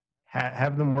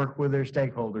have them work with their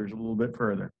stakeholders a little bit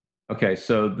further. Okay,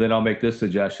 so then I'll make this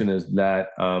suggestion is that,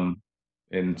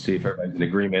 and see if everybody's in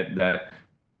agreement, that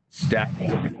staff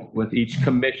with each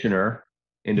commissioner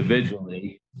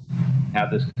individually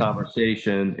have this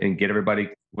conversation and get everybody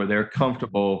where they're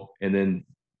comfortable, and then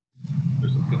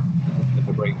there's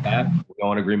a break back. We're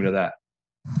all in agreement of that.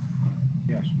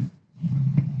 Yes.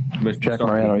 Commissioner Jack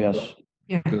Starkey? Mariano, yes.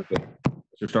 Yeah.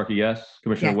 Mr. Starkey, yes.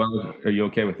 Commissioner Yes. Wells, are you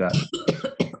okay with that?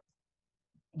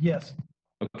 Yes.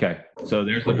 Okay, so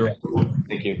there's the direct.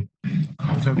 Thank you.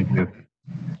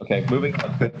 Okay, moving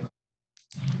on.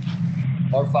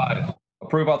 R5,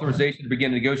 approve authorization to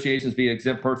begin negotiations via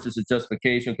exempt purchase and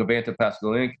justification, Covanta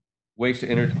Pasco Inc., Waste to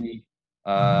Energy,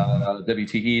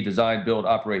 WTE, design, build,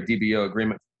 operate, DBO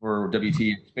agreement for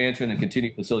WTE expansion and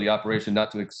continued facility operation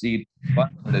not to exceed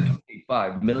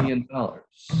 $525 million.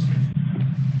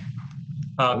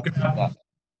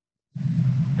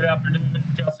 Good afternoon,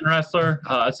 Justin Ressler,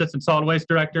 Assistant Solid Waste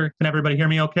Director. Can everybody hear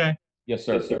me okay? Yes,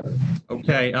 sir.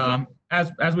 Okay.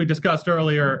 As we discussed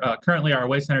earlier, currently our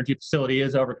waste energy facility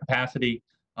is over capacity.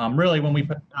 Really, when we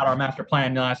put out our master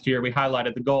plan last year, we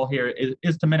highlighted the goal here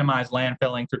is to minimize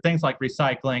landfilling through things like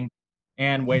recycling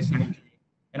and waste energy.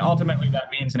 And ultimately, that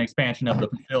means an expansion of the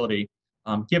facility.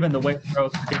 Given the waste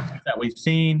growth that we've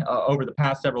seen over the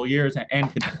past several years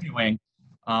and continuing,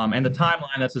 and the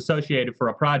timeline that's associated for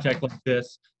a project like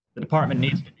this, the department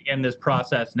needs to begin this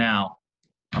process now.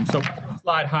 So what the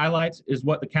slide highlights is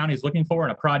what the county is looking for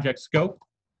in a project scope.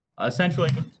 Essentially,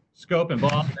 scope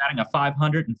involves adding a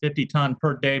 550-ton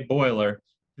per day boiler to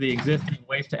the existing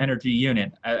waste to energy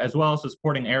unit, as well as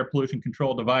supporting air pollution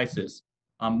control devices.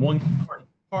 One important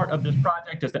part of this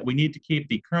project is that we need to keep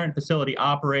the current facility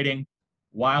operating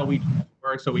while we do this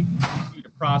work so we can continue to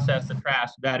process the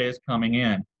trash that is coming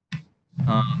in.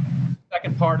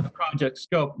 Second part of the project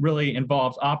scope really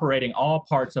involves operating all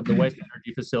parts of the waste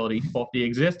energy facility, both the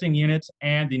existing units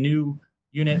and the new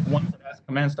unit once it has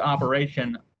commenced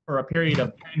operation for a period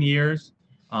of 10 years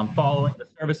following the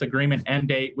service agreement end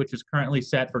date, which is currently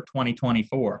set for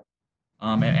 2024.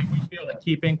 And we feel that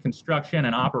keeping construction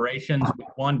and operations with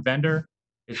one vendor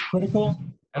is critical,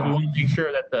 as we want to make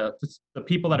sure that the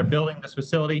people that are building this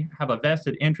facility have a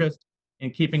vested interest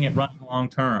in keeping it running long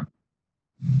term.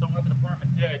 So what the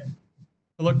department did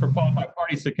to look for qualified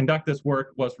parties to conduct this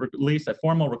work was release a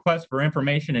formal request for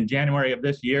information in January of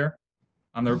this year.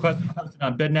 The request was posted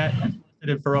on BidNet and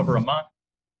solicited for over a month.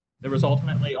 There was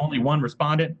ultimately only one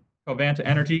respondent, Covanta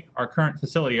Energy, our current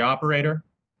facility operator.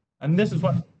 And this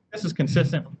is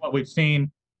consistent with what we've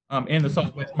seen in the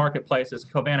solid waste marketplace, as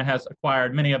Covanta has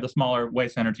acquired many of the smaller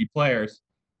waste energy players,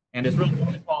 and is really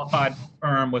a qualified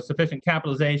firm with sufficient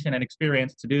capitalization and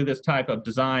experience to do this type of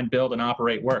design, build, and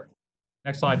operate work.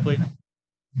 Next slide, please.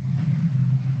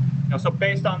 So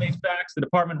based on these facts, the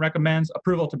department recommends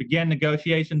approval to begin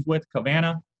negotiations with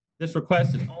Covanta. This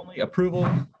request is only approval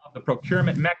of the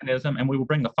procurement mechanism, and we will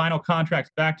bring the final contracts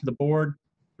back to the board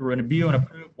to review and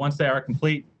approve once they are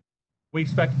complete. We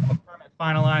expect the permit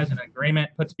finalized and an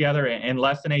agreement put together in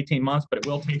less than 18 months, but it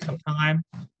will take some time.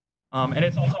 And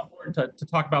it's also important to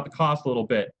talk about the cost a little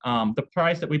bit. The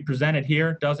price that we presented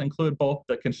here does include both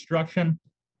the construction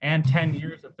and 10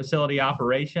 years of facility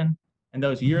operation. And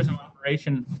those years of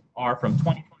operation are from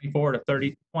 2024 to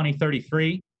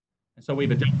 2033. And so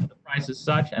we've adjusted the price as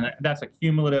such, and that's a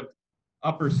cumulative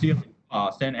upper ceiling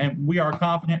cost. And we are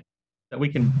confident that we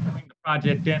can bring the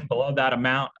project in below that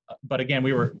amount. But again,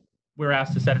 we were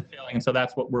asked to set a ceiling, and so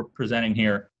that's what we're presenting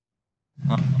here.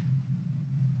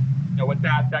 With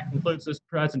that concludes this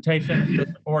presentation. Does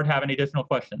the board have any additional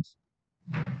questions?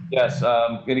 Yes.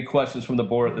 Any questions from the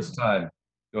board at this time?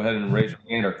 Go ahead and raise your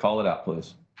hand or call it out,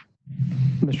 please.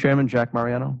 Mr. Chairman, Jack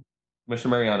Mariano.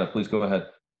 Commissioner Mariano, please go ahead.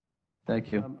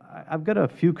 Thank you. I've got a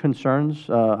few concerns.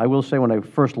 I will say when I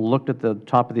first looked at the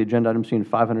top of the agenda item, seeing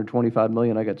 $525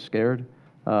 million, I got scared.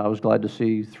 I was glad to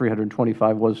see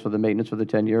 325 was for the maintenance for the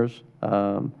 10 years.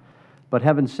 But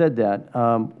having said that,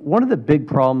 one of the big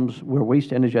problems where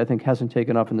waste energy, I think, hasn't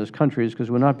taken off in this country is because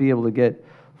we'll not be able to get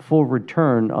full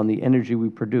return on the energy we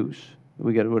produce.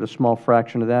 We get a small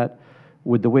fraction of that.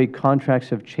 With the way contracts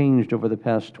have changed over the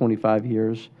past 25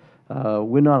 years,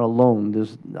 we're not alone.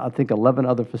 There's, I think, 11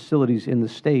 other facilities in the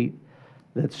state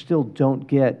that still don't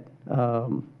get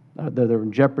they're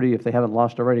in jeopardy if they haven't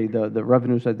lost already, the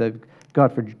revenues that they've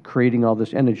got for creating all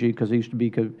this energy, because they used to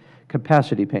be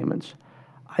capacity payments.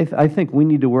 I think we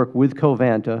need to work with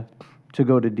Covanta to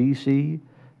go to DC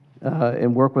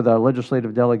and work with our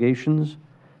legislative delegations,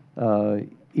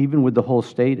 even with the whole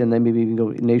state, and then maybe even go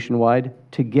nationwide,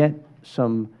 to get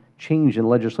some change in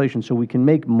legislation so we can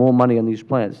make more money on these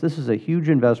plants. This is a huge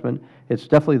investment. It's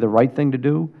definitely the right thing to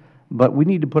do, but we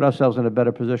need to put ourselves in a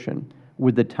better position.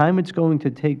 With the time it's going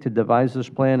to take to devise this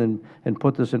plan and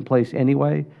put this in place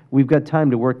anyway, we've got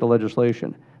time to work the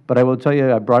legislation. But I will tell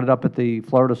you, I brought it up at the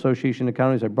Florida Association of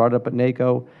Counties. I brought it up at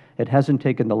NACO. It hasn't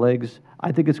taken the legs.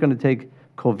 I think it's going to take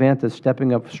Covanta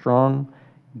stepping up strong,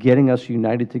 getting us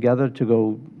united together to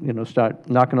go, start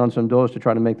knocking on some doors to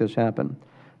try to make this happen.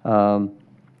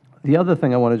 The other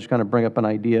thing I want to just kind of bring up an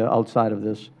idea outside of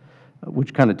this,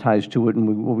 which kind of ties to it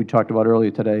and what we talked about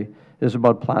earlier today, is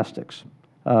about plastics.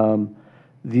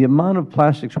 The amount of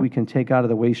plastics we can take out of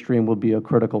the waste stream will be a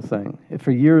critical thing.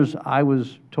 For years, I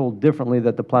was told differently,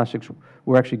 that the plastics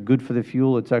were actually good for the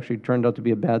fuel. It's actually turned out to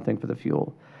be a bad thing for the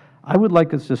fuel. I would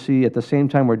like us to see, at the same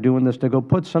time we're doing this, to go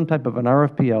put some type of an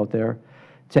RFP out there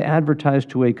to advertise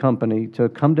to a company to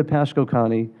come to Pasco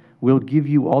County. We'll give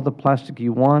you all the plastic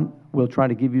you want. We'll try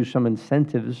to give you some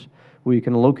incentives where you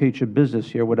can locate your business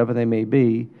here, whatever they may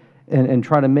be, and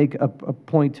try to make a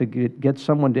point to get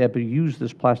someone to use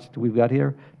this plastic that we've got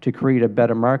here to create a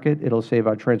better market. It'll save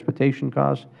our transportation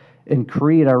costs and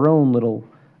create our own little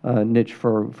niche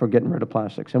for getting rid of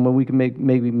plastics. And when we can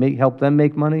maybe help them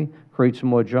make money, create some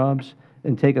more jobs,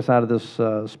 and take us out of this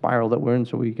spiral that we're in,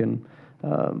 so we can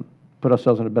put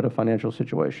ourselves in a better financial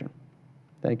situation.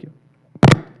 Thank you.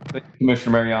 Thank you,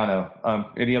 Commissioner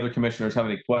Mariano. Any other commissioners have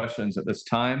any questions at this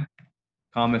time?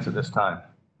 Comments at this time?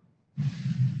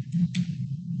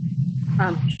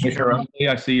 Commissioner Oakley,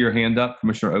 I see your hand up.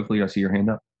 Commissioner Oakley, I see your hand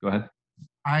up. Go ahead.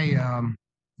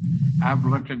 I've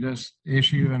looked at this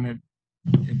issue, and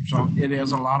it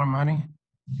is a lot of money.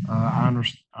 I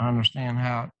understand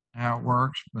how it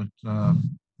works, but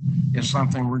it's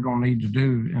something we're going to need to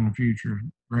do in the future,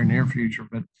 very near future.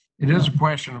 But it is a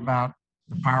question about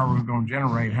the power we're going to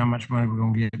generate, how much money we're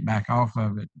going to get back off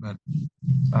of it. But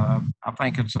I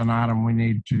think it's an item we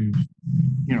need to,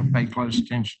 pay close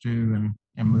attention to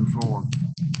and move forward.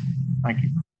 Thank you.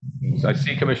 I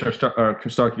see Commissioner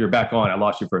Starkey, you're back on. I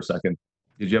lost you for a second.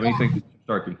 Did you have anything,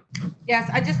 Starkey? Yes,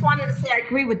 I just wanted to say I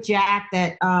agree with Jack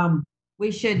that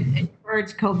we should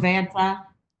encourage Covanta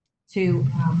to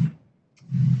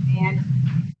and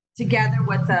together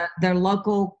with their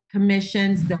local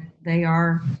commissions that they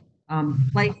are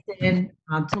placed in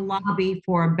to lobby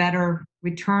for a better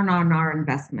return on our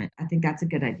investment. I think that's a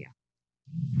good idea.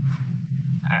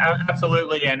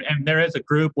 Absolutely, and there is a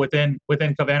group within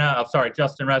Covanta.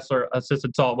 Justin Ressler,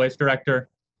 Assistant Solid Waste Director.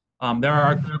 There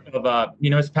are a group of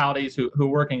municipalities who are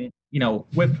working,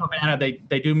 with Covanta.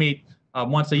 They do meet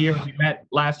once a year. We met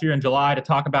last year in July to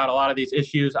talk about a lot of these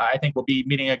issues. I think we'll be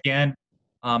meeting again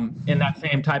in that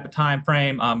same type of time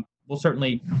frame. We'll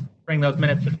certainly bring those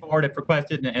minutes forward if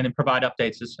requested and provide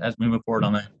updates as we move forward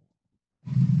on that.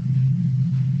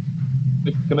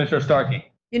 Commissioner Starkey.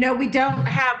 We don't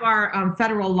have our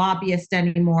federal lobbyist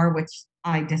anymore, which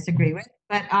I disagree with.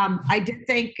 But I do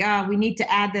think we need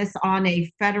to add this on a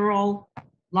federal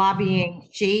lobbying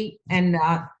sheet. And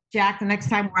Jack, the next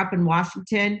time we're up in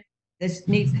Washington, this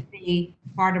needs to be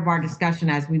part of our discussion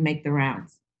as we make the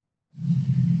rounds.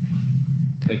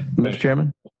 Mr.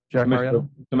 Chairman, Jack Mariano.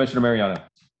 Commissioner Mariano.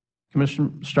 Commissioner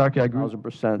Starkey, I agree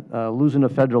 1,000%. Losing a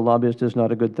federal lobbyist is not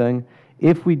a good thing.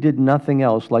 If we did nothing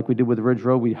else, like we did with Ridge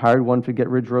Road, we hired one to get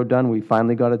Ridge Road done. We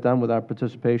finally got it done with our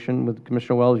participation, with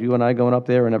Commissioner Wells, you and I going up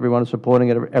there, and everyone supporting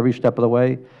it every step of the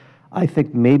way. I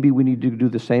think maybe we need to do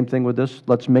the same thing with this.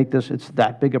 Let's make this, it's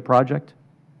that big a project,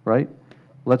 right?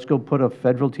 Let's go put a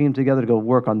federal team together to go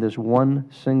work on this one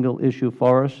single issue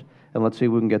for us, and let's see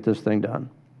if we can get this thing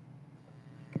done.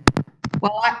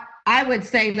 Well, I would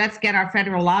say let's get our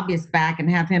federal lobbyist back and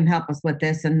have him help us with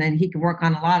this, and then he can work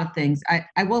on a lot of things.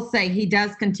 I will say he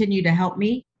does continue to help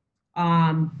me.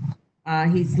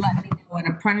 He's let me know an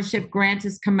apprenticeship grant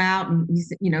has come out, and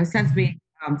he's sends me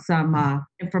some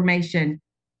information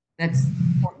that's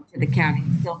important to the county.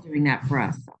 He's still doing that for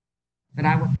us. But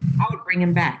I would bring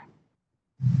him back.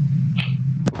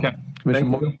 Okay.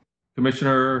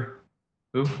 Commissioner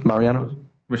who? Mariano.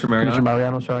 Commissioner Mariano. Commissioner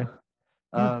Mariano, sorry.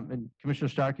 And Commissioner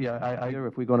Starkey,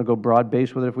 if we're going to go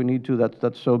broad-based with it, if we need to,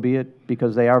 that's so be it,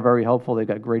 because they are very helpful. They've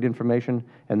got great information,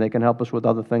 and they can help us with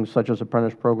other things such as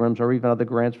apprentice programs or even other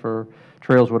grants for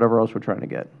trails, whatever else we're trying to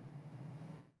get.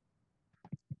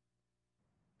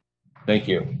 Thank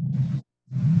you.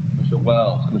 Commissioner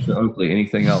Wells, Commissioner Oakley,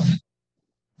 anything else?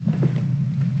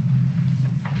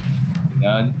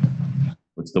 None?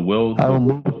 What's the will? I will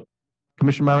move,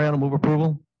 Commissioner Mariano, move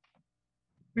approval.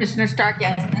 Commissioner Stark,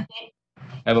 yes.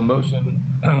 Have a motion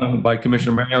by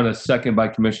Commissioner Mariano, a second by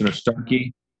Commissioner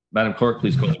Starkey. Madam Clerk,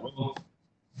 please call the roll.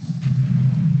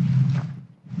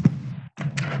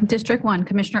 District 1,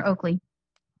 Commissioner Oakley.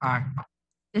 Aye.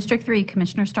 District 3,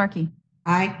 Commissioner Starkey.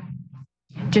 Aye.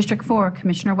 District 4,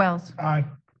 Commissioner Wells. Aye.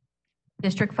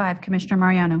 District 5, Commissioner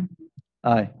Mariano.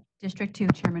 Aye. District 2,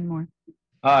 Chairman Moore.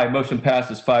 Aye, motion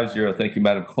passes 5-0. Thank you,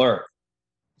 Madam Clerk.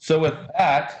 So with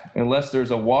that, unless there's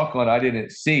a walk-on I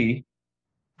didn't see,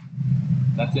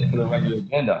 that's it for the regular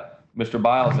agenda. Mr.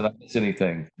 Biles, did I miss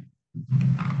anything?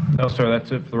 No, sir,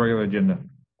 that's it for the regular agenda.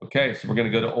 Okay, so we're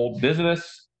going to go to old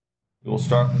business. We'll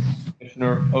start with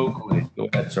Commissioner Oakley. Go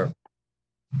ahead, sir.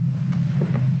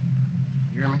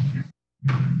 You hear me?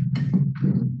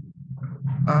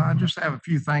 I just have a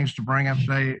few things to bring up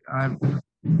today. Of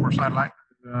course, I'd like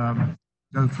to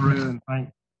go through and thank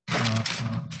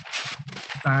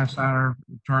Steinsteiner,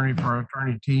 attorney, for our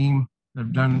attorney team.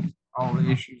 They've done all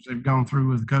the issues they've gone through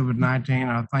with COVID-19.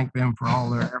 I thank them for all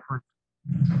their effort.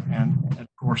 And of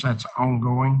course, that's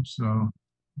ongoing. So,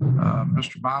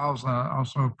 Mr. Biles, I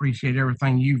also appreciate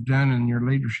everything you've done in your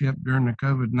leadership during the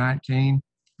COVID-19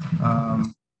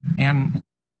 and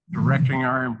directing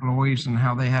our employees and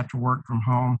how they have to work from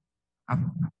home. I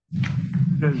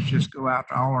should just go out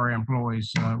to all our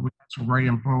employees. We have some great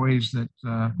employees that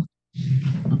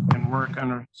can work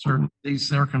under these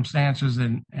circumstances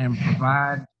and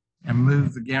provide and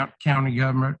move the county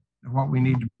government what we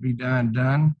need to be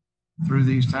done through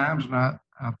these times. And I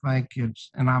think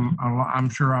I'm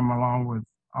sure I'm along with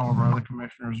all of our other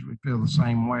commissioners. We feel the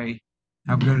same way,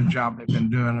 how good a job they've been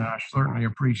doing. And I certainly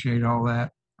appreciate all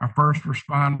that. Our first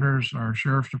responders, our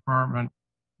sheriff's department,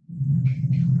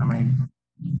 I mean,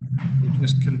 it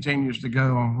just continues to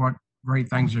go on what great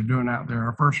things they're doing out there.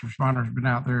 Our first responders have been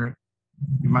out there,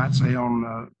 you might say, on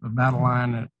the battle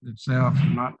line itself,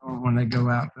 not knowing when they go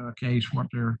out to a case what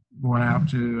they're going out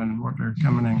to and what they're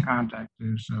coming in contact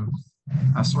to. So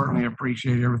I certainly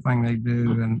appreciate everything they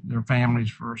do and their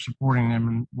families for supporting them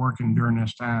and working during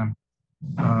this time.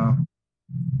 But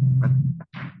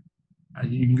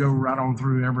you can go right on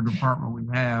through every department we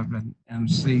have and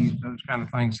see those kind of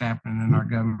things happening in our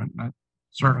government. I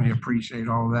certainly appreciate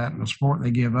all that and the support they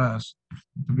give us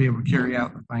to be able to carry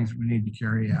out the things we need to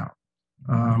carry out.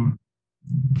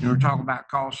 We're talking about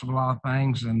costs of a lot of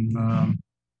things, and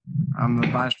I'm the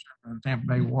vice chairman of Tampa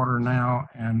Bay Water now,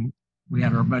 and we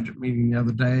had our budget meeting the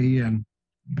other day, and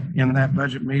in that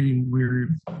budget meeting,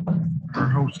 our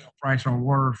wholesale price on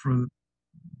water for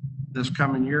this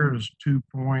coming year is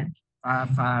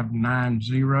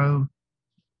 2.5590,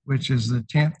 which is the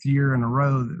 10th year in a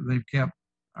row that they've kept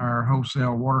our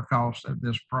wholesale water costs at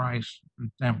this price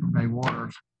in Tampa Bay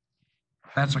Waters.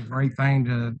 That's a great thing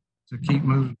to keep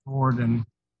moving forward and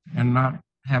not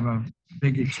have a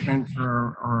big expenditure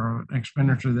or an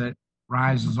expenditure that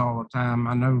rises all the time.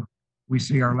 I know we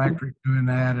see our electric doing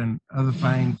that and other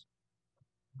things,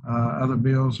 other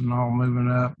bills and all moving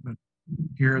up, but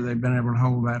here they've been able to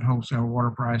hold that wholesale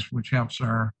water price, which helps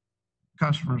our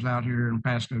customers out here in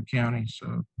Pasco County.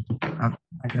 So I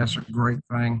think that's a great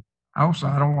thing. I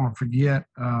don't want to forget,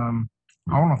 I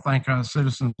want to thank our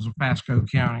citizens of Pasco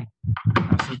County.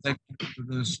 I said thank you for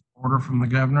this order from the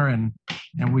governor, and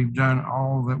we've done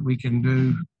all that we can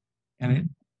do. And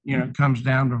it comes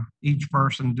down to each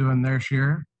person doing their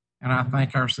share. And I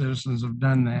think our citizens have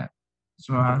done that.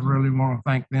 So I really want to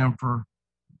thank them for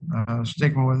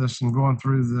sticking with us and going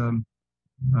through the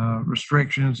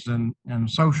restrictions and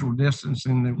social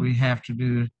distancing that we have to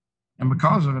do. And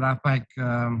because of it, I think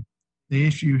the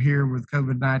issue here with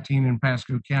COVID-19 in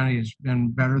Pasco County has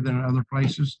been better than other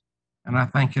places. And I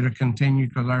think it'll continue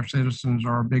because our citizens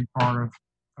are a big part of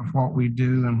what we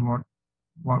do and what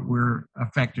we're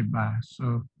affected by.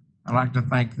 So I'd like to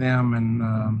thank them. And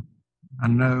I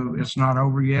know it's not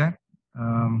over yet,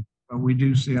 but we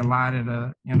do see a light at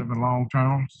the end of a long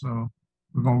tunnel. So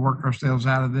we're going to work ourselves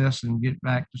out of this and get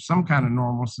back to some kind of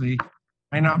normalcy.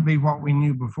 May not be what we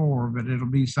knew before, but it'll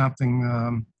be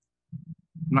something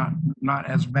not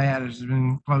as bad as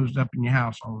being closed up in your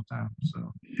house all the time.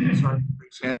 So certainly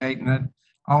appreciating it.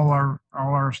 All our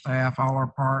staff, all our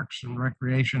parks and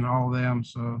recreation, all of them.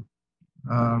 So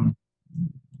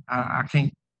I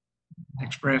can't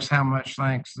express how much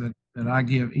thanks that I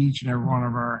give each and every one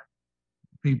of our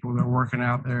people that are working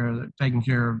out there, that taking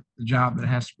care of the job that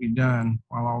has to be done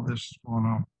while all this is going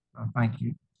on. Thank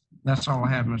you. That's all I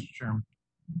have, Mr. Chairman.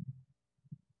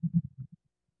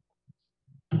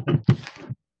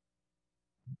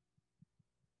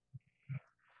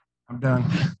 I'm done.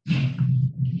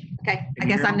 Okay, I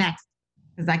guess I'm next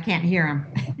because I can't hear him.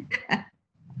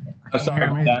 Sorry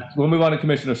about that. We'll move on to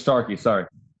Commissioner Starkey. Sorry.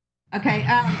 Okay,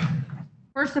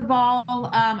 first of all,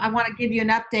 I want to give you an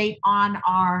update on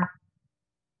our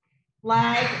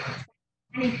flag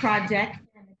project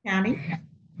in the county.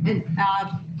 And,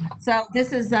 so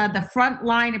this is the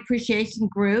Frontline Appreciation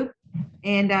Group.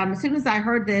 And as soon as I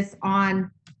heard this on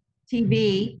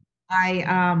TV,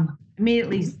 I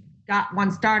immediately got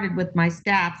one started with my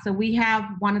staff. So we have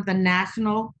one of the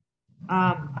national,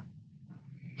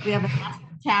 we have a national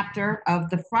chapter of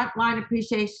the Frontline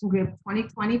Appreciation Group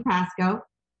 2020 Pasco.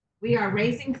 We are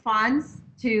raising funds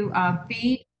to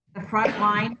feed the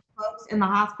frontline folks in the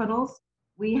hospitals.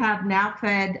 We have now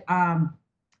fed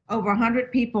over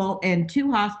 100 people in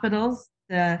 2 hospitals,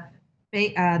 the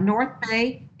North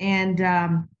Bay and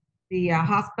the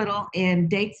hospital in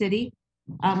Dade City.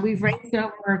 We've raised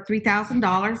over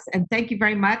 $3,000, and thank you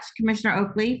very much, Commissioner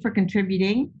Oakley, for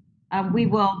contributing. We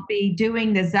will be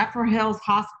doing the Zephyr Hills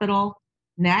Hospital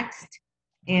next,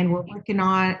 and we're working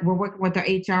with our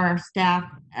HR staff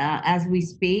as we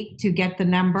speak to get the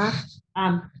number.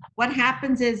 What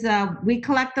happens is we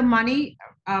collect the money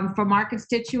from our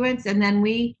constituents, and then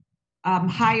we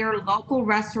hire local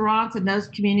restaurants in those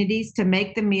communities to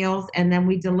make the meals, and then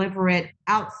we deliver it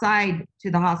outside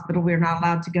to the hospital. We're not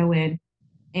allowed to go in.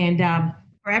 And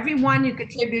for everyone who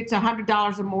contributes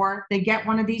 $100 or more, they get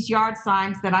one of these yard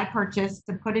signs that I purchased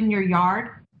to put in your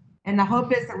yard. And the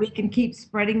hope is that we can keep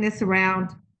spreading this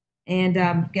around and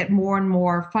get more and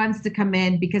more funds to come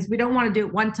in, because we don't want to do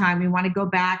it one time. We want to go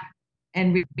back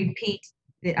and repeat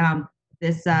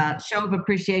this show of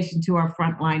appreciation to our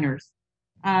frontliners.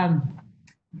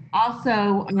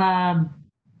 Also,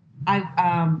 I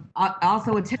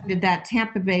also attended that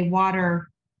Tampa Bay Water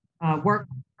workshop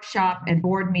and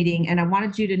board meeting, and I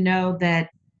wanted you to know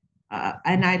that,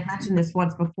 and I mentioned this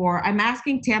once before, I'm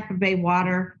asking Tampa Bay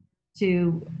Water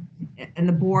and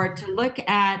the board to look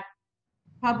at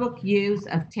public use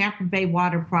of Tampa Bay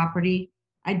Water property.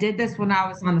 I did this when I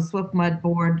was on the Swift Mud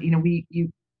board. You know,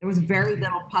 there was very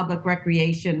little public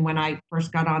recreation when I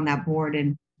first got on that board,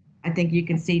 and I think you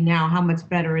can see now how much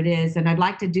better it is. And I'd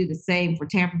like to do the same for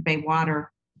Tampa Bay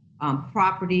Water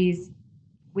properties.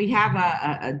 We have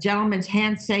a gentleman's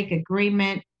handshake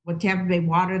agreement with Tampa Bay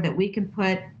Water that we can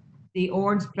put the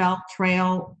Orange Belt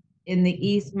Trail in the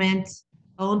easement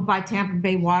owned by Tampa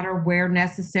Bay Water where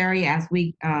necessary as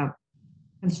we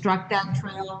construct that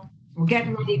trail. We're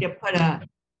getting ready to put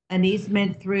an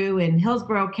easement through in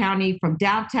Hillsborough County from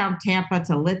downtown Tampa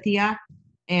to Lithia.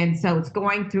 And so it's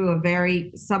going through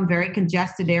some very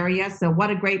congested areas. So what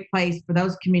a great place for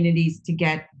those communities to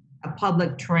get a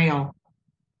public trail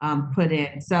put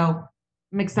in. So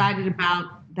I'm excited about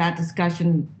that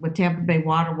discussion with Tampa Bay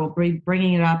Water. We'll be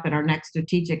bringing it up at our next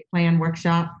strategic plan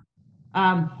workshop.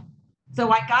 So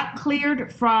I got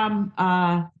cleared from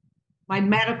my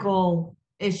medical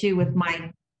issue with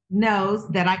my nose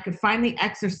that I could finally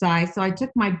exercise. So I took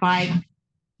my bike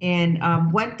and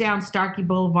went down Starkey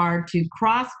Boulevard to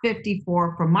cross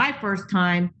 54 for my first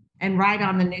time and ride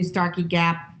on the new Starkey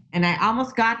Gap. And I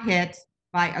almost got hit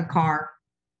by a car,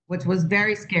 which was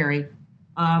very scary.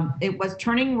 It was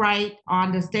turning right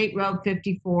onto State Road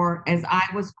 54 as I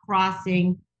was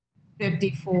crossing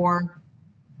 54.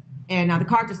 And the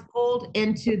car just pulled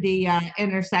into the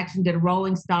intersection, did a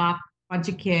rolling stop, bunch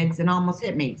of kids, and almost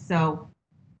hit me. So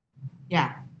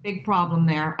yeah, big problem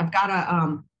there. I've got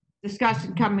a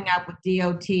discussion coming up with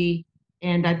DOT,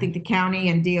 and I think the county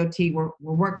and DOT, we're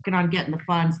working on getting the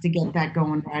funds to get that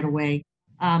going right away.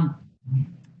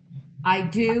 I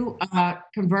do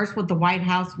converse with the White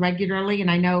House regularly,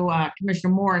 and I know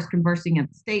Commissioner Moore is conversing at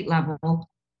the state level.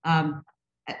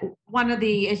 One of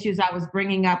the issues I was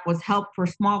bringing up was help for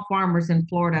small farmers in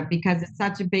Florida, because it's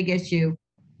such a big issue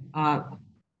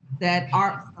that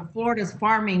Florida's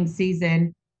farming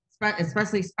season,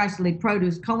 especially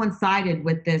produce, coincided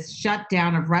with this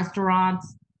shutdown of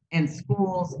restaurants and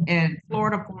schools, and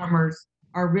Florida farmers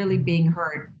are really being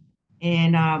hurt.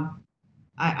 And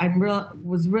I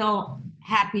was real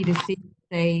happy to see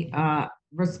they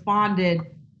responded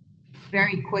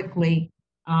very quickly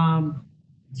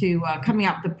to coming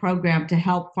up with the program to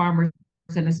help farmers,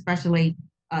 and especially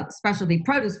specialty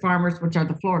produce farmers, which are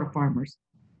the Florida farmers.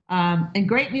 And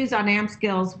great news on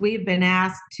AmSkills, we've been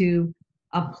asked to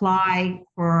apply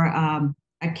for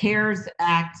a CARES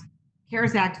Act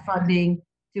funding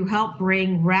to help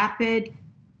bring rapid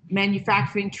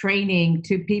manufacturing training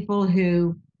to people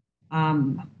who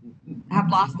have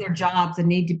lost their jobs and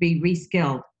need to be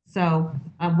reskilled. So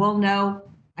we'll know,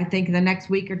 I think, in the next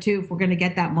week or two if we're going to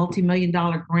get that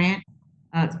multi-million-dollar grant.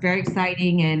 It's very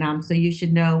exciting, and so you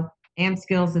should know and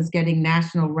skills is getting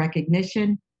national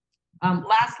recognition.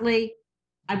 Lastly,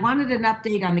 I wanted an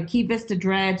update on the Key Vista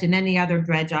dredge and any other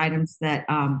dredge items that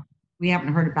we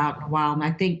haven't heard about in a while. And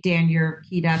I think, Dan, you're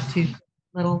keyed up to a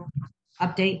little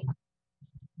update.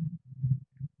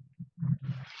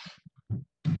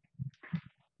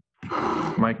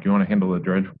 Mike, you want to handle the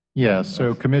dredge? Yeah,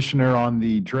 so Commissioner, on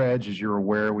the dredge, as you're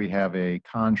aware, we have a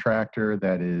contractor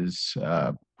that is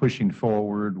pushing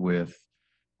forward with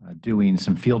doing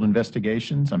some field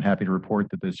investigations. I'm happy to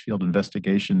report that those field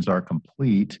investigations are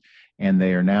complete, and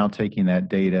they are now taking that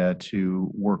data to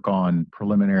work on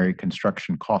preliminary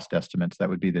construction cost estimates. That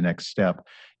would be the next step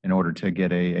in order to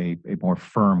get a more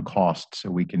firm cost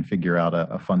so we can figure out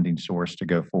a funding source to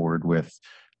go forward with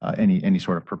any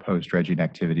sort of proposed dredging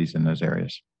activities in those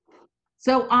areas.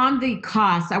 So on the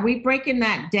cost, are we breaking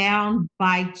that down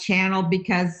by channel?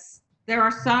 Because there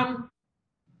are some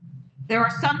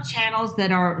channels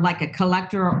that are like a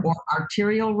collector or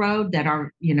arterial road that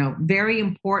are, very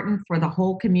important for the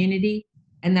whole community.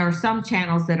 And there are some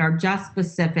channels that are just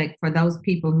specific for those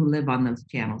people who live on those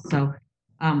channels. So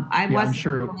I wasn't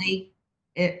really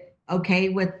okay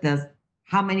with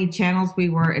how many channels we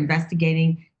were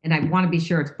investigating, and I want to be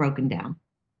sure it's broken down.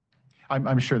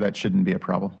 I'm sure that shouldn't be a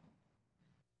problem.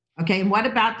 Okay, and what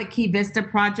about the Key Vista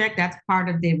project? That's part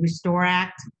of the Restore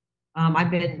Act. I've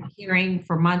been hearing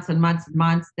for months and months and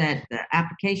months that the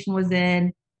application was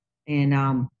in,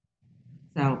 and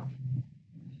so.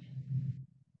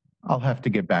 I'll have to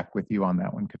get back with you on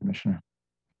that one, Commissioner.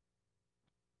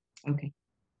 Okay.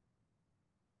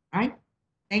 All right.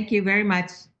 Thank you very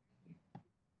much.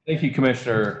 Thank you,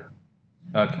 Commissioner.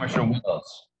 Commissioner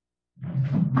Wells.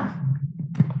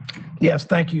 Yes,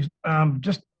 thank you.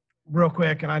 Just real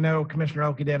quick, and I know Commissioner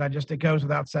Oakey did, it goes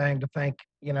without saying to thank,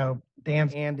 Dan,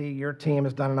 Andy, your team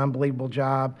has done an unbelievable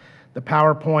job. The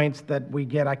PowerPoints that we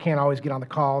get, I can't always get on the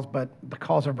calls, but the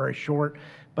calls are very short.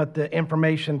 But the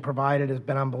information provided has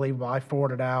been unbelievable. I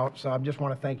forwarded out, so I just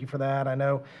want to thank you for that. I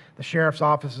know the Sheriff's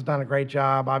Office has done a great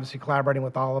job, obviously collaborating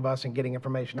with all of us and getting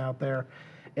information out there.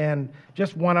 And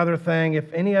just one other thing,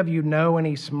 if any of you know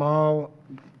any small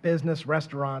business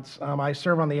restaurants, I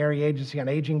serve on the Area Agency on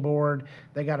Aging Board.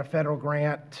 They got a federal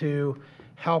grant to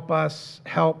help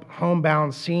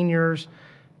homebound seniors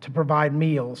to provide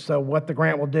meals. So what the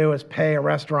grant will do is pay a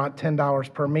restaurant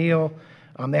 $10 per meal.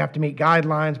 They have to meet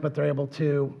guidelines, but they're able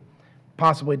to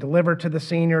possibly deliver to the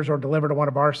seniors or deliver to one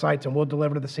of our sites, and we'll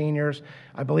deliver to the seniors.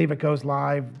 I believe it goes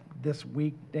live this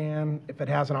week, Dan, if it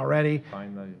hasn't already.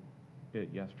 It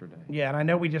yesterday. Yeah, and I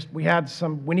know we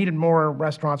needed more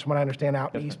restaurants from what I understand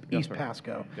out in East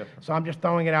Pasco. Yes, so I'm just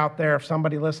throwing it out there. If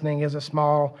somebody listening is a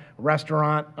small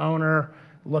restaurant owner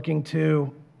looking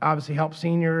to obviously help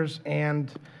seniors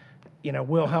and,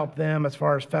 we'll help them as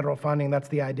far as federal funding. That's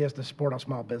the idea, is to support our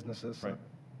small businesses. Right.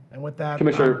 And with that,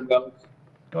 Commissioner Wells.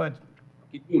 Go ahead.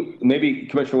 Maybe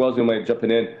Commissioner Wells, you might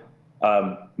jumping in.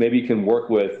 Maybe you can work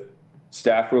with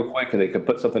staff real quick, and they could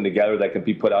put something together that could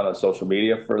be put out on social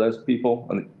media for those people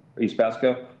in East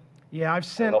Pasco. Yeah, I've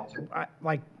sent,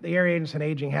 like the Area Agency on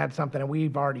Aging had something, and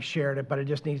we've already shared it, but it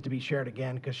just needs to be shared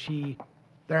again because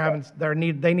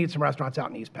they need some restaurants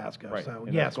out inAst Pasco. Right. So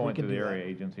and yes, that's going we can to the do Area that.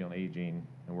 Agency on Aging,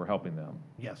 and we're helping them.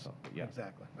 Yes, So, yeah.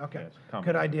 exactly. Okay, Yes,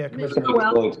 good idea, Commissioner.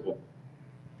 Mr.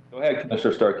 Go ahead,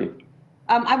 Commissioner Starkey.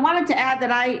 I wanted to add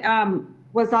that I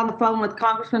was on the phone with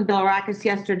Congressman Bilirakis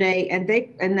yesterday,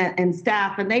 and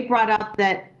staff, and they brought up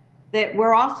that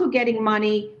we're also getting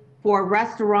money for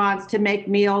restaurants to make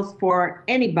meals for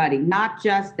anybody, not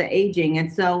just the aging.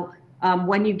 And so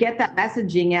when you get that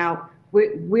messaging out,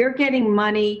 we're getting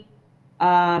money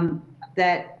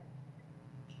that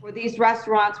for these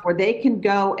restaurants where they can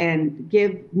go and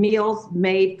give meals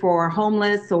made for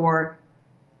homeless or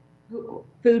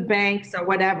food banks or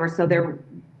whatever. So they're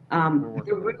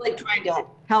really trying to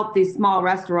help these small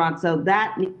restaurants. So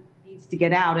that needs to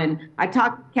get out. And I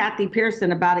talked to Kathy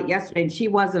Pearson about it yesterday, and she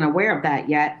wasn't aware of that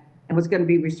yet and was going to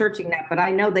be researching that. But I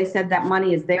know they said that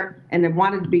money is there, and they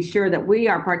wanted to be sure that we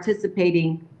are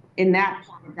participating in that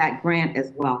part of that grant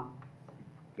as well.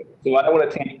 So I don't want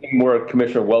to take any more of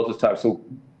Commissioner Wells' time. So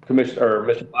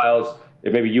Mr. Miles,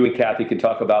 if maybe you and Kathy can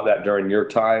talk about that during your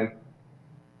time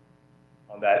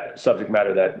on that subject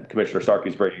matter that Commissioner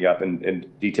Starkey's bringing up and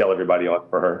detail everybody on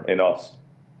for her and us.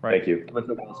 Right. Thank you.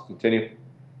 Commissioner Wells, continue.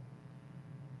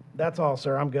 That's all,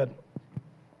 sir. I'm good.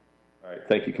 All right.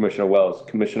 Thank you, Commissioner Wells.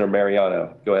 Commissioner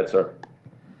Mariano, go ahead, sir.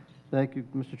 Thank you,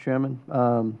 Mr. Chairman.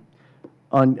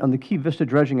 On the Key Vista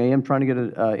dredging, I am trying to get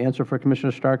an answer for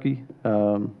Commissioner Starkey.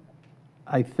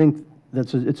 I think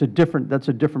that's a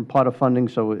different pot of funding,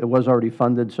 so it was already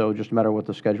funded, so just a matter of what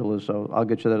the schedule is, so I'll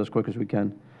get you that as quick as we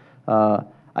can.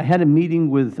 I had a meeting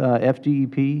with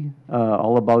FDEP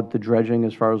all about the dredging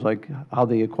as far as like how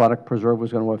the aquatic preserve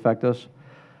was going to affect us.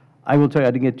 I will tell you,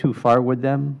 I didn't get too far with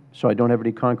them, so I don't have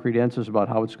any concrete answers about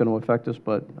how it's going to affect us,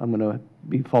 but I'm going to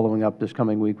be following up this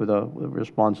coming week with a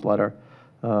response letter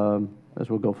as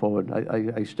we'll go forward.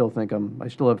 I still think I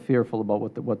still have fearful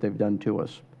about what they've done to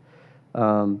us.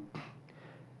 And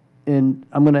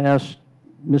I'm going to ask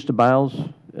Mr. Biles,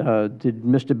 did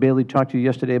Mr. Bailey talk to you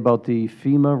yesterday about the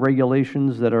FEMA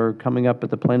regulations that are coming up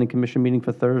at the Planning Commission meeting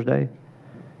for Thursday?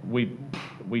 We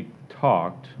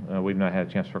talked. We've not had a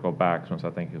chance to circle back since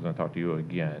I think he's going to talk to you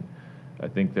again. I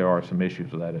think there are some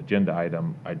issues with that agenda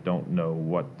item. I don't know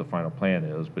what the final plan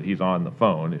is, but he's on the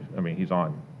phone. He's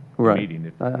on the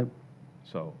meeting.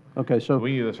 So okay, so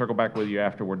we either circle back with you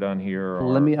after we're done here.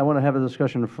 Or, I want to have a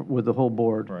discussion with the whole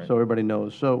board so everybody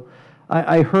knows. So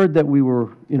I heard that we were,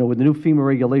 with the new FEMA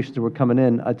regulations that were coming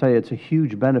in, I tell you, it's a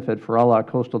huge benefit for all our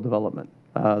coastal development.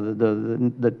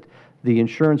 The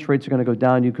insurance rates are going to go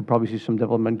down. You could probably see some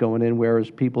development going in, whereas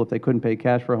people, if they couldn't pay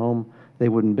cash for a home, they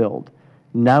wouldn't build.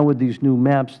 Now with these new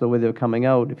maps, the way they're coming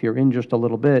out, if you're in just a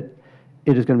little bit,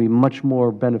 it is going to be much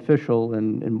more beneficial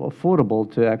and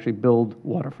affordable to actually build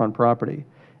waterfront property.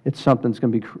 It's something that's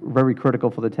going to be very critical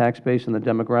for the tax base and the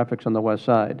demographics on the west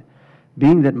side.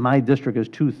 Being that my district is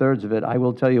 2/3 of it, I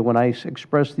will tell you, when I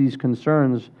express these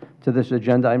concerns to this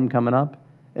agenda item coming up,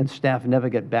 and staff never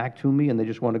get back to me and they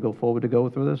just want to go forward to go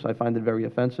through this, I find it very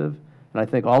offensive. And I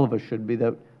think all of us should be,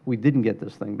 that we didn't get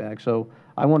this thing back. So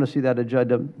I want to see that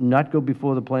agenda not go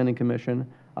before the Planning Commission.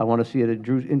 I want to see it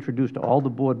introduced to all the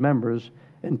board members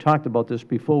and talked about this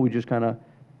before we just kind of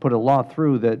put a law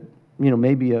through that,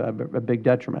 may be a big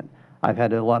detriment. I've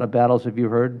had a lot of battles, if you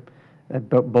heard, at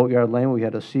Boatyard Lane. We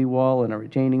had a seawall and a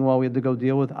retaining wall we had to go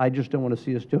deal with. I just don't want to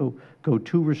see us go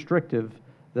too restrictive.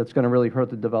 That's going to really hurt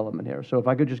the development here. So if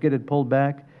I could just get it pulled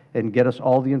back and get us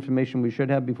all the information we should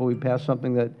have before we pass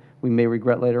something that we may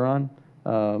regret later on,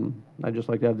 I'd just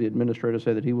like to have the administrator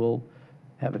say that he will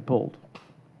have it pulled.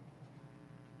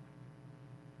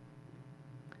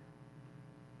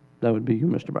 That would be you,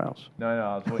 Mr. Biles. No,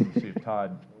 I was waiting to see if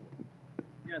Todd.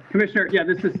 Yes, Commissioner. Yeah,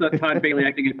 this is Todd Bailey,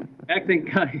 acting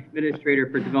County Administrator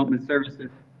for Development Services.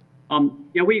 I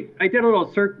did a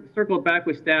little circle back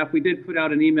with staff. We did put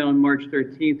out an email on March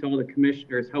 13th to all the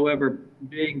commissioners. However,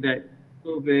 being that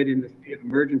COVID and the state of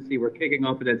emergency were kicking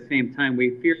off at that same time,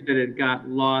 we feared that it got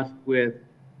lost with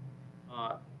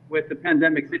the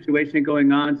pandemic situation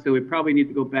going on. So we probably need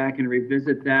to go back and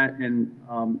revisit that and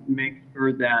make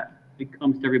sure that it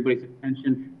comes to everybody's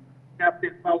attention. Staff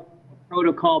did follow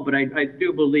protocol, but I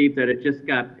do believe that it just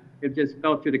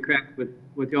fell through the cracks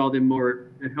with all the more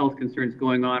health concerns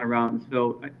going on around.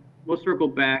 So we'll circle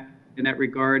back in that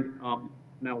regard.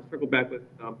 And I'll circle back with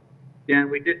Dan.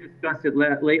 We did discuss it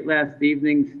late last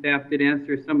evening. Staff did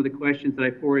answer some of the questions that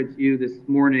I forwarded to you this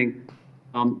morning.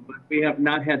 But we have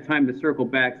not had time to circle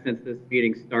back since this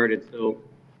meeting started. So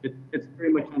it's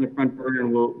pretty much on the front burner,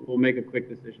 and we'll make a quick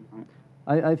decision on it.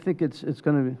 I think it's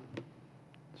going to be,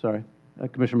 sorry,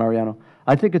 Commissioner Mariano.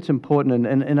 I think it's important,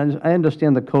 and I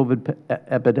understand the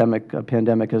COVID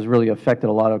pandemic has really affected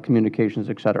a lot of communications,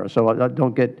 et cetera. So I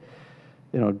don't get,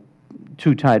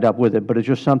 too tied up with it, but it's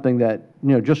just something that,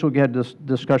 just so we had this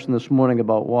discussion this morning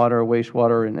about water,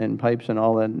 wastewater, and pipes and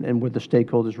all that, and where the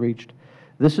stakeholders reached.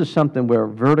 This is something where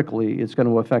vertically it's going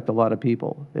to affect a lot of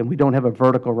people. And we don't have a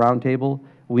vertical roundtable.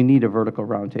 We need a vertical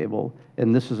roundtable.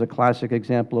 And this is a classic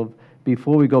example of,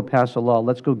 before we go pass a law,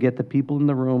 let's go get the people in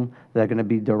the room that are going to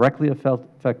be directly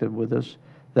affected with this,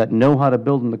 that know how to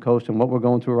build in the coast and what we're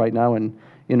going through right now. And,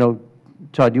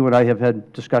 Todd, you and I have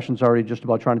had discussions already just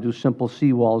about trying to do simple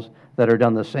seawalls that are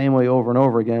done the same way over and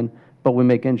over again, but we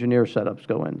make engineer setups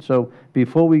go in. So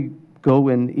before we go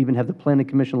and even have the Planning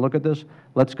Commission look at this,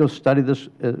 let's go study this,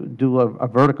 do a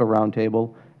vertical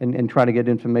roundtable and try to get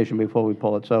information before we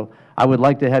pull it. So I would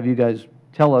like to have you guys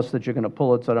tell us that you're going to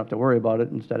pull it so I don't have to worry about it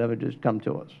instead of it just come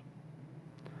to us.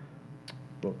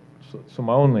 Well, so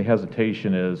my only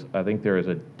hesitation is, I think there is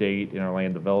a date in our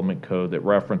land development code that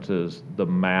references the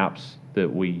maps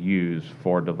that we use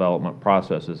for development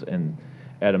processes, and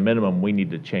at a minimum, we need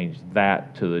to change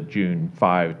that to the June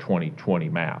 5, 2020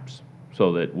 maps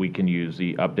so that we can use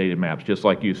the updated maps. Just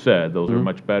like you said, those are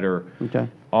much better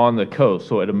on the coast.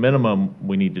 So at a minimum,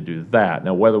 we need to do that.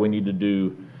 Now, whether we need to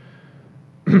do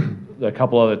a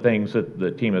couple other things that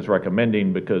the team is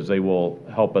recommending, because they will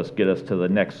help us get us to the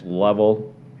next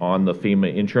level on the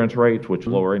FEMA insurance rates, which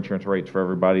lower insurance rates for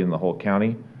everybody in the whole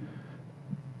county.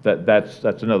 That's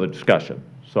another discussion.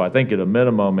 So I think at a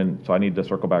minimum, and so I need to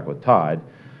circle back with Todd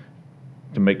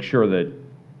to make sure that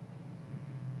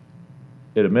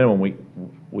at a minimum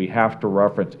we have to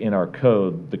reference in our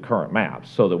code the current maps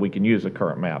so that we can use the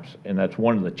current maps. And that's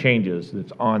one of the changes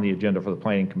that's on the agenda for the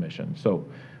Planning Commission. So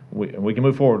we can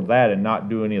move forward with that and not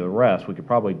do any of the rest. We could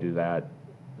probably do that.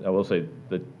 I will say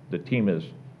that the team is,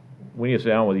 we need to sit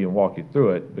down with you and walk you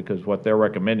through it, because what they're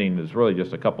recommending is really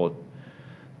just a couple of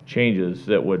changes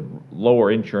that would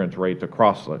lower insurance rates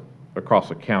across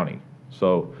the county.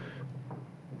 So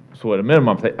at a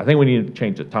minimum, I think we need to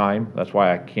change the time. That's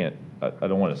why I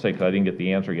don't want to say, because I didn't get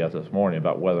the answer yet this morning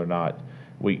about whether or not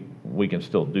we can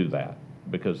still do that,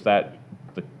 because the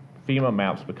FEMA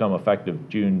maps become effective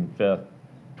June 5th,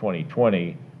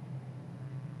 2020.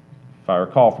 If I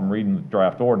recall from reading the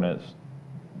draft ordinance,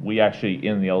 we actually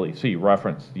in the LEC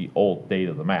reference the old date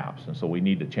of the maps, and so we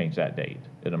need to change that date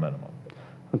at a minimum.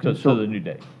 Okay, to the new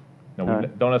date. Now, we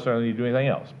right. don't necessarily need to do anything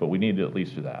else, but we need to at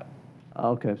least do that.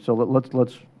 Okay, so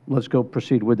let's go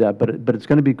proceed with that, but it's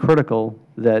going to be critical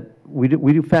that we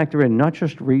do factor in not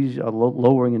just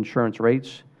lowering insurance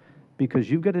rates, because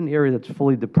you've got an area that's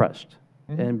fully depressed.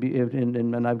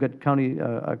 And I've got County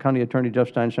Attorney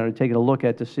Jeff Steinsteiner taking a look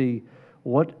at to see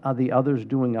what are the others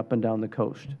doing up and down the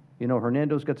coast. You know,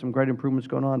 Hernando's got some great improvements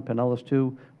going on, Pinellas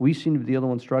too. We seem to be the other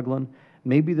one struggling.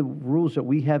 Maybe the rules that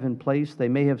we have in place, they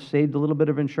may have saved a little bit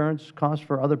of insurance costs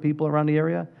for other people around the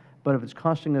area, but if it's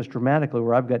costing us dramatically,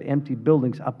 where I've got empty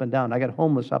buildings up and down, I got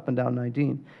homeless up and down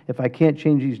 19, if I can't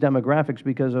change these demographics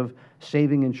because of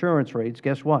saving insurance rates,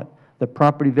 guess what? The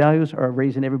property values are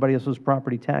raising everybody else's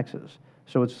property taxes.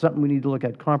 So it's something we need to look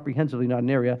at comprehensively, not an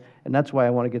area, and that's why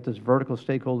I want to get this vertical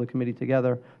stakeholder committee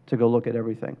together to go look at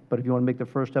everything. But if you want to make the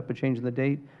first step of changing the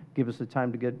date, give us the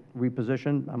time to get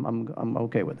repositioned, I'm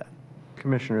okay with that.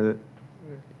 Commissioner,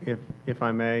 if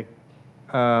I may,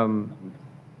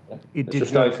 it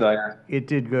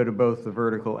did go to both the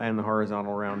vertical and the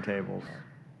horizontal roundtables.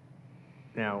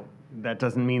 Now, that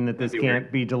doesn't mean that this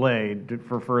can't be delayed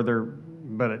for further,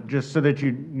 but just so that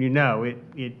you know,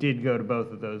 it did go to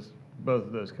both of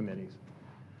those committees.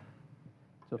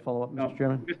 So follow up, Mr.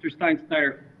 Chairman? Mr.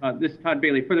 Steinsteiner, this is Todd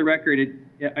Bailey. For the record,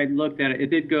 I looked at it.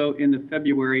 It did go in the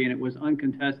February, and it was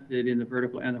uncontested in the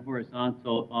vertical and the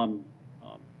horizontal.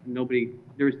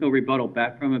 There was no rebuttal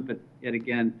back from it, but yet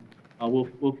again, we'll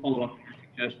follow up with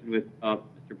your suggestion with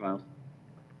Mr. Biles.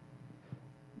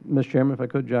 Mr. Chairman, if I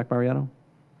could, Jack Mariano?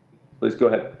 Please go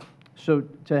ahead. So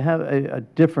to have a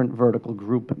different vertical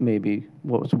group, maybe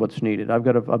what's needed. I've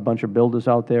got a bunch of builders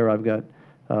out there. I've got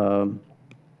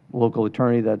local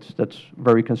attorney that's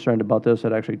very concerned about this,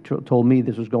 that actually told me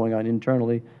this was going on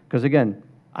internally. Because again,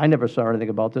 I never saw anything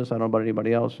about this. I don't know about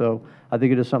anybody else. So I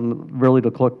think it is something really to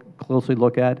closely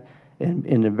look at. And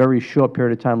in a very short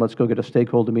period of time, let's go get a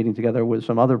stakeholder meeting together with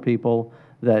some other people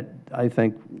that I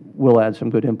think will add some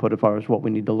good input as far as what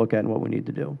we need to look at and what we need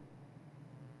to do.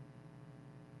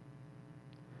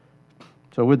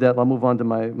 So with that, I'll move on to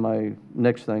my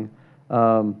next thing.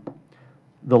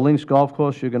 The Links Golf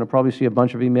Course, you're going to probably see a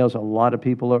bunch of emails. A lot of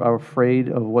people are afraid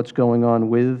of what's going on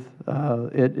with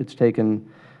it. It's taken,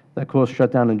 that course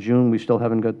shut down in June. We still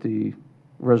haven't got the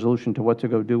resolution to what to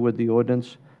go do with the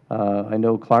ordinance. I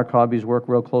know Clark Hobbies worked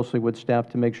real closely with staff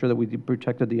to make sure that we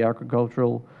protected the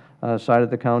agricultural side of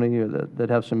the county that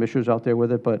have some issues out there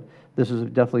with it, but this is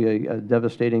definitely a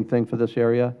devastating thing for this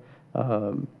area.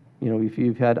 You know, if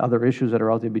you've had other issues that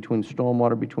are out there between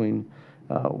stormwater, between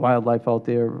wildlife out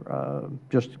there,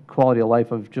 just quality of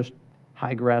life of just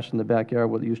high grass in the backyard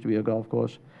where there used to be a golf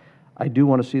course. I do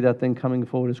want to see that thing coming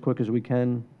forward as quick as we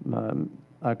can.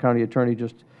 Our county attorney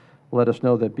just let us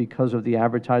know that because of the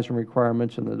advertising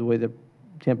requirements and the way that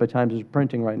Tampa Times is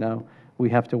printing right now, we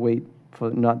have to wait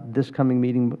for not this upcoming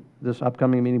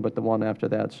meeting, but the one after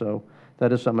that. So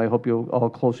that is something I hope you'll all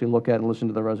closely look at and listen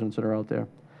to the residents that are out there.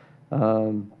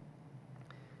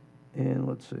 And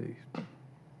let's see.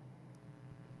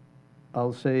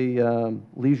 I'll say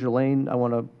Leisure Lane, I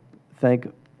want to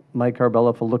thank Mike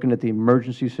Carbella for looking at the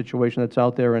emergency situation that's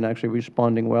out there and actually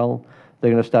responding well. They're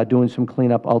going to start doing some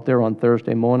cleanup out there on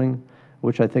Thursday morning,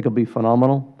 which I think will be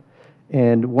phenomenal.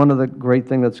 And one of the great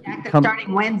things that's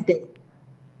starting Wednesday.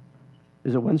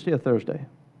 Is it Wednesday or Thursday?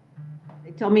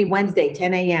 They told me Wednesday,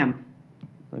 10 a.m.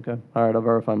 Okay. All right. I'll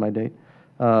verify my date.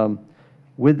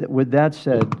 With that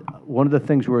said, one of the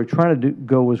things we were trying to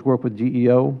go was work with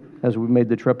DEO as we made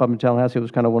the trip up in Tallahassee. It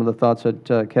was kind of one of the thoughts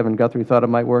that Kevin Guthrie thought it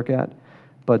might work at.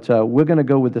 But we're going to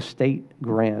go with the state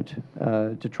grant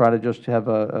to try to just have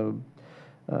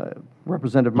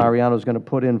Representative Mariano is going to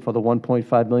put in for the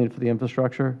 $1.5 million for the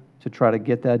infrastructure to try to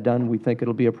get that done. We think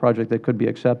it'll be a project that could be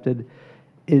accepted.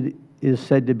 It is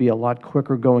said to be a lot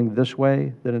quicker going this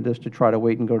way than it is to try to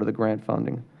wait and go to the grant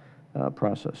funding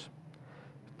process.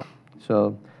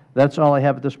 So that's all I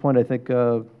have at this point. I think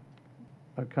our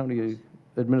county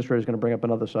administrator is going to bring up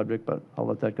another subject, but I'll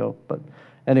let that go. But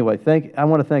anyway, I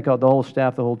want to thank the whole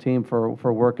staff, the whole team for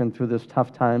working through this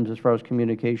tough times as far as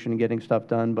communication and getting stuff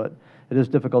done. But it is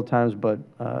difficult times, but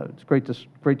it's great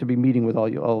to be meeting with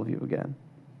all of you again.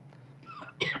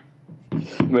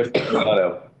 Commissioner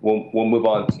Giordano, we'll move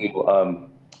on to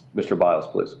Mr. Biles,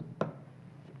 please.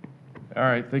 All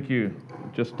right, thank you.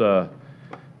 Just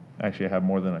actually, I have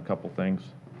more than a couple things.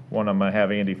 One, I'm going to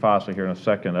have Andy Foster here in a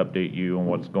second update you on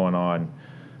what's going on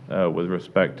with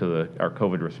respect to our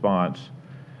COVID response.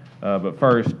 But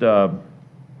first, the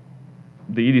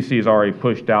EDC has already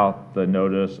pushed out the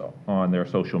notice on their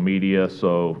social media,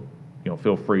 so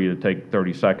feel free to take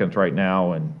 30 seconds right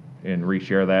now and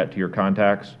reshare that to your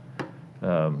contacts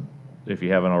if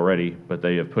you haven't already. But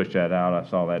they have pushed that out. I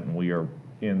saw that, and we are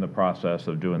in the process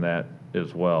of doing that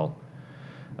as well.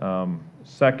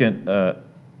 Second,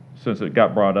 since it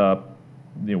got brought up,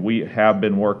 we have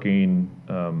been working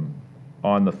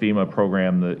on the FEMA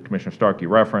program that Commissioner Starkey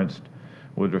referenced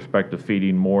with respect to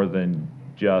feeding more than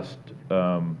just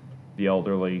the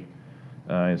elderly.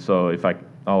 And so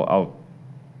I'll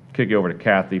kick you over to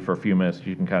Kathy for a few minutes.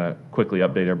 You can kind of quickly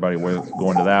update everybody where it's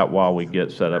going to that while we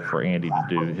get set up for Andy to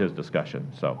do his discussion.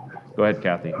 So go ahead,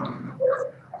 Kathy.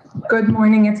 Good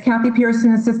morning. It's Kathy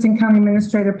Pearson, Assistant County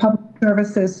Administrator, Public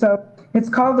Services. So it's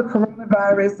called the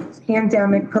Coronavirus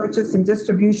Pandemic Purchase and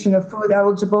Distribution of Food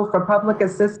Eligible for Public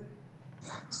Assistance.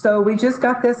 So we just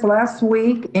got this last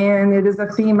week, and it is a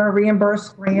FEMA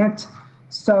reimbursed grant.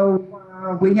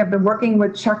 So we have been working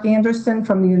with Chuck Anderson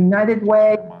from the United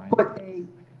Way, put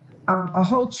a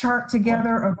whole chart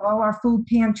together of all our food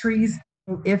pantries,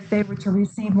 if they were to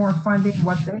receive more funding,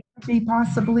 what they could be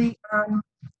possibly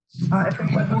if they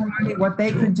had more money, what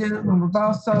they could do. And we're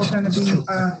also going to be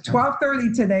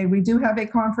 12:30 today. We do have a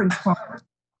conference call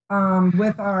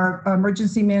with our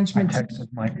emergency management team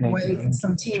and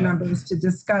some team members to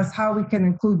discuss how we can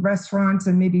include restaurants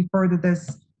and maybe further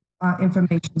this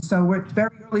information. So we're at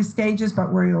very early stages,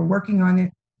 but we're working on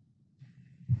it.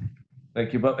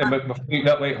 Thank you. But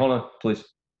wait, hold on, please.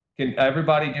 Can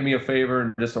everybody do me a favor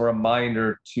and just a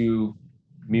reminder to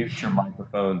mute your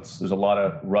microphones? There's a lot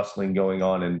of rustling going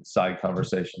on in side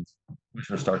conversations.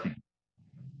 Commissioner Starkey.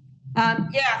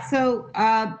 Yeah, so,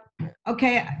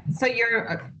 okay, so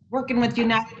you're working with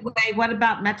United Way. What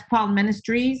about Metropolitan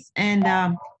Ministries?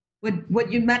 And would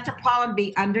Metropolitan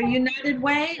be under United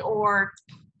Way or?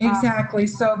 Exactly.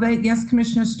 So yes,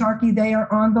 Commissioner Starkey, they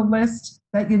are on the list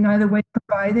that United Way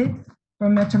provided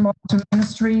from Metropolitan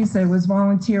Ministries. There was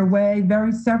Volunteer Way,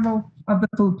 several of the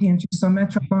food pantries. So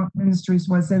Metropolitan Ministries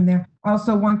was in there.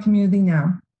 Also One Community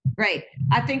Now. Great.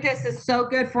 I think this is so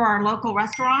good for our local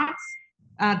restaurants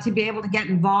to be able to get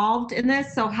involved in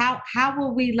this. So how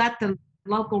will we let the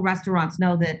local restaurants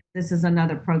know that this is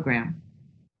another program?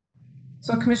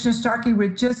 So Commissioner Starkey, we're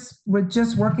just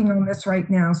working on this right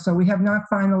now. So we have not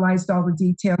finalized all the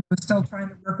details. We're still trying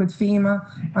to work with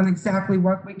FEMA on exactly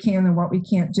what we can and what we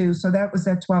can't do. So that was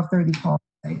that 12:30 call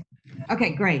today.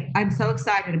 Okay, great. I'm so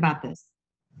excited about this.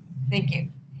 Thank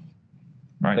you.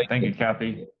 All right, thank you,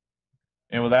 Kathy.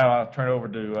 And with that, I'll turn it over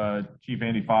to Chief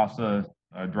Andy Fossa,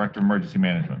 Director of Emergency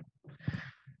Management.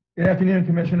 Good afternoon,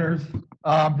 Commissioners.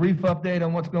 Brief update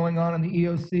on what's going on in the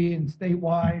EOC and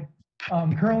statewide.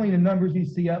 Currently, the numbers you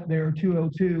see up there are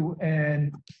 202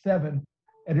 and 7.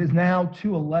 It is now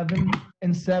 211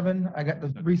 and 7. I got the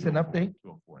recent update.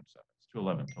 204 and 7. It's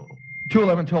 211 total.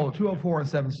 211 total. 204 and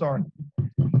 7. Sorry.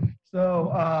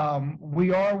 So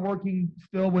we are working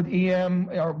still with EM.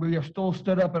 We are still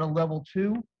stood up at a level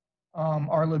 2.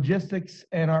 Our logistics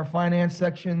and our finance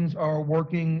sections are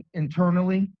working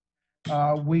internally.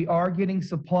 We are getting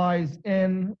supplies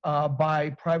in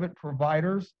by private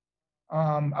providers.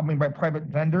 By private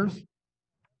vendors.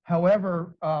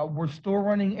 However, we're still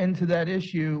running into that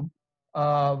issue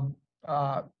of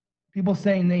people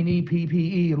saying they need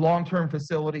PPE, long-term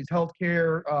facilities,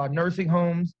 healthcare, nursing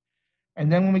homes.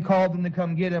 And then when we call them to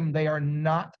come get them, they are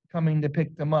not coming to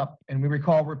pick them up. And we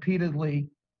recall repeatedly.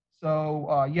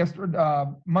 So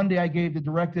Monday, I gave the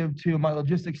directive to my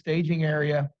logistics staging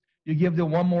area. You give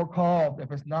them one more call.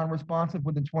 If it's non-responsive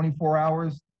within 24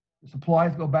 hours, the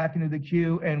supplies go back into the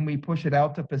queue and we push it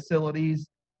out to facilities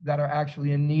that are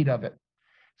actually in need of it.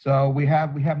 So we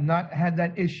have not had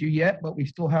that issue yet, but we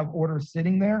still have orders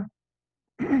sitting there.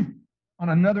 On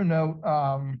another note,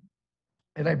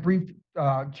 and I briefed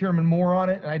Chairman Moore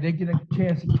on it, and I did get a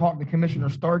chance to talk to Commissioner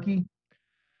Starkey.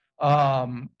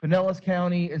 Pinellas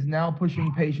County is now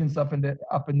pushing patients up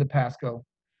into Pasco.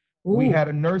 Ooh. We had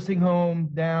a nursing home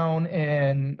down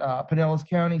in Pinellas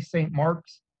County, St.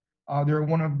 Mark's. They're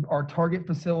one of our target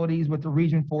facilities with the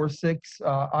Region 4-6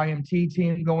 IMT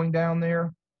team going down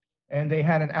there. and they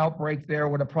had an outbreak there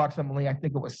with approximately, I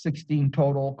think it was 16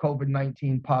 total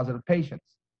COVID-19 positive patients.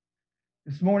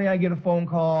 This morning, I get a phone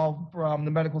call from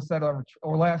the medical center,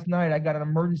 or last night, I got an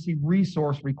emergency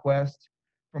resource request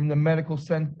from the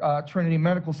Trinity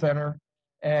Medical Center,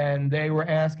 and they were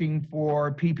asking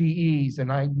for PPEs,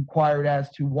 and I inquired as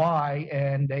to why,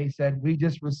 and they said, we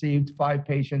just received 5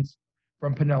 patients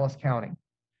from Pinellas County.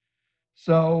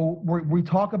 So we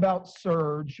talk about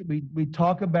surge, we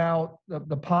talk about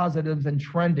the positives and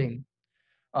trending.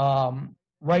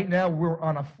 Right now, we're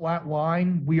on a flat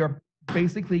line. We are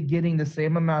basically getting the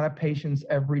same amount of patients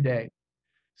every day.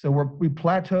 So we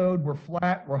plateaued, we're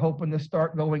flat, we're hoping to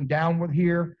start going downward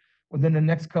here within the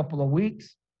next couple of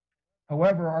weeks.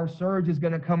 However, our surge is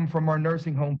going to come from our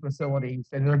nursing home facilities,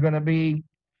 and they're going to be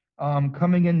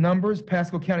coming in numbers.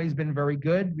 Pasco County has been very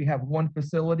good. We have 1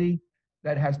 facility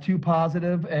that has 2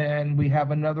 positive, and we have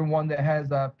another one that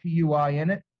has a PUI in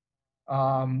it.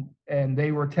 And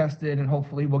they were tested, and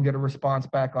hopefully we'll get a response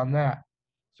back on that.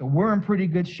 So we're in pretty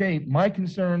good shape. My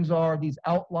concerns are these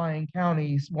outlying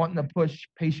counties wanting to push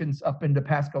patients up into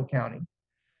Pasco County,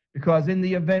 because in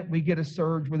the event we get a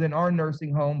surge within our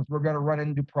nursing homes, we're going to run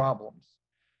into problems.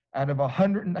 Out of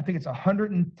 100, I think it's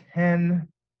 110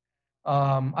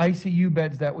 ICU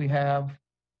beds that we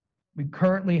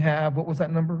currently have, what was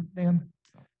that number, Dan?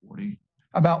 40.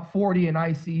 About 40 in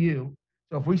ICU.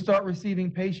 So if we start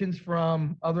receiving patients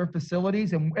from other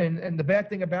facilities, and the bad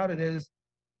thing about it is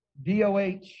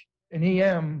DOH and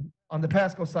EM on the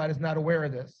Pasco side is not aware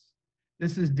of this.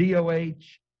 This is DOH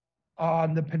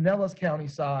on the Pinellas County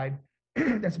side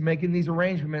that's making these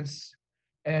arrangements,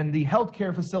 and the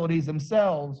healthcare facilities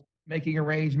themselves making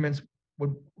arrangements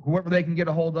with whoever they can get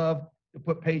a hold of to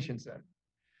put patients in.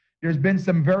 There's been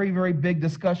some very, very big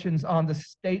discussions on the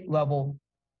state level.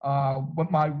 With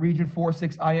my Region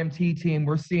 4-6 IMT team,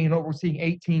 we're seeing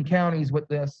 18 counties with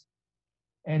this.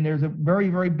 And there's a very,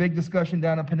 very big discussion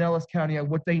down in Pinellas County of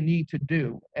what they need to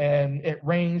do. And it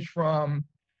ranged from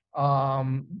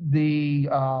the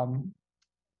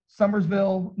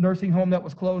Summersville nursing home that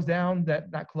was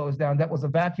that was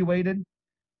evacuated,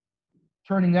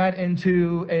 turning that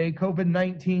into a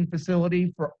COVID-19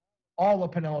 facility for all of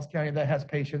Pinellas County that has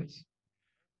patients,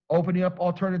 opening up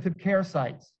alternative care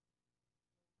sites.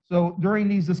 So during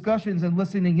these discussions and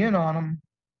listening in on them,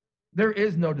 there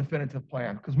is no definitive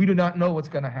plan because we do not know what's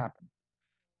going to happen.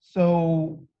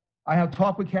 So I have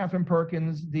talked with Catherine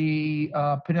Perkins, the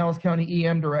Pinellas County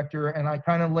EM director, and I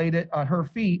kind of laid it on her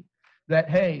feet that,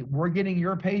 hey, we're getting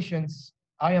your patients.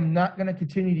 I am not going to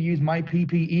continue to use my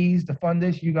PPEs to fund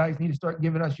this. You guys need to start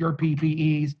giving us your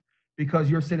PPEs because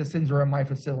your citizens are in my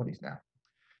facilities now.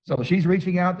 So she's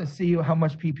reaching out to see how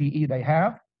much PPE they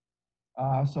have.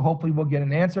 So hopefully we'll get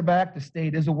an answer back. The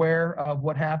state is aware of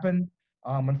what happened.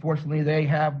 Unfortunately,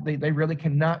 they really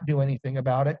cannot do anything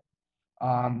about it.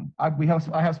 I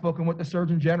have spoken with the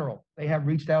Surgeon General. They have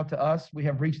reached out to us. We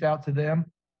have reached out to them.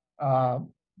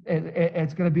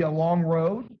 It's going to be a long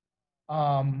road.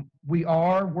 We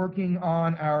are working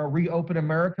on our Reopen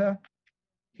America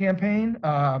campaign.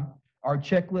 Our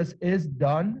checklist is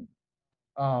done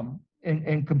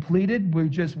and completed. We're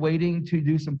just waiting to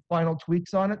do some final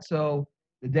tweaks on it. So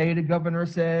the day the governor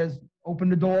says, open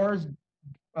the doors,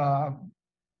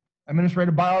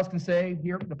 Administrator Biles can say,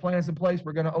 here, the plan is in place,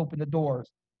 we're going to open the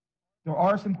doors. There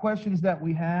are some questions that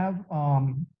we have.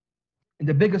 And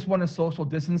the biggest one is social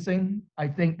distancing. I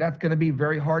think that's going to be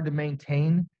very hard to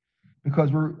maintain because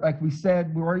like we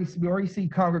said, we already see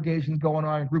congregations going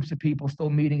on, groups of people still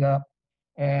meeting up.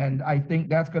 And I think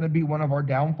that's going to be one of our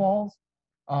downfalls.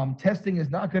 Testing is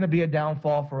not going to be a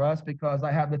downfall for us because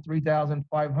I have the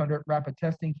 3,500 rapid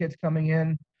testing kits coming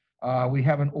in. We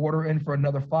have an order in for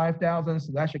another 5,000,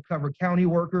 so that should cover county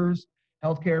workers,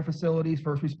 healthcare facilities,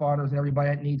 first responders, and everybody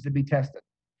that needs to be tested.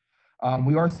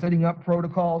 We are setting up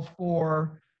protocols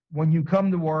for when you come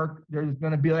to work. There's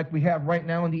going to be like we have right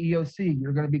now in the EOC.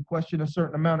 You're going to be questioned a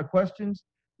certain amount of questions.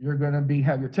 You're going to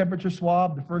have your temperature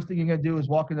swab. The first thing you're going to do is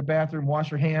walk in the bathroom,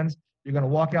 wash your hands. You're going to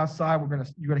walk outside.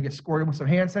 You're going to get squirted with some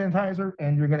hand sanitizer,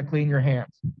 and you're going to clean your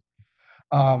hands.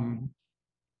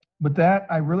 With that,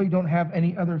 I really don't have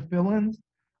any other fill-ins.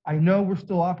 I know we're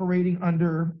still operating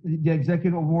under the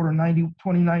Executive Order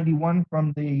 2091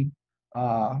 from the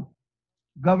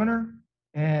governor,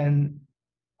 and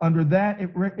under that,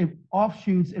 it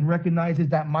offshoots and recognizes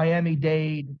that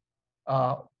Miami-Dade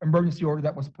emergency order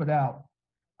that was put out.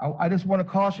 I just want to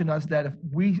caution us that if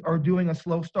we are doing a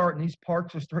slow start and these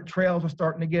parks trails are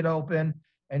starting to get open,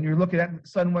 and you're looking at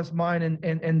Sunwest Mine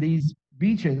and these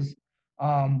beaches,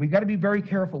 we got to be very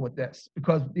careful with this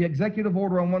because the executive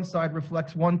order on one side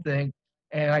reflects one thing,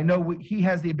 and I know he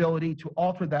has the ability to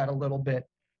alter that a little bit.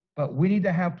 but we need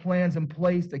to have plans in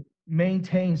place to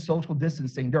maintain social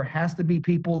distancing. There has to be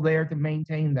people there to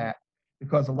maintain that,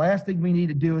 because the last thing we need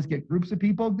to do is get groups of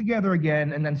people together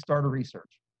again and then start a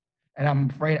research. And I'm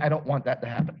afraid I don't want that to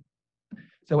happen.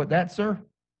 So with that, sir.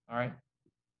 All right.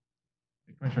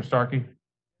 Commissioner Starkey?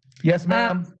 Yes,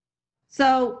 ma'am.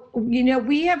 So,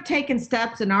 we have taken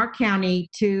steps in our county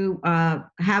to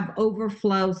have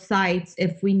overflow sites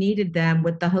if we needed them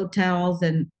with the hotels.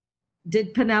 And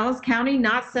did Pinellas County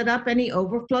not set up any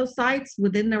overflow sites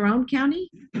within their own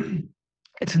county?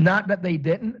 It's not that they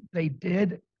didn't, they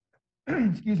did.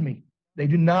 Excuse me. They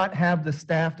do not have the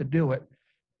staff to do it.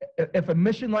 If a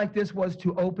mission like this was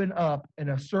to open up and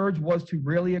a surge was to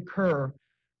really occur,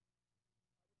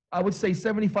 I would say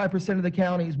 75% of the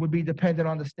counties would be dependent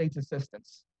on the state's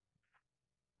assistance.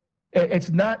 It's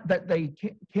not that they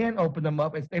can't open them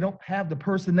up, it's they don't have the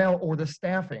personnel or the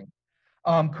staffing.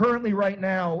 Currently right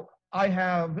now, I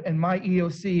have in my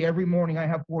EOC, every morning I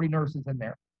have 40 nurses in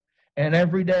there. And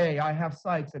every day I have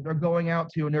sites that they're going out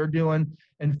to and they're doing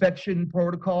infection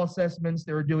protocol assessments,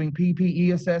 they're doing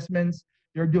PPE assessments,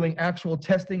 they're doing actual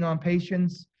testing on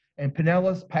patients in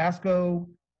Pinellas, Pasco,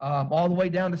 all the way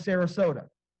down to Sarasota.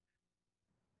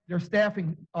 Their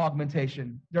staffing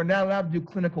augmentation. They're not allowed to do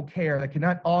clinical care. They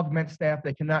cannot augment staff.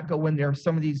 They cannot go in there.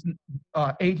 Some of these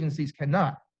agencies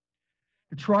cannot.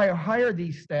 To try to hire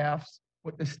these staffs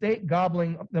with the state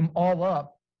gobbling them all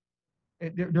up,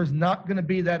 there's not going to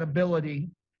be that ability.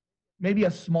 Maybe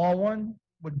a small one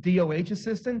with DOH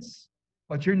assistance,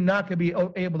 but you're not going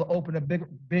to be able to open a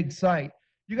big site.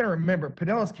 You got to remember,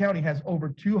 Pinellas County has over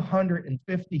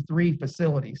 253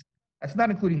 facilities. That's not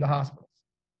including the hospitals.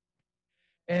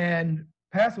 And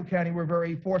Pasco County, we're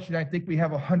very fortunate. I think we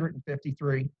have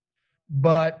 153,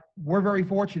 but we're very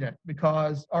fortunate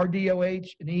because our DOH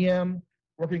and EM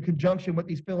work in conjunction with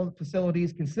these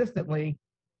facilities consistently,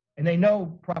 and they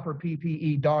know proper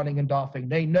PPE donning and doffing.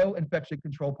 They know infection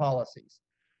control policies.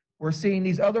 We're seeing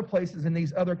these other places in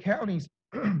these other counties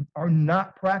are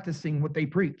not practicing what they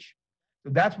preach.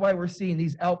 So that's why we're seeing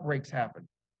these outbreaks happen.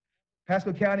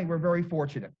 Pasco County, we're very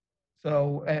fortunate.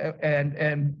 So,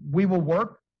 and we will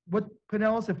work with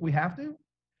Pinellas if we have to,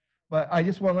 but I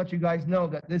just want to let you guys know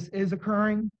that this is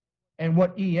occurring and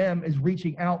what EM is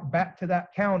reaching out back to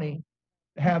that county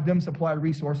to have them supply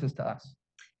resources to us.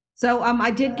 So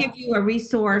I did give you a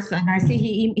resource, and I see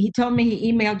he told me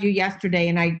he emailed you yesterday,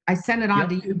 and I sent it on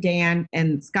to you, Dan,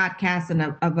 and Scott Casson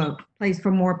of a place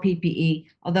for more PPE,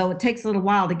 although it takes a little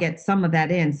while to get some of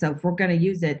that in. So if we're going to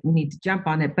use it, we need to jump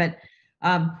on it. But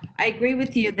I agree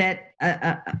with you that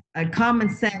a common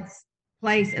sense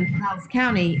place in Pinellas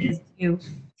County is to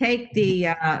take the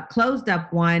closed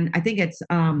up one. I think it's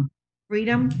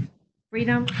Freedom.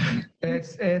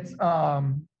 It's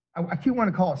I keep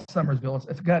wanting to call it Summersville.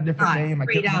 It's got a different name. I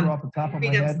can't remember off the top of my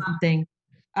head. Something.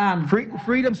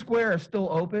 Freedom Square is still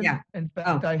open. Yeah. In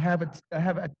fact, I have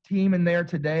a team in there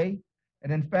today,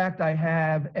 and in fact, I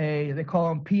have they call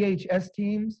them PHS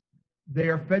teams. They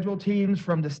are federal teams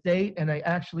from the state, and they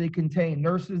actually contain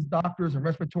nurses, doctors, and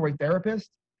respiratory therapists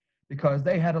because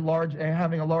they're having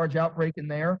a large outbreak in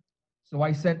there. So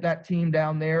I sent that team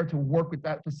down there to work with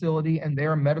that facility and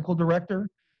their medical director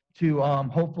to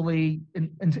hopefully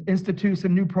institute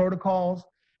some new protocols.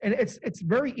 And it's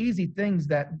very easy things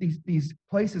that these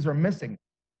places are missing.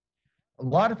 A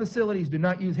lot of facilities do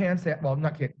not use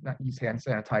not use hand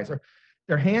sanitizer.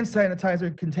 Their hand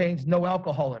sanitizer contains no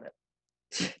alcohol in it.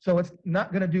 So it's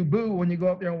not going to do boo when you go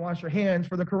up there and wash your hands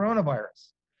for the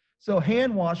coronavirus. So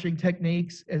hand washing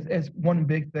techniques is one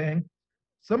big thing.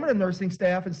 Some of the nursing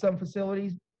staff in some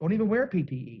facilities don't even wear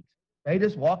PPEs. They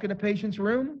just walk in a patient's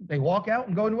room, they walk out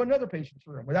and go into another patient's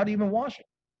room without even washing.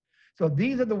 So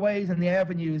these are the ways and the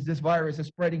avenues this virus is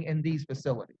spreading in these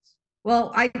facilities.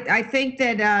 Well, I think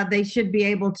that they should be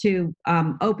able to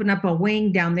open up a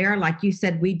wing down there, like you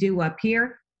said we do up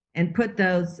here, and put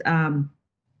those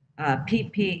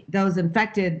those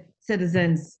infected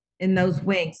citizens in those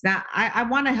wings. Now, I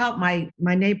want to help my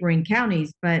neighboring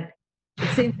counties, but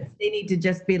it seems that they need to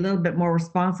just be a little bit more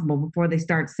responsible before they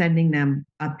start sending them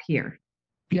up here.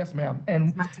 Yes, ma'am.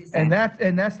 And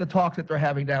that's the talks that they're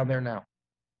having down there now.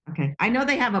 Okay. I know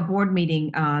they have a board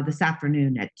meeting this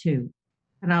afternoon at 2.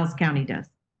 Pinellas County does.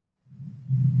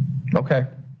 Okay.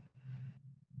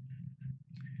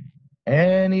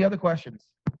 Any other questions?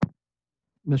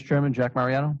 Mr. Chairman, Jack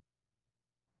Mariano.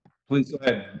 Please go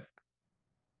ahead.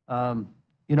 I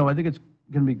think it's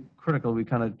going to be critical we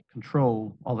kind of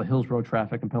control all the Hills Road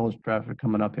traffic and Pinellas traffic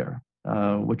coming up here.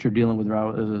 What you're dealing with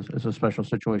now is a special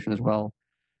situation as well.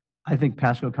 I think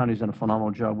Pasco County's done a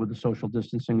phenomenal job with the social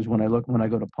distancing. When I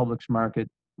go to Publix Market,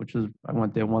 which is, I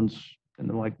went there once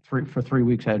and like for 3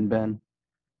 weeks I hadn't been.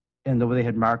 And the way they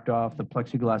had marked off the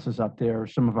plexiglass up there,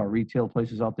 some of our retail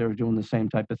places out there are doing the same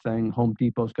type of thing. Home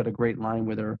Depot's got a great line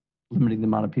where they're limiting the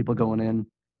amount of people going in.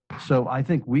 So I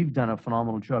think we've done a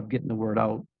phenomenal job getting the word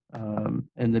out,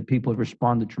 and the people have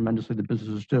responded tremendously, the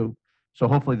businesses too. So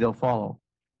hopefully they'll follow.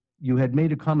 You had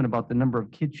made a comment about the number of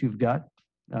kits you've got,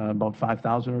 about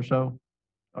 5,000 or so,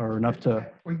 or enough to.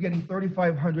 We're getting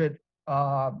 3,500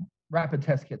 rapid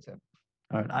test kits in.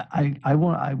 All right,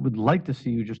 I would like to see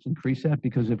you just increase that,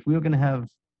 because if we are going to have,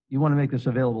 you want to make this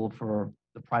available for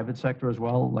the private sector as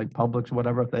well, like Publix,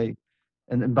 whatever, if they,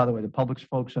 and by the way, the Publix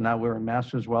folks are now wearing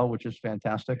masks as well, which is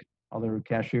fantastic. All their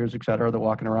cashiers, et cetera, they're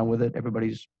walking around with it.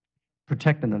 Everybody's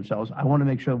protecting themselves. I want to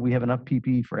make sure we have enough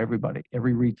PPE for everybody,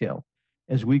 every retail,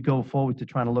 as we go forward to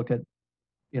trying to look at,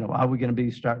 are we going to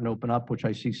be starting to open up, which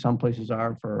I see some places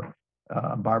are for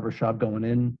a barber shop going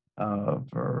in,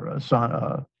 for a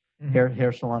sauna,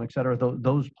 hair salon, et cetera.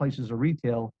 Those places of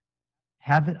retail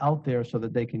have it out there so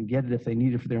that they can get it if they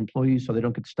need it for their employees, so they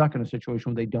don't get stuck in a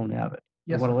situation where they don't have it.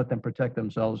 Yes, I want to sir. let them protect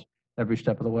themselves every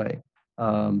step of the way.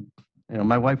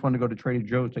 My wife wanted to go to Trader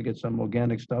Joe's to get some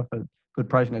organic stuff at good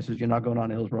pricing. I says, you're not going on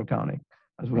to Hillsborough County.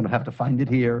 I was going to have to find it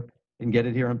here and get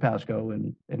it here in Pasco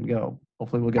and go.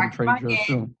 Hopefully we'll get a Trader Joe's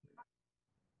soon.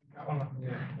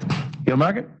 You'll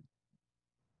mark it?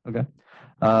 Okay.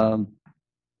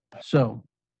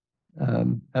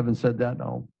 Having said that,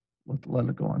 I'll let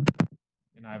it go on.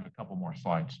 And I have a couple more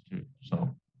slides too,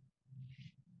 so.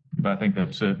 But I think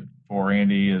that's it for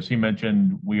Andy. As he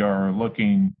mentioned, we are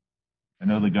looking, I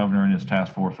know the governor and his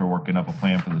task force are working up a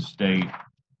plan for the state.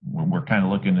 We're kind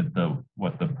of looking at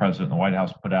what the president and the White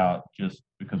House put out, just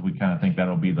because we kind of think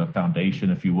that'll be the foundation,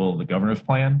 if you will, of the governor's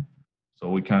plan. So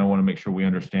we kind of want to make sure we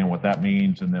understand what that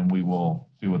means, and then we will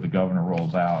see what the governor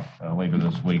rolls out later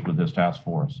this week with his task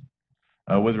force.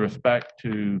 With respect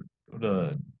to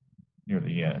near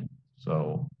the end,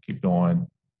 so keep going.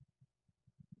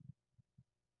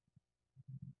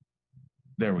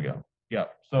 There we go. Yeah.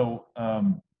 So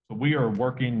we are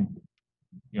working,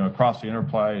 across the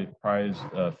enterprise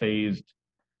phased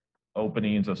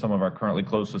openings of some of our currently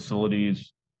closed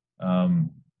facilities.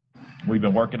 We've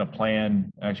been working a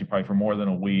plan, actually probably for more than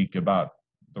a week, about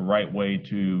the right way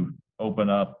to open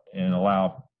up and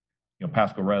allow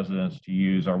Pasco residents to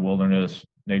use our wilderness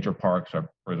nature parks, our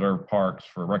preserve parks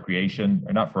for recreation,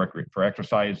 or not for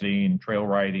exercising, trail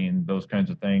riding, those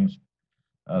kinds of things.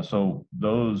 So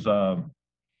those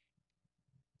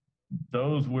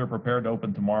we're prepared to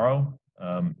open tomorrow.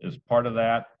 As part of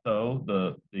that, though,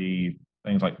 the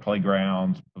things like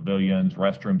playgrounds, pavilions,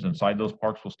 restrooms inside those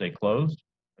parks will stay closed.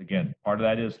 Again, part of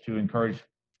that is to encourage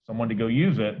someone to go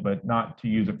use it, but not to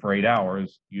use it for 8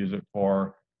 hours. Use it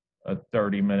for a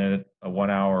 30-minute, a 1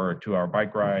 hour, or 2 hour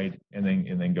bike ride, and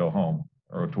then go home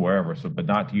or to wherever. So, but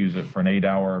not to use it for an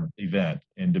 8-hour event,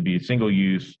 and to be single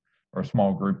use or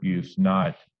small group use,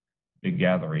 not big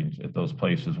gatherings at those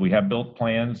places. We have built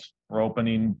plans for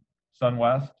opening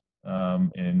SunWest,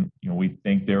 and we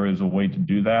think there is a way to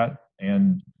do that.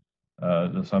 And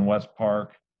the SunWest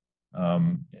Park,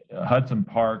 Hudson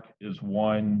Park is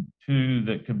one, two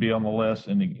that could be on the list.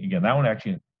 And again, that one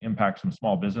actually impacts some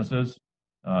small businesses.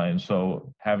 And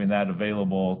so having that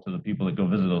available to the people that go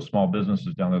visit those small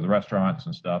businesses down there, the restaurants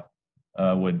and stuff,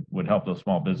 would help those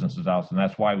small businesses out. And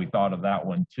that's why we thought of that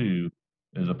one too,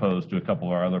 as opposed to a couple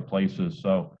of our other places.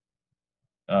 So,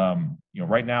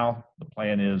 right now the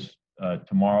plan is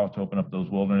tomorrow to open up those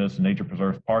wilderness and nature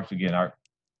preserve parks. Again, our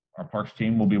parks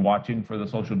team will be watching for the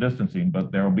social distancing,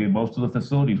 but there will be most of the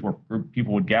facilities where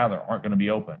people would gather aren't going to be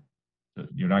open.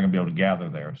 You're not going to be able to gather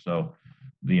there. So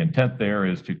the intent there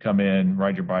is to come in,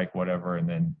 ride your bike, whatever, and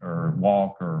then, or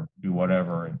walk or do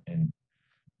whatever, and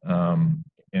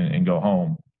go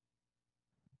home.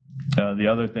 The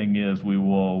other thing is we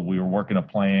are working a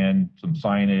plan, some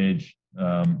signage,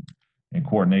 in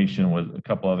coordination with a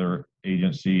couple other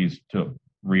agencies to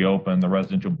reopen the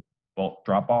residential bulk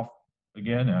drop-off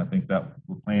again. And I think that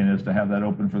the plan is to have that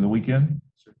open for the weekend.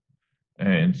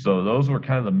 And so those were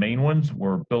kind of the main ones.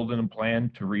 We're building a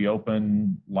plan to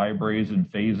reopen libraries in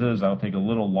phases. That'll take a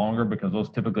little longer because those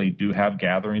typically do have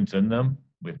gatherings in them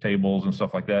with tables and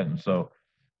stuff like that. And so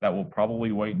that will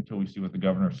probably wait until we see what the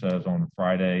governor says on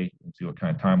Friday and see what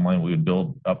kind of timeline we would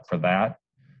build up for that.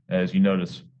 As you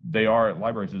notice,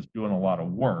 libraries is doing a lot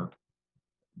of work.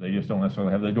 They just don't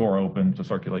necessarily have the door open to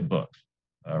circulate books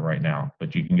right now,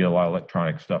 but you can get a lot of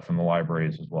electronic stuff from the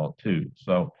libraries as well too.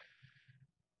 So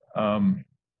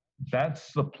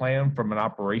that's the plan from an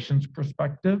operations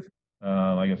perspective.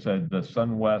 Like I said, the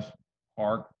SunWest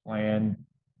Park plan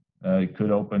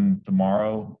could open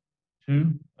tomorrow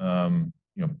too.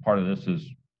 Part of this is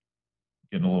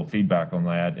getting a little feedback on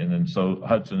that. And then so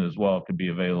Hudson as well could be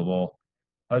available.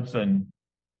 Hudson,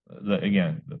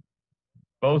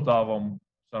 both of them,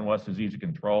 SunWest is easy to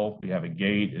control. We have a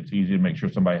gate. It's easy to make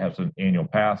sure somebody has an annual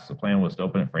pass. The plan was to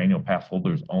open it for annual pass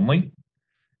holders only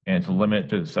and to limit it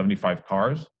to 75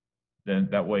 cars. Then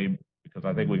that way, because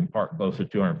I think we can park close to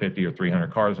 250 or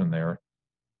 300 cars in there,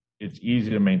 it's easy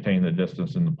to maintain the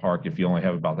distance in the park if you only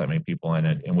have about that many people in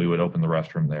it, and we would open the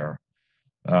restroom there.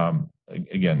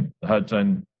 Again,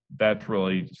 Hudson, that's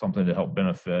really something to help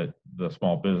benefit the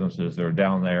small businesses that are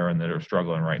down there and that are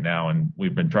struggling right now. And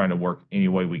we've been trying to work any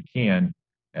way we can,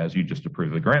 as you just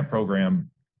approved the grant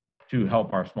program, to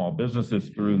help our small businesses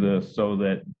through this so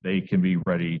that they can be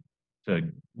ready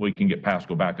we can get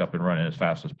Pasco back up and running as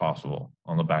fast as possible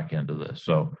on the back end of this.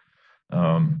 So,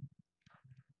 and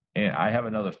I have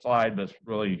another slide that's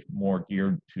really more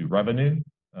geared to revenue.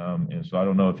 And so I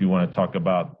don't know if you want to talk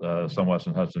about SunWest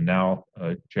and Hudson now,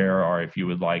 Chair, or if you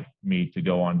would like me to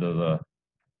go on to the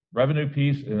revenue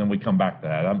piece and then we come back to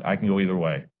that. I can go either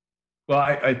way. Well,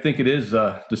 I think it is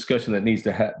a discussion that needs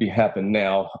to happen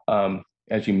now.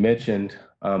 As you mentioned,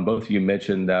 both of you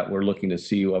mentioned that we're looking to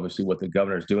see obviously what the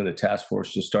governor's doing. The task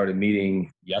force just started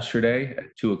meeting yesterday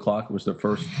at 2 o'clock. It was the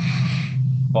first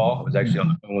call. I was actually on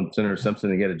the phone with Senator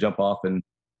Simpson and he had to jump off and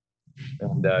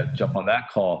jump on that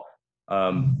call.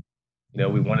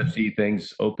 We want to see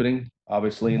things opening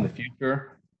obviously in the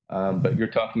future. But you're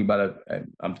talking about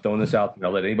I'm throwing this out there.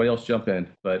 I'll let anybody else jump in,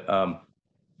 but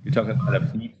you're talking about a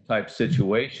beach type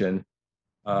situation.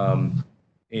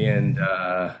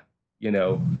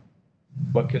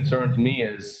 What concerns me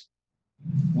is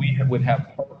we would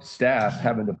have park staff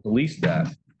having to police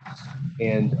that.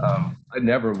 And I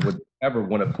never would ever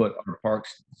want to put our park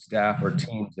staff or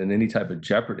teams in any type of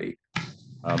jeopardy.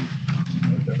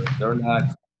 They're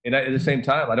not, and at the same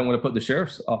time, I don't want to put the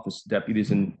sheriff's office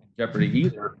deputies in jeopardy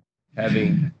either,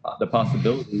 having the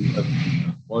possibility of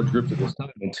large groups at this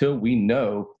time until we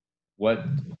know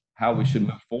how we should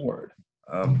move forward.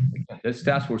 This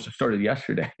task force started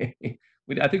yesterday.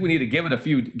 I think we need to give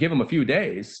them a few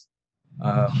days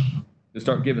to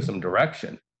start giving some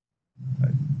direction. So,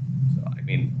 I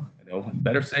mean,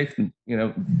 better safe than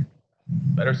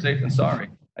sorry.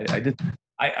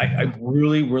 I'm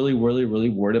really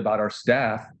worried about our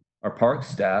staff, our park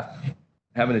staff,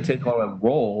 having to take on a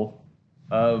role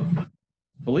of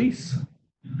police.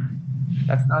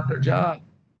 That's not their job.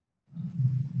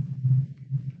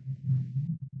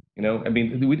 I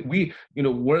mean,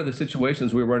 one of the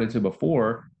situations we run into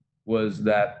before was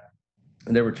that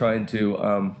they were trying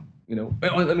to,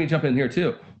 let me jump in here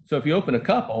too. So if you open a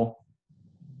couple,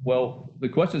 well, the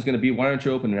question is going to be, why aren't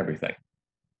you opening everything?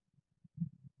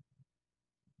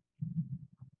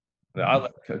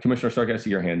 Commissioner Stark, I see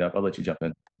your hand up. I'll let you jump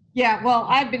in. Yeah, well,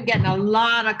 I've been getting a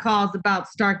lot of calls about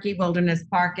Starkey Wilderness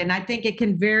Park, and I think it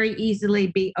can very easily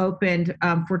be opened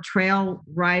for trail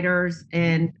riders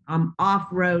and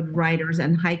off-road riders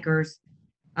and hikers.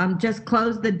 Just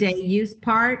close the day use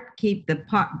part, keep the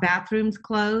bathrooms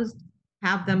closed,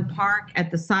 have them park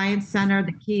at the Science Center,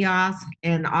 the kiosk,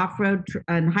 and off-road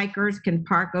and hikers can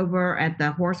park over at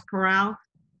the horse corral.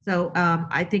 So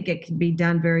I think it can be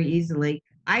done very easily.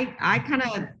 I kind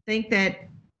of think that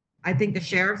the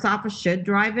sheriff's office should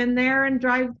drive in there and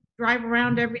drive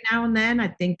around every now and then. I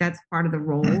think that's part of the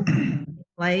role to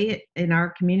play in our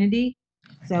community.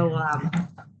 So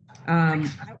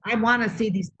I want to see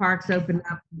these parks open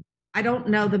up. I don't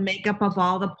know the makeup of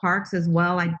all the parks as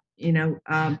well. I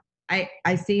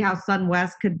see how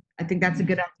SunWest could. I think that's a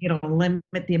good idea to limit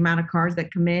the amount of cars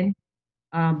that come in.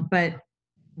 But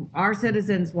our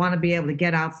citizens want to be able to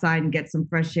get outside and get some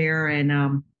fresh air,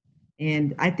 and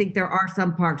I think there are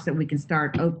some parks that we can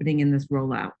start opening in this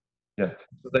rollout. Yeah.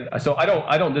 So I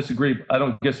don't disagree. I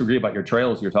don't disagree about your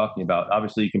trails you're talking about.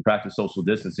 Obviously, you can practice social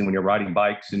distancing when you're riding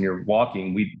bikes and you're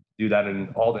walking. We do that in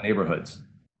all the neighborhoods.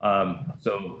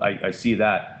 So I see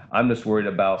that. I'm just worried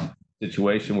about a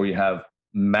situation where you have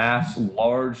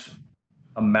large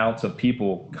amounts of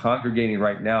people congregating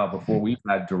right now before we've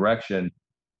had direction,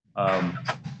 from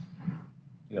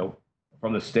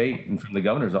the state and from the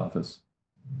governor's office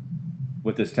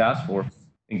with this task force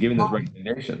and giving those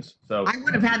recommendations. So I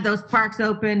would have had those parks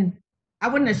open. I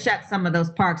wouldn't have shut some of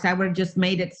those parks. I would have just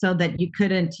made it so that you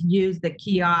couldn't use the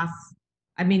kiosks.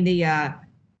 I mean,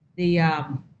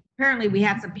 apparently we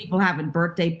had some people having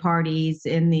birthday parties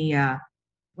in the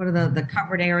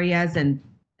covered areas, and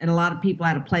a lot of people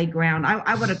had a playground.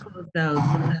 I would have closed those.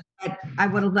 But I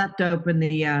would have left open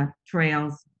the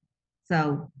trails.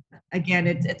 So again,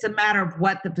 it's a matter of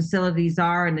what the facilities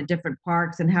are in the different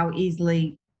parks and how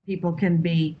easily people can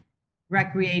be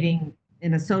recreating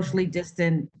in a socially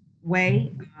distant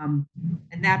way. And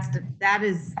that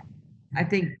is, I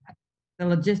think, the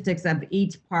logistics of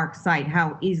each park site,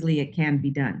 how easily it can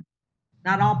be done.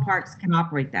 Not all parks can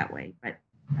operate that way, but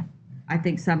I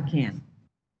think some can.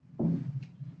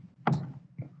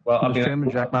 Well, I Mr. mean,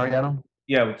 Chairman, Jack Mariano?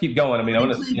 yeah, we'll keep going. I mean, I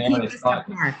want to see how Key many Vista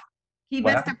spots. Park. Key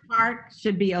What Vista Park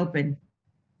should be open.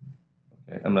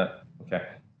 Okay, I'm not, okay.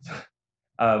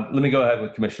 Let me go ahead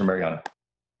with Commissioner Mariano.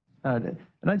 And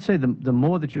I'd say the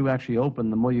more that you actually open,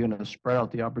 the more you're going to spread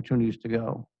out the opportunities to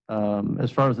go.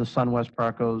 As far as the SunWest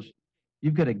Park goes,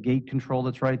 you've got a gate control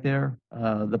that's right there.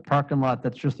 The parking lot,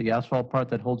 that's just the asphalt part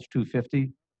that holds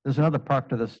 250. There's another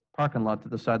parking lot to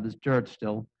the side that's dirt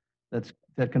still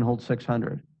that can hold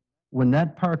 600. When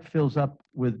that park fills up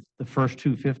with the first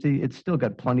 250, it's still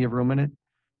got plenty of room in it.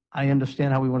 I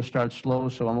understand how we want to start slow,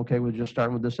 so I'm okay with just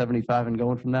starting with the 75 and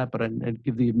going from that, but I'd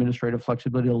give the administrative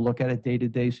flexibility to look at it day to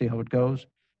day, see how it goes.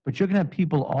 But you're going to have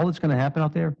people, all that's going to happen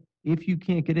out there, if you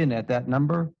can't get in at that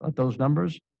number, at those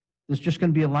numbers, there's just going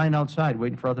to be a line outside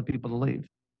waiting for other people to leave.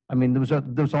 I mean, there was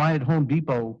a line at Home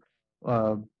Depot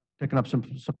picking up some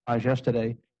supplies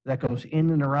yesterday that goes in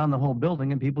and around the whole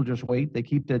building, and people just wait, they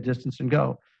keep their distance and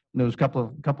go. And there was a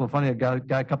couple of funny, a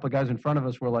couple of guys in front of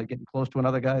us were like getting close to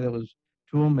another guy that was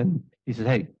to him, and he said,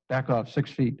 "Hey, back off 6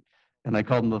 feet." And I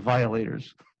called them the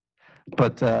violators.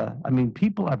 But I mean,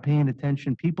 people are paying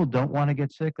attention. People don't want to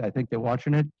get sick. I think they're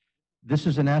watching it. This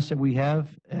is an asset we have.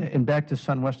 And back to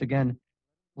SunWest again,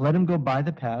 let them go buy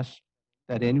the pass,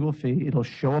 that annual fee. It'll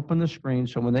show up on the screen.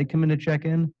 So when they come in to check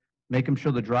in, make them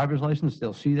show the driver's license.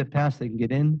 They'll see that pass. They can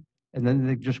get in, and then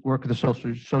they just work the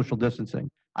social distancing.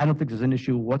 I don't think there's an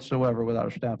issue whatsoever with our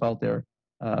staff out there,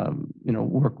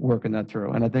 working that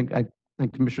through. And I think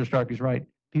Commissioner Starkey's right.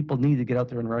 People need to get out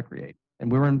there and recreate,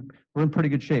 and we're in pretty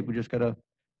good shape. We just got to,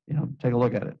 take a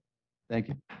look at it. Thank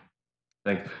you.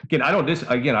 Thanks.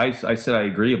 Again, I said I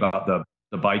agree about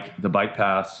the bike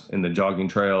paths and the jogging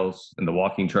trails and the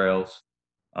walking trails.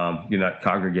 You're not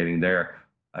congregating there.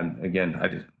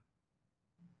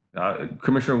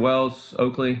 Commissioner Wells,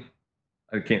 Oakley,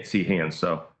 I can't see hands,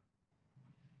 so.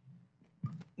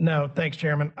 No, thanks,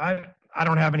 Chairman. I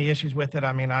don't have any issues with it.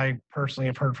 I mean, I personally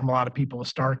have heard from a lot of people with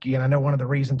Starkey, and I know one of the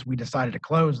reasons we decided to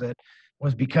close it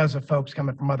was because of folks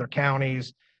coming from other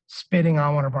counties spitting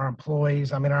on one of our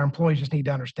employees. I mean, our employees just need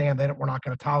to understand that we're not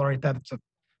going to tolerate that. It's a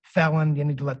felon. You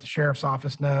need to let the sheriff's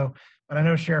office know. But I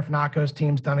know Sheriff Naco's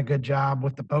team's done a good job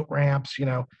with the boat ramps,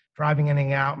 driving in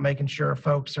and out, making sure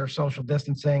folks are social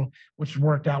distancing, which has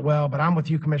worked out well. But I'm with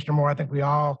you, Commissioner Moore. I think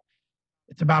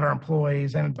it's about our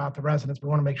employees and about the residents. We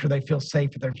want to make sure they feel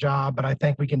safe at their job, but I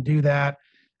think we can do that.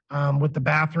 With the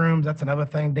bathrooms, that's another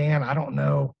thing, Dan. I don't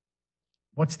know.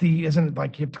 Isn't it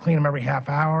like you have to clean them every half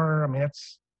hour? I mean,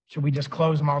 should we just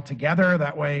close them all together?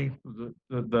 That way.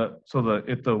 At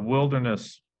the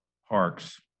wilderness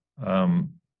parks, the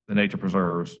nature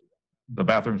preserves, the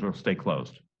bathrooms will stay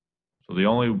closed. So the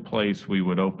only place we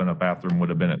would open a bathroom would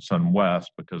have been at SunWest,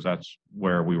 because that's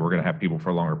where we were going to have people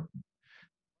for longer.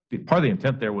 Part of the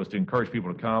intent there was to encourage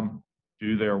people to come,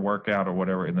 do their workout or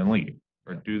whatever, and then leave,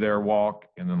 or do their walk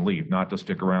and then leave, not to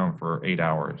stick around for 8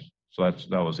 hours. So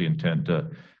that was the intent, to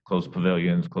close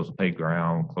pavilions, close the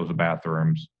playground, close the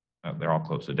bathrooms. They're all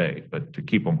closed today, but to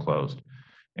keep them closed,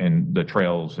 and the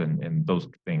trails and those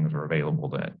things are available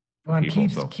then. Well,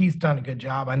 Keith's done a good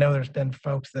job. I know there's been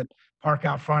folks that park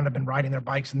out front have been riding their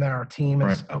bikes in there. Our team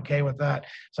is okay with that.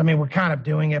 So, I mean, we're kind of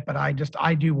doing it, but I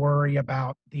do worry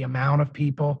about the amount of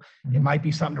people. Mm-hmm. It might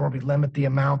be something where we limit the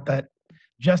amount, that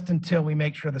just until we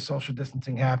make sure the social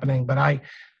distancing happening. But I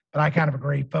kind of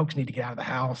agree. Folks need to get out of the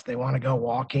house. They want to go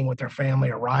walking with their family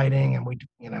or riding, and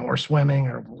or swimming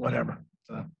or whatever.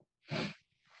 So.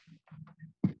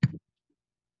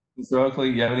 Mr. Oakley,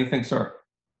 you have anything, sir?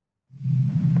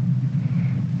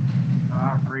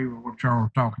 I agree with what Charles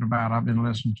was talking about. I've been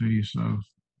listening to you, so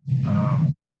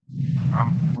I'm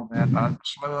for that.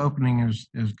 Slow opening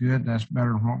is good. That's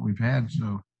better than what we've had.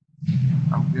 So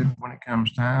I'm good when it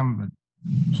comes time, but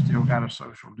still got to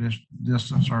social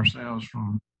distance ourselves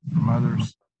from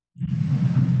others.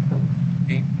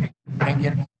 Can't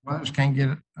get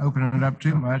it opening it up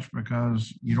too much,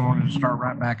 because you don't want it to start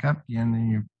right back up again, then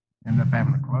you end up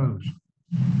having to close.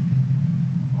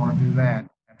 Don't want to do that,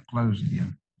 have to close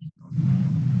again.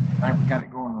 I think we got it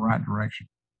going in the right direction.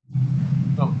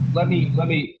 So let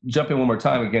me jump in one more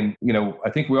time again. I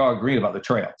think we all agree about the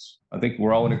trails. I think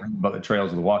we're all in agreement about the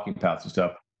trails and the walking paths and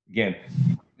stuff. Again,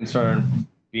 concern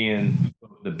being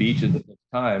the beaches at this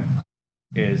time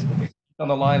is on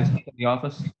the line, is in the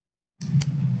office.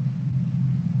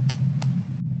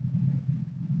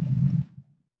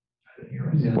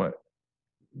 What?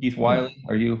 Keith Wiley,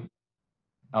 are you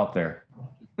out there?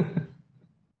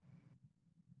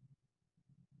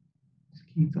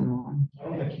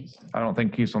 I don't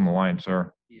think Keith's on the line,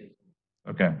 sir.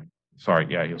 Okay, sorry,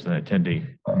 yeah, he was an attendee.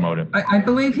 Promote him. I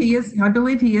believe he is, I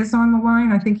believe he is on the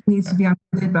line. I think he needs to be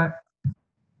unmuted, but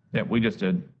Yeah, we just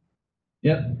did.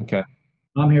 Yep. Okay.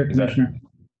 I'm here, Commissioner.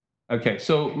 Okay,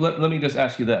 so let me just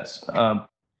ask you this.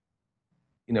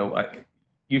 You know,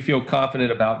 you feel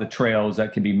confident about the trails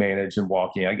that can be managed and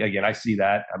walking. Again, I see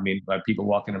that. I mean, people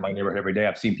walking in my neighborhood every day.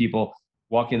 I've seen people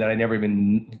walking that I never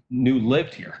even knew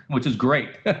lived here, which is great.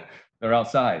 They're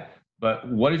outside. But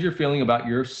what is your feeling about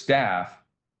your staff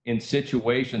in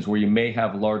situations where you may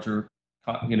have larger,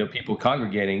 people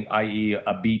congregating, i.e.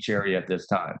 a beach area at this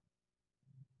time?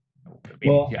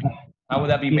 Well, how would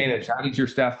that be managed? How does your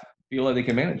staff feel that they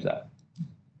can manage that?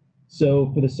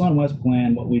 So for the SunWest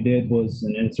plan, what we did was,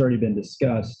 and it's already been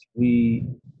discussed, we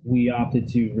opted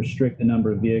to restrict the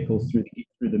number of vehicles through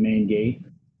the main gate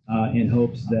in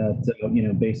hopes that,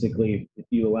 basically if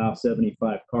you allow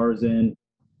 75 cars in,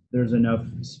 there's enough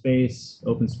space,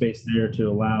 open space there to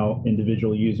allow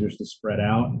individual users to spread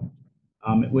out.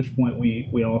 At which point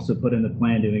we also put in the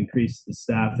plan to increase the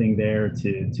staffing there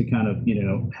to kind of,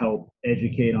 help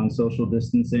educate on social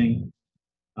distancing.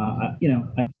 I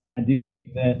do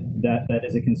think that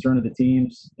is a concern of the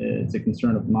teams. It's a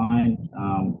concern of mine.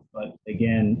 But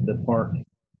again, the park,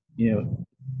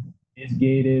 is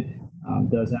gated,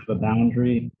 does have a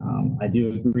boundary. I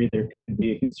do agree there could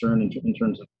be a concern in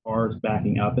terms of cars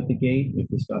backing up at the gate. We've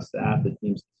discussed that. The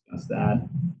teams discussed that.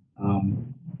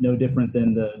 No different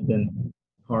than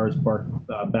cars parked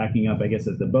backing up, I guess,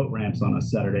 at the boat ramps on a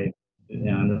Saturday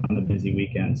and on a busy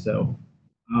weekend. So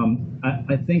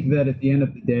I think that at the end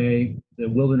of the day, the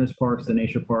wilderness parks, the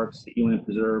nature parks, the eland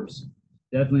preserves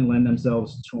definitely lend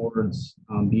themselves towards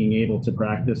being able to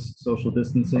practice social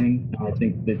distancing. I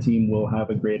think the team will have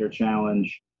a greater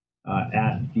challenge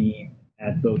at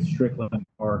both Strickland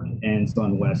Park and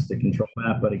SunWest to control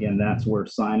that. But again, that's where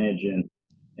signage and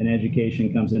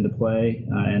education comes into play,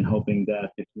 and hoping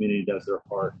that the community does their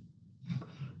part.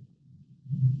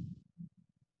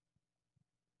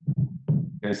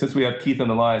 Okay, since we have Keith on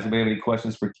the line, does anybody have any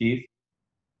questions for Keith?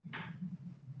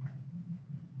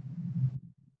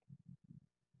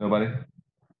 Nobody?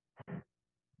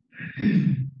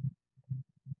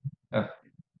 Yeah.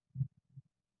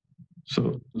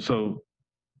 So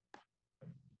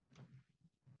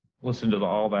listen to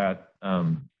all that.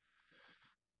 I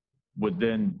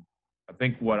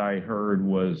think what I heard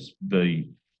was the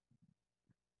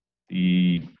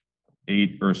 8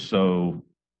 or so,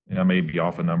 and I may be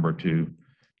off a number too,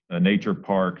 nature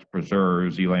parks,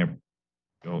 preserves, eland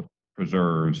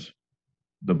preserves.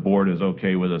 The board is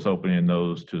okay with us opening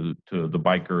those to the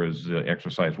bikers, the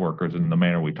exercise workers in the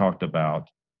manner we talked about.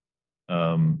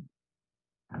 And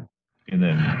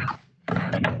then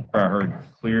I heard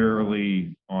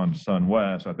clearly on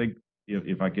SunWest, I think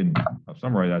if I can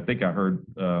summarize, I think I heard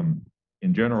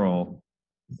in general,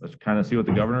 let's kind of see what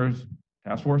the governor's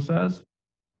task force says.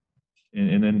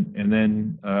 And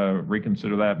then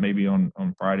reconsider that maybe on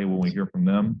Friday when we hear from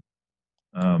them.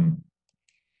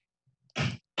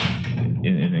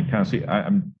 And kind of see,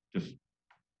 I'm just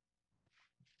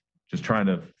trying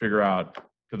to figure out,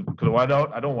 because I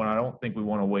don't think we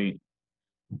want to wait.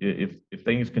 If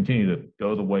things continue to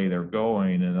go the way they're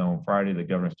going, and on Friday the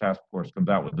governor's task force comes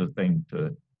out with the thing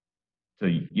to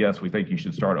yes, we think you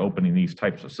should start opening these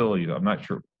types of facilities. I'm not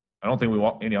sure. I don't think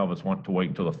any of us want to wait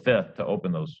until the 5th to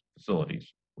open those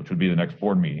facilities, which would be the next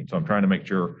board meeting. So I'm trying to make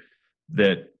sure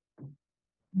that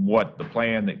what the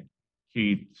plan that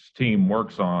Keith's team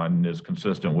works on is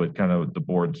consistent with kind of the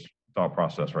board's thought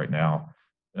process right now.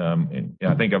 And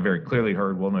I think I very clearly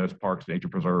heard wilderness parks, nature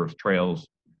preserves, trails,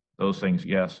 those things.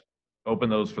 Yes, open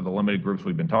those for the limited groups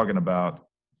we've been talking about.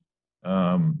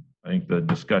 I think the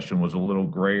discussion was a little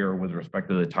grayer with respect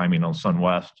to the timing on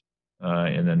SunWest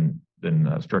and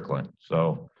then Strickland.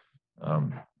 So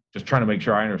just trying to make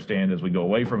sure I understand as we go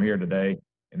away from here today,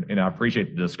 and I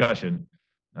appreciate the discussion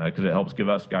because it helps give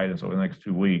us guidance over the next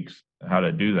 2 weeks how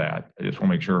to do that. I just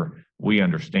want to make sure we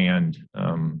understand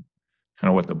kind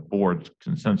of what the board's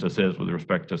consensus is with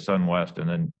respect to SunWest and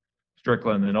then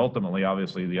Strickland, and ultimately,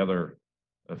 obviously, the other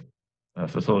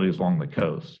facilities along the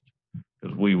coast,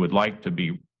 because we would like to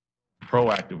be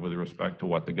proactive with respect to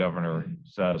what the governor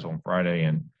says on Friday,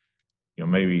 and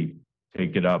maybe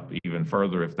take it up even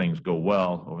further if things go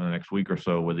well over the next week or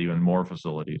so with even more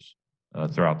facilities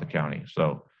throughout the county.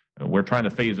 So we're trying to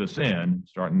phase this in,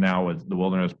 starting now with the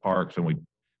wilderness parks, and we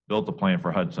built the plan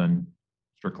for Hudson,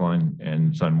 Strickland,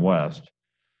 and SunWest.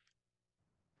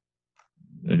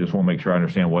 I just want to make sure I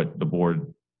understand what the board's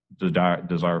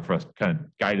desire for us, kind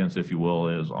of guidance, if you will,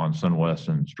 is on SunWest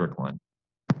and Strickland.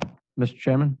 Mr.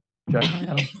 Chairman, Jack,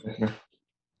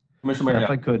 Commissioner if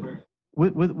I Mayor. could,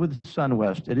 with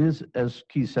SunWest, it is, as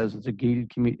Keith says, it's a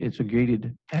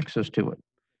gated access to it.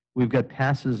 We've got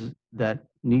passes that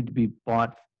need to be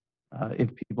bought if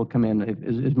people come in,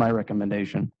 is my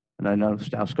recommendation. And I know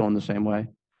staff's going the same way.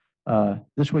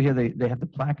 This way here, they have the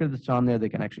placard that's on there. They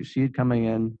can actually see it coming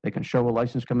in. They can show a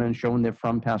license coming in, showing they're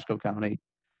from Pasco County.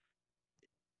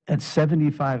 At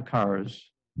 75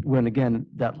 cars, when again,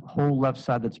 that whole left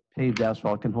side that's paved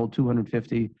asphalt can hold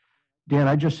 250. Dan,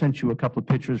 I just sent you a couple of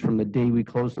pictures from the day we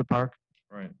closed the park.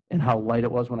 Right. And how light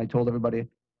it was when I told everybody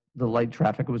the light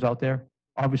traffic was out there.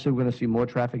 Obviously, we're going to see more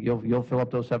traffic. You'll fill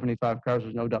up those 75 cars.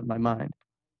 There's no doubt in my mind.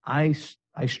 I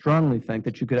strongly think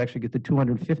that you could actually get the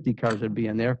 250 cars that'd be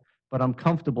in there, but I'm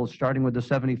comfortable starting with the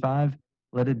 75,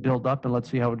 let it build up and let's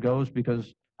see how it goes,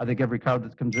 because I think every car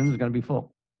that comes in is going to be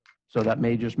full. So that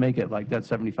may just make it like that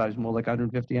 75 is more like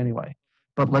 150 anyway.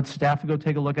 But let staff go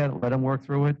take a look at it, let them work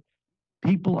through it.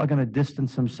 People are going to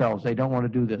distance themselves. They don't want to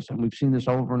do this. And we've seen this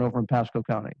over and over in Pasco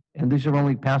County. And these are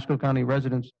only Pasco County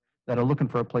residents that are looking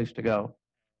for a place to go.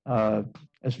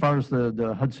 As far as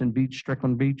the Hudson Beach,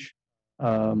 Strickland Beach,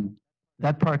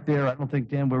 that park there, I don't think,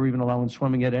 Dan, we're even allowing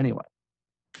swimming yet anyway.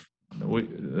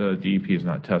 DEP is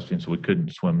not testing, so we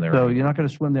couldn't swim there. So you're not going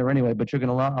to swim there anyway, but you're going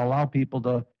to allow people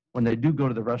to, when they do go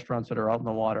to the restaurants that are out in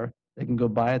the water, they can go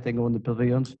buy it, they can go in the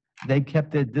pavilions. They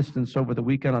kept their distance over the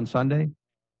weekend on Sunday.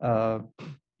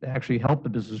 They actually helped the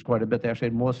business quite a bit. They actually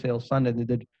had more sales Sunday than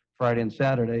they did Friday and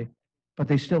Saturday, but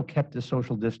they still kept the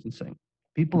social distancing.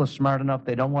 People are smart enough.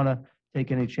 They don't want to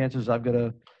take any chances. I've got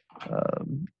a,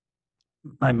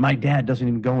 my dad doesn't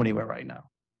even go anywhere right now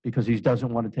because he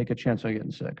doesn't want to take a chance on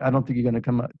getting sick. I don't think you're going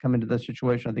to come into this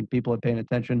situation. I think people are paying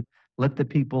attention. Let the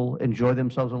people enjoy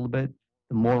themselves a little bit.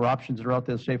 The more options that are out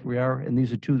there, the safer we are. And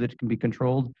these are two that can be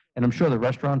controlled. And I'm sure the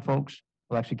restaurant folks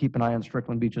will actually keep an eye on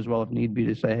Strickland Beach as well if need be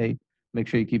to say, hey, make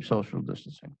sure you keep social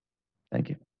distancing. Thank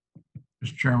you.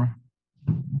 Mr. Chairman.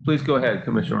 Please go ahead,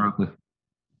 Commissioner Oakley.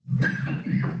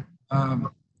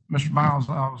 Mr. Miles,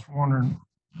 I was wondering,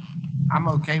 I'm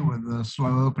okay with the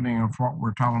slow opening of what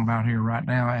we're talking about here right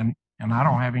now, and I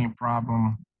don't have any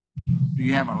problem. Do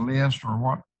you have a list or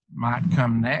what might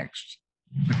come next?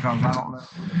 Because I don't know.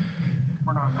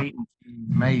 We're not meeting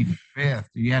May 5th.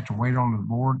 Do you have to wait on the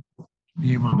board to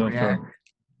be able to react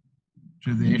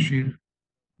to the issue?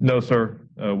 No, sir.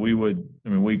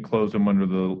 We close them under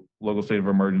the local state of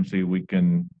emergency. We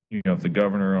can, if the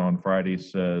governor on Friday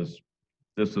says,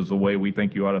 this is the way we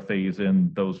think you ought to phase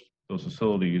in those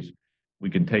facilities, we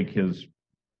can take his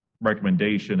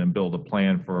recommendation and build a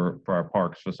plan for our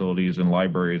parks, facilities, and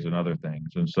libraries and other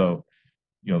things. And so,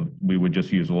 we would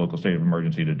just use the local state of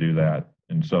emergency to do that.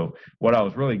 And so what I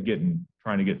was really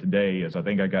trying to get today is I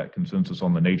think I got consensus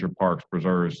on the nature parks,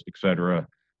 preserves, et cetera.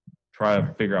 Try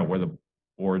to figure out where the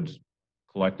board's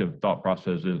collective thought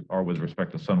processes are with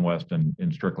respect to SunWest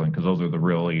and Strickland, because those are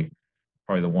probably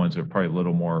the ones that are probably a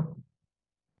little more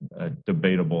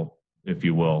debatable, if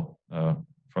you will,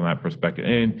 from that perspective.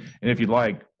 And if you'd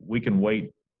like, we can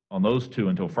wait on those two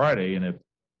until Friday. And if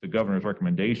the governor's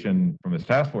recommendation from his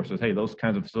task force says, hey, those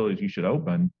kinds of facilities you should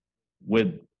open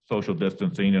with social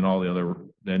distancing and all the other,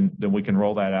 then we can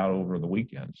roll that out over the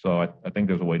weekend. So I think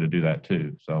there's a way to do that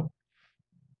too. So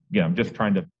yeah, I'm just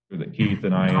trying to that Keith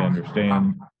and I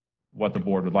understand what the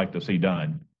board would like to see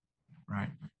done. Right.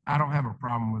 I don't have a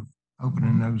problem with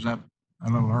opening those up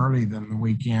a little early than the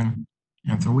weekend.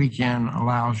 And if the weekend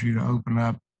allows you to open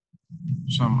up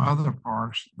some other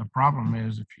parks, the problem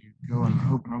is if you go and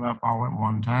open them up all at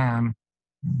one time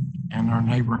and our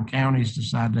neighboring counties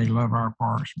decide they love our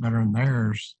parks better than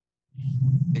theirs,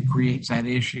 it creates that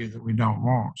issue that we don't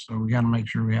want. So we got to make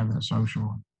sure we have that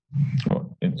social.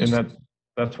 Well, and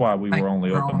that's why we were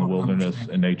only open the wilderness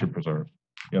and nature preserves.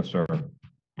 Yes, sir.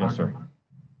 Yes, sir.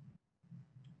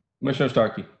 Commissioner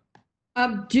Starkey.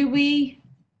 Do we,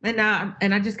 and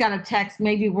I just got a text,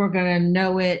 maybe we're going to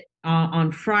know it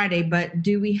on Friday, but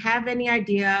do we have any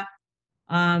idea,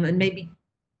 and maybe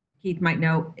Keith might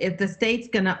know, if the state's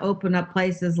going to open up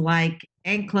places like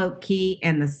Anclote Key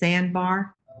and the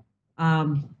Sandbar?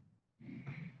 And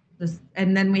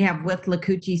then we have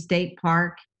Withlacoochee State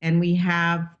Park, and we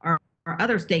have our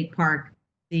other state park,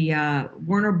 the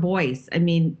Werner Boyce. I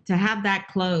mean, to have that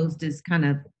closed is kind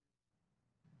of,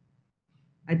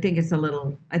 I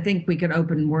think we could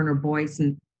open Werner Boyce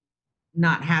and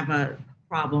not have a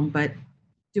problem, but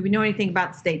do we know anything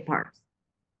about state parks?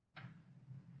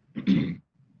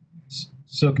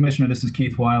 So Commissioner, this is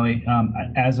Keith Wiley.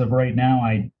 As of right now,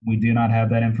 we do not have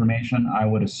that information. I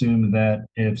would assume that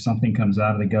if something comes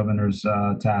out of the governor's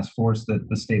task force, that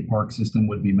the state park system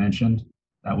would be mentioned.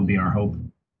 That would be our hope.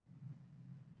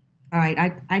 All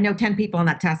right, I know 10 people on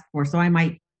that task force, so I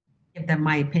might give them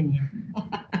my opinion.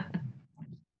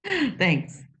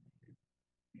 Thanks.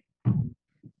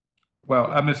 Well,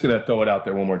 I'm just going to throw it out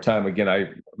there one more time. Again,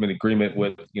 I'm in agreement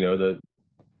with, the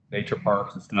nature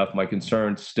parks and stuff. My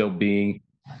concern still being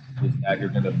is that you're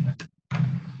going to,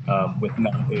 with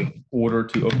not an order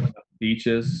to open up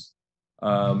beaches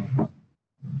from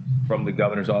the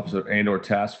governor's office and/or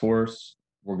task force,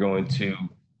 we're going to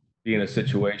be in a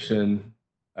situation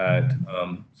at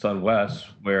Sun West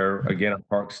where, again, our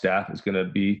park staff is going to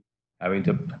be having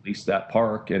to police that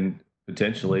park and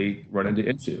potentially run into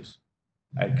issues.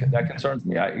 That concerns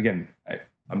me. I'm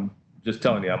just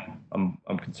telling you,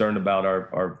 I'm concerned about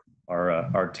our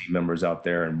team members out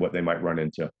there and what they might run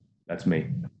into. That's me.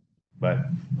 But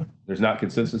there's not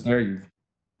consensus there.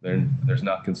 There's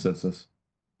not consensus.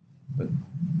 But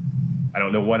I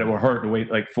don't know what it will hurt to wait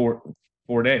like four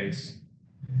days.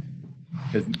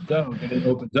 Because so it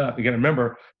opens up. You got to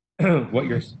remember what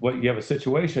you have a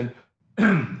situation.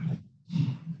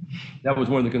 That was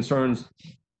one of the concerns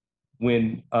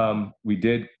when we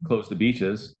did close the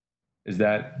beaches, is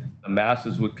that the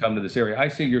masses would come to this area. I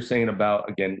see you're saying about,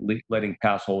 again, letting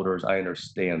pass holders. I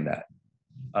understand that.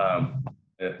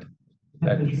 At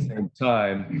the same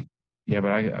time, yeah,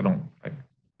 but I don't.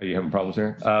 Are you having problems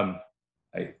here?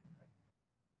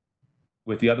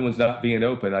 With the other ones not being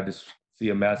open, I just see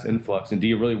a mass influx. And do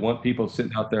you really want people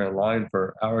sitting out there in line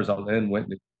for hours on end,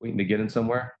 waiting to get in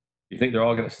somewhere? You think they're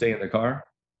all going to stay in their car?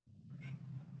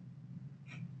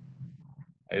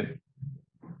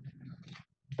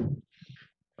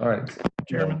 All right,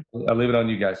 Chairman. I'll leave it on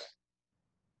you guys.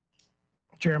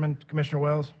 Chairman, Commissioner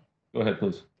Wells, Go ahead,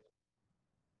 please.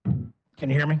 can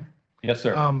you hear me? Yes,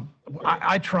 sir.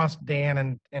 I trust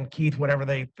Dan and Keith, whatever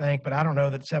they think, but I don't know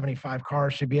that 75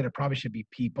 cars should be it. It probably should be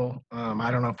people.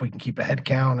 I don't know if we can keep a head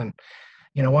count. And,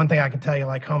 one thing I can tell you,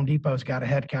 like Home Depot's got a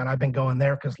head count. I've been going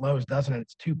there because Lowe's doesn't, and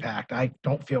it's too packed. I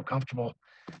don't feel comfortable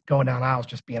going down aisles,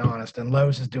 just being honest. And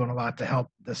Lowe's is doing a lot to help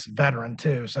this veteran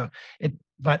too.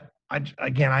 But I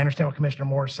understand what Commissioner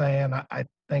Moore is saying. I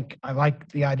think I like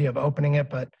the idea of opening it,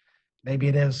 but maybe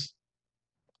it is,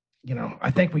 I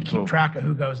think we keep track of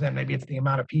who goes in. Maybe it's the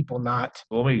amount of people, not.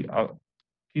 Well,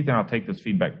 Keith and I'll take this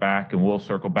feedback back, and we'll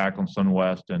circle back on Sun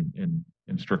West and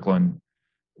Strickland.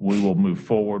 We will move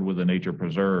forward with the nature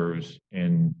preserves,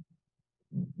 and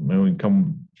maybe we can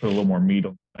come put a little more meat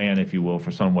on the plan, if you will,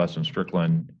 for Sun West and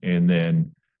Strickland, and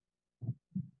then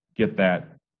get that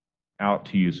out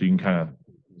to you so you can kind of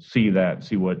see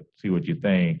what you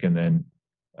think, and then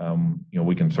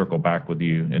we can circle back with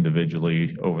you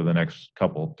individually over the next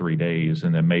 3 days,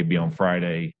 and then maybe on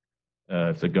Friday,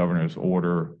 if the governor's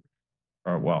order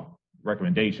or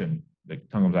recommendation that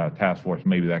comes out of task force,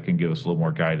 maybe that can give us a little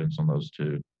more guidance on those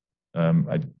two.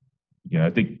 I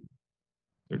think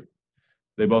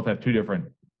they both have two different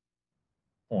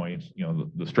points.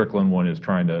 The Strickland one is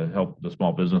trying to help the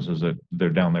small businesses that they're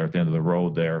down there at the end of the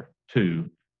road there too.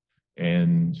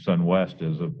 And Sun West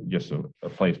is just a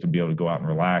place to be able to go out and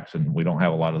relax, and we don't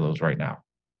have a lot of those right now.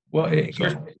 Well,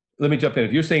 let me jump in.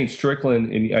 If you're saying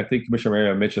Strickland, and I think Commissioner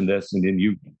Mario mentioned this, and then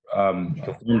you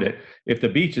confirmed it, if the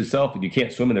beach itself and you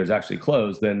can't swim and there's actually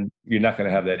closed, then you're not going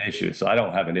to have that issue. So I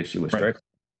don't have an issue with Strickland.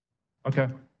 Okay.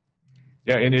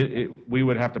 Yeah, and we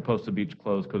would have to post the beach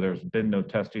closed because there's been no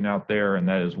testing out there, and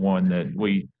that is one that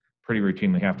we pretty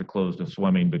routinely have to close to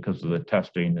swimming because of the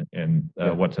testing and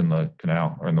what's in the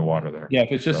canal or in the water there. Yeah,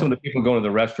 if it's just some of the people going to the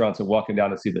restaurants and walking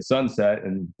down to see the sunset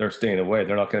and they're staying away,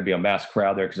 they're not going to be a mass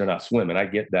crowd there because they're not swimming. I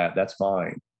get that. That's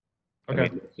fine.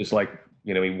 Okay. It's just like,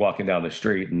 me walking down the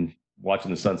street and watching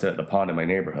the sunset at the pond in my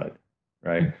neighborhood.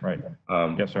 Right. Right.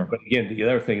 Yes, sir. But again, the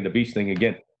other thing, the beach thing,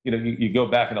 again, you go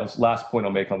back, and the last point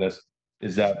I'll make on this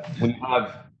is that when you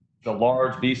have the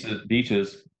large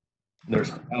beaches,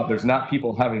 there's not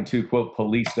people having to, quote,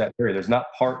 police that area. There's not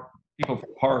people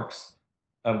from parks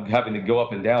having to go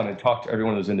up and down and talk to every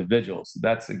one of those individuals.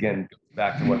 That's, again,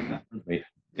 back to what concerns me.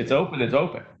 It's open.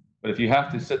 But if you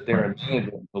have to sit there and manage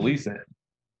it and police it,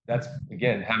 that's,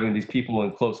 again, having these people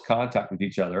in close contact with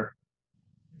each other.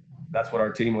 That's what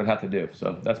our team would have to do.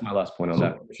 So that's my last point on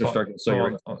that. Mr.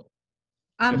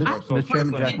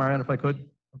 Chairman, Jack Marion, if I could.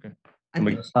 Okay.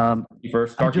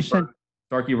 First,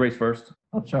 Starkey race first.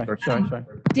 Oh, sorry.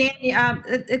 Danny,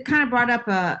 it kind of brought up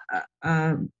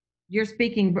you're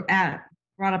speaking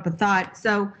brought up a thought.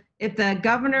 So if the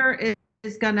governor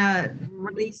is going to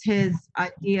release his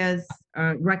ideas,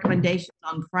 recommendations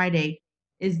on Friday,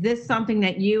 is this something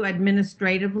that you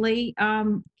administratively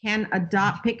can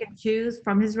adopt, pick and choose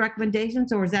from his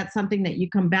recommendations, or is that something that you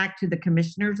come back to the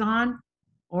commissioners on?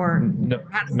 Or No,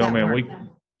 how does no, that ma'am, work?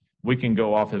 we can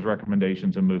go off his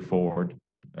recommendations and move forward.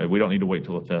 We don't need to wait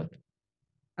till the 5th.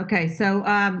 Okay, so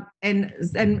and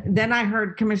then I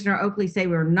heard Commissioner Oakley say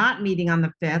we're not meeting on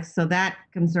the 5th, so that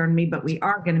concerned me, but we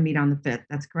are going to meet on the 5th.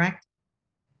 That's correct?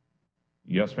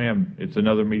 Yes, ma'am. It's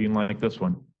another meeting like this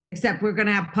one. Except we're going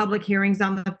to have public hearings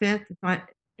on the 5th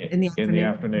in the afternoon. In the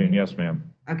afternoon, yes, ma'am.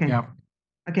 Okay. Yep.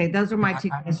 Okay, those are my two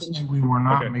I didn't questions. say we were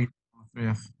not Okay. meeting on the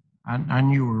 5th. I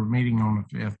knew we were meeting on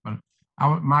the 5th, but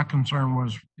my concern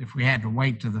was if we had to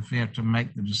wait to the 5th to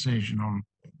make the decision on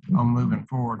moving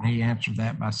forward, and he answered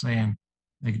that by saying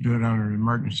they could do it under an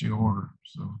emergency order.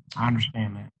 So I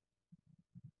understand that.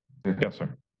 Yes,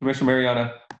 sir. Commissioner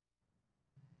Mariano.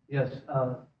 Yes.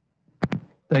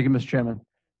 Thank you, Mr. Chairman.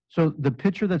 So the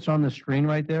picture that's on the screen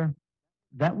right there,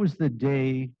 that was the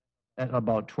day at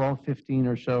about 12:15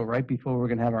 or so, right before we're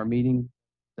going to have our meeting,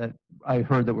 that I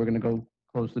heard that we're going to go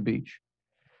close the beach.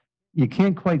 You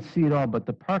can't quite see it all, but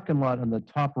the parking lot on the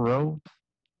top row,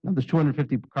 now there's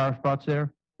 250 car spots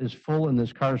there, is full and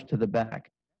there's cars to the back.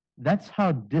 That's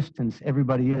how distanced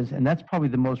everybody is, and that's probably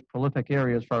the most prolific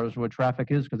area as far as where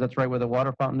traffic is, because that's right where the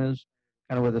water fountain is,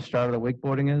 kind of where the start of the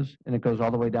wakeboarding is, and it goes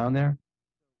all the way down there.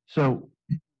 So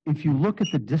if you look at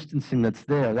the distancing that's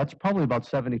there, that's probably about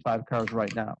 75 cars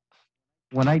right now.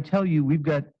 When I tell you we've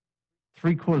got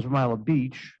 3/4 mile of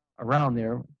beach around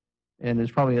there, and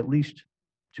there's probably at least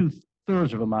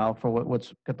 2/3 of a mile for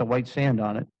what's got the white sand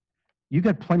on it, you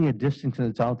got plenty of distance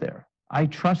that's out there. I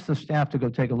trust the staff to go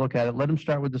take a look at it. Let them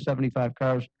start with the 75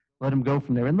 cars, let them go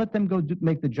from there, and let them go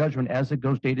make the judgment as it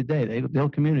goes day to day. They'll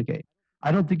communicate.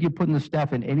 I don't think you're putting the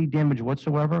staff in any damage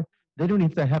whatsoever. They don't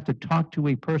even have to talk to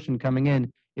a person coming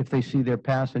in if they see their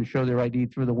pass and show their ID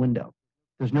through the window.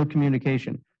 There's no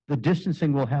communication. The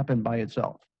distancing will happen by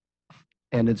itself.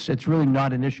 And it's really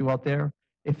not an issue out there.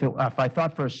 If I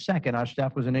thought for a second our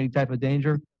staff was in any type of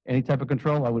danger, any type of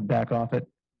control, I would back off it.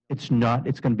 It's not.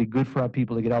 It's going to be good for our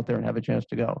people to get out there and have a chance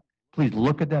to go. Please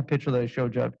look at that picture that I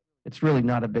showed you. It's really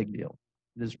not a big deal.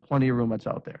 There's plenty of room that's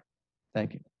out there.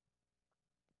 Thank you.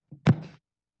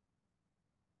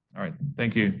 All right,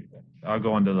 thank you.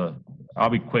 I'll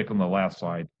be quick on the last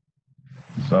slide.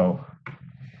 So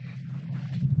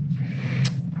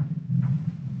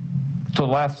the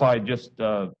last slide, just,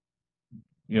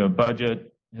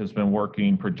 budget has been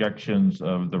working projections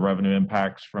of the revenue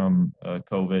impacts from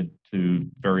COVID to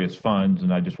various funds.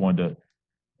 And I just wanted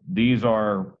these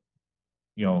are,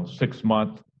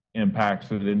 6-month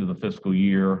impacts at the end of the fiscal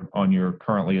year on your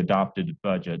currently adopted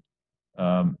budget.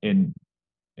 On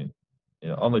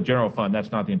the general fund,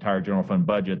 that's not the entire general fund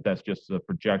budget. That's just the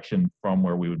projection from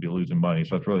where we would be losing money.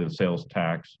 So it's really the sales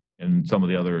tax and some of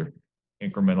the other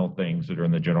incremental things that are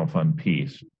in the general fund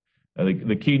piece.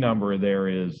 The key number there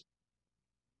is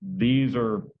these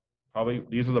are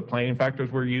the planning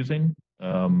factors we're using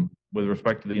with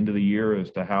respect to the end of the year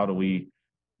as to how do we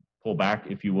pull back,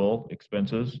 if you will,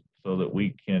 expenses so that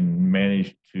we can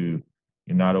manage to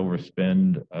not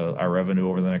overspend our revenue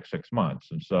over the next 6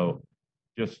 months. And so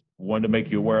just wanted to make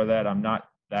you aware of that. I'm not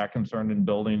that concerned in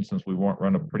buildings since we won't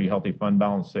run a pretty healthy fund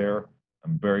balance there.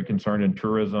 I'm very concerned in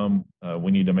tourism.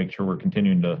 We need to make sure we're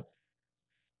continuing to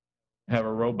have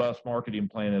a robust marketing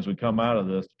plan as we come out of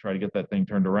this to try to get that thing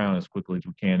turned around as quickly as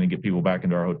we can and get people back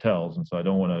into our hotels. And so I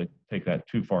don't want to take that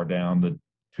too far down. The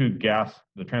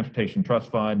Transportation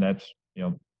Trust Fund, that's,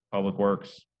 Public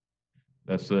Works,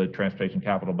 that's the transportation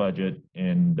capital budget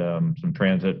and some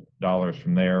transit dollars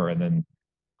from there. And then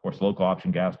of course, local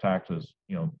option gas taxes,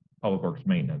 Public Works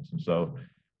maintenance. And so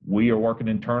we are working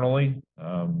internally.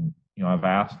 I've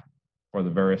asked for the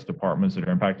various departments that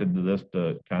are impacted to this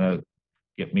to kind of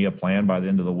get me a plan by the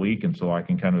end of the week. And so I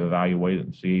can kind of evaluate it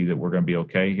and see that we're going to be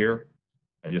okay here.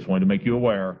 I just wanted to make you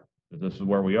aware that this is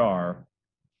where we are.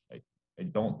 I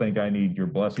don't think I need your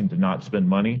blessing to not spend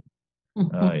money.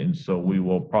 And so we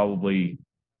will probably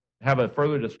have a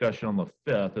further discussion on the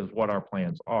 5th as what our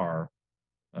plans are.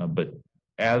 But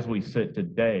as we sit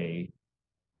today,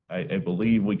 I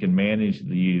believe we can manage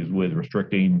these with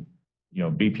restricting,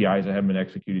 BPIs that haven't been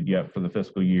executed yet for the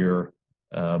fiscal year,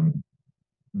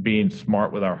 being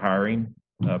smart with our hiring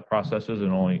processes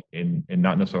and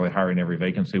not necessarily hiring every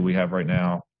vacancy we have right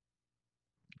now,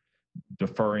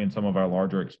 deferring some of our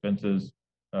larger expenses,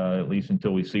 at least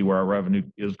until we see where our revenue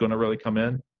is going to really come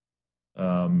in.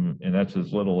 And that's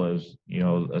as little as,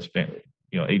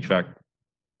 HVAC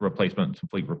replacement, some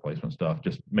fleet replacement stuff.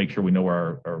 Just make sure we know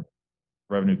where our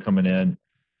revenue coming in.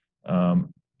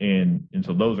 And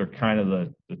so those are kind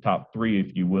of the top three,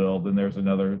 if you will. Then there's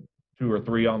another 2 or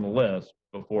 3 on the list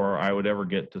before I would ever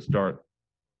get to start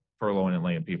furloughing and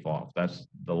laying people off. That's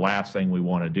the last thing we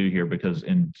want to do here, because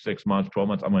in 6 months, 12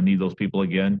 months, I'm going to need those people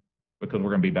again, because we're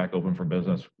going to be back open for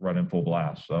business running full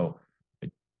blast. So,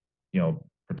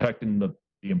 protecting the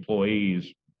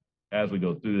employees as we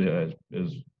go through this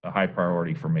is a high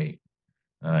priority for me.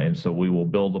 And so we will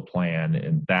build a plan,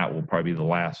 and that will probably be the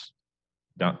last.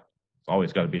 It's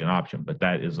always got to be an option, but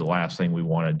that is the last thing we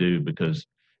want to do, because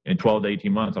in 12 to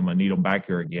 18 months, I'm going to need them back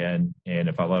here again. And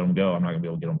if I let them go, I'm not going to be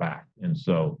able to get them back. And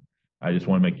so I just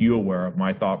want to make you aware of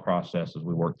my thought process as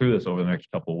we work through this over the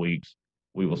next couple of weeks.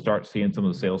 We will start seeing some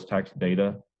of the sales tax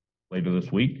data later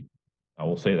this week. I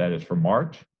will say that is for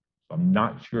March. So I'm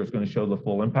not sure it's going to show the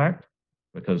full impact,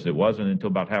 because it wasn't until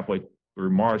about halfway through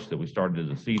March that we started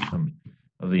to see some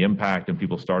of the impact, and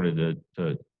people started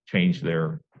to change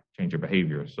their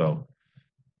behavior. So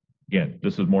again,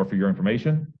 this is more for your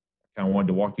information. I kind of wanted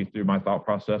to walk you through my thought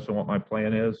process and what my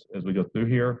plan is as we go through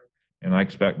here. And I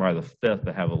expect by the 5th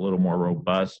to have a little more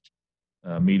robust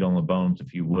meat on the bones,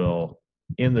 if you will,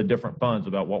 in the different funds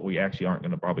about what we actually aren't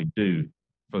going to probably do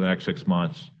for the next 6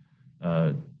 months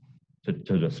to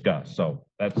discuss. So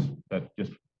that's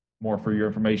just more for your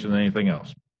information than anything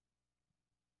else.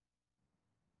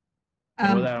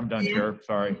 And with that, I'm done, Sheriff.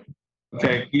 Sorry.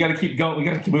 Okay, you got to keep going. We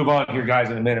got to move on here, guys,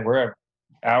 in a minute. We're an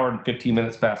hour and 15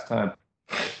 minutes past time.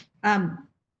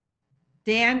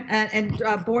 Dan and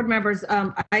board members,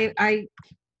 I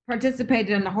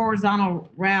participated in the horizontal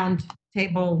round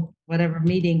table, whatever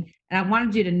meeting, and I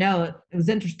wanted you to know it was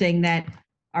interesting that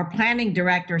our planning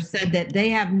director said that they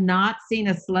have not seen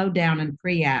a slowdown in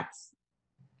pre-apps.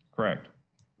 Correct.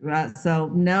 So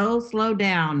no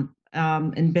slowdown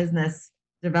in business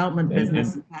development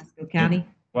business in Pasco County.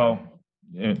 Well,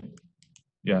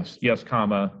 yes,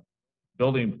 comma.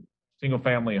 Building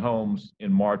single-family homes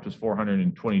in March was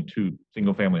 422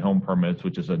 single-family home permits,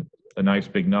 which is a nice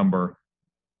big number.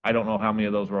 I don't know how many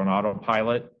of those were on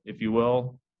autopilot, if you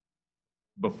will,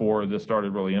 before this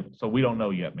started really. So we don't know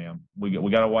yet, ma'am. We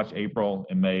got to watch April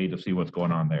and May to see what's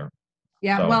going on there.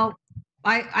 Yeah, so, well,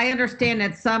 I understand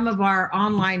that some of our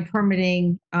online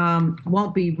permitting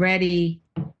won't be ready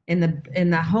in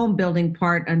the home building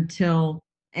part until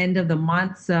end of the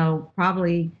month. So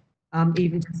probably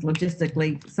even just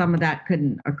logistically, some of that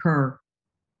couldn't occur.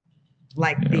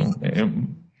 Like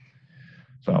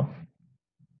so.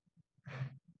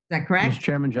 Is that correct? Mr.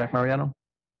 Chairman, Jack Mariano.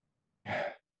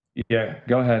 Yeah,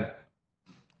 go ahead.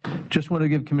 Just want to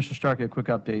give Commissioner Starkey a quick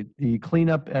update. The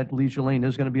cleanup at Leisure Lane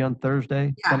is going to be on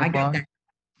Thursday, yeah, 10 o'clock. I got that.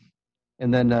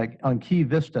 And then on Key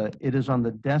Vista, it is on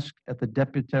the desk at the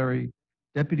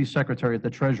Deputy Secretary at the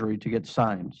Treasury to get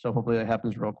signed. So hopefully that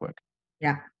happens real quick.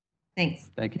 Yeah,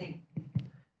 thanks. Thank you.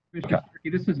 Commissioner Starkey,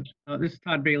 this is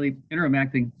Todd Bailey, Interim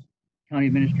Acting County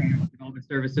Administrator of Development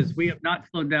Services. We have not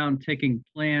slowed down taking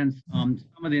plans. Some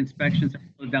of the inspections have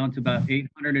slowed down to about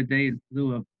 800 a day in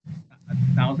lieu of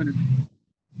 1,000.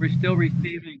 We're still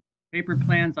receiving paper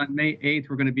plans on May 8th.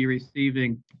 We're going to be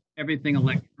receiving everything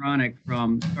electronic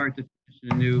from start to finish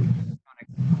in a new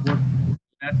electronic work.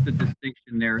 That's the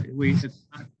distinction there.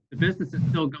 The business is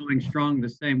still going strong the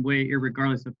same way,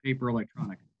 irregardless of paper or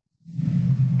electronic.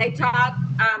 Hey, Todd,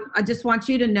 I just want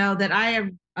you to know that I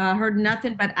have heard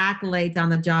nothing but accolades on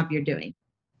the job you're doing.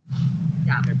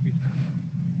 Yeah.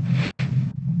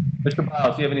 Mr.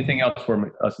 Biles, do you have anything else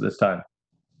for us at this time?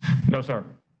 No, sir.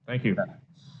 Thank you.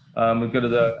 We'll go to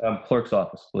the clerk's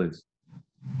office, please.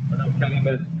 County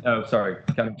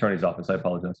Attorney's office. I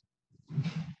apologize.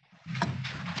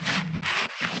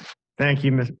 Thank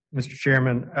you, Mr.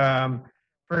 Chairman.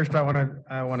 First, I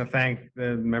want to thank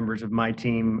the members of my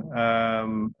team.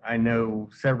 I know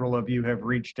several of you have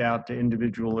reached out to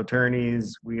individual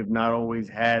attorneys. We have not always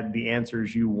had the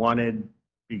answers you wanted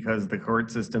because the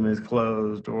court system is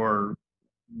closed, or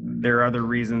there are other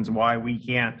reasons why we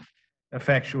can't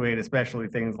effectuate, especially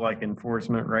things like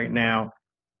enforcement right now.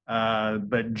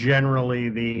 But generally,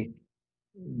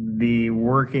 the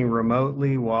working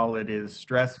remotely, while it is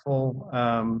stressful,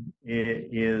 it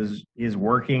is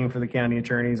working for the county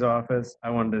attorney's office. I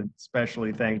wanted to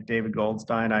especially thank David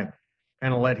Goldstein. I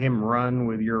kind of let him run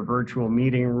with your virtual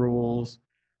meeting rules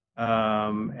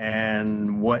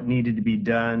and what needed to be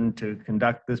done to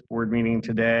conduct this board meeting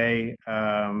today.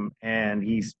 And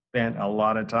he spent a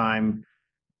lot of time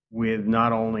with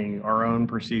not only our own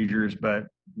procedures, but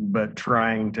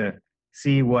trying to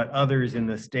see what others in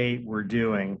the state were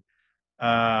doing.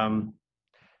 That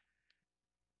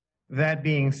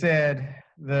being said,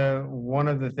 one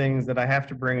of the things that I have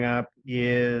to bring up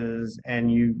is,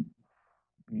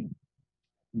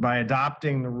 by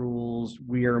adopting the rules,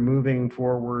 we are moving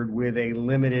forward with a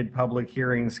limited public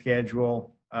hearing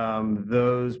schedule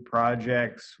those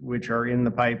projects which are in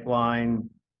the pipeline,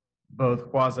 both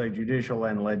quasi-judicial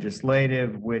and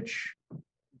legislative, which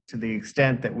to the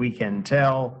extent that we can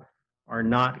tell are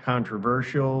not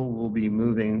controversial, will be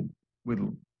moving with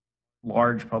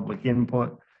large public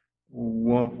input,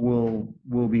 will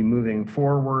be moving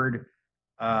forward.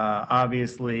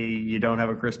 Obviously, you don't have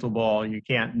a crystal ball. You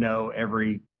can't know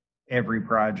every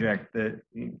project that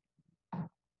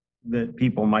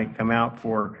people might come out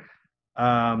for.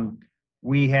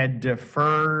 We had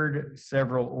deferred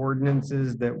several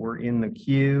ordinances that were in the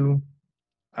queue.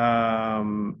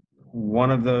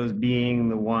 One of those being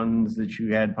the ones that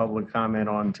you had public comment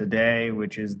on today,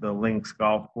 which is the Links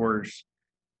Golf Course,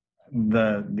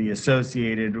 the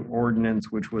associated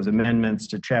ordinance, which was amendments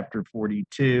to Chapter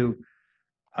 42.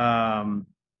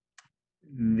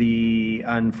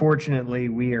 Unfortunately,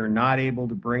 we are not able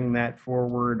to bring that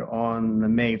forward on the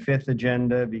May 5th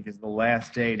agenda because the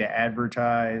last day to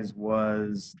advertise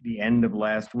was the end of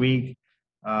last week.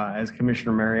 As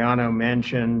Commissioner Mariano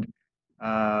mentioned,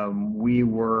 we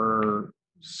were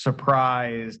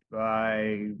surprised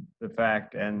by the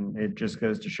fact, and it just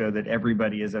goes to show that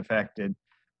everybody is affected.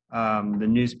 The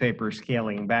newspaper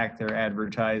scaling back their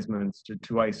advertisements to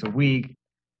twice a week,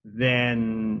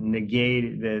 then their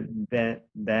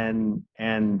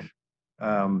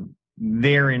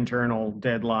internal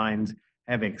deadlines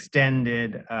have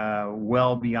extended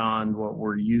well beyond what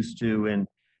we're used to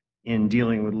in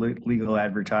dealing with legal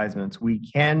advertisements. We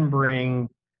can bring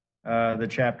the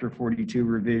Chapter 42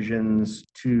 revisions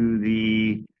to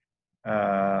the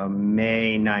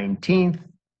May 19th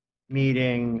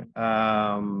meeting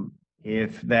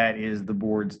if that is the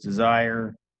board's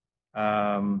desire.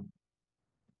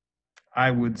 I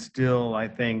would still, I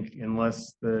think,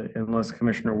 unless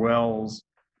Commissioner Wells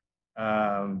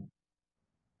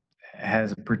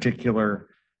has a particular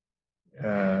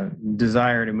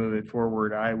desire to move it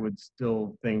forward, I would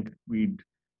still think we'd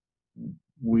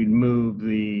move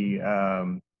the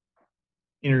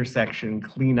intersection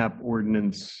cleanup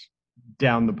ordinance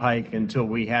down the pike until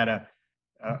we had a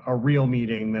real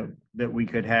meeting that we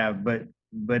could have. But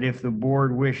if the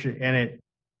board wishes, and it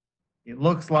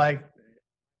looks like,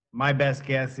 my best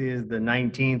guess is the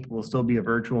 19th will still be a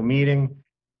virtual meeting.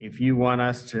 If you want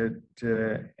us to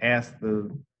ask the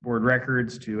board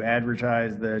records to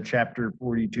advertise the Chapter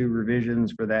 42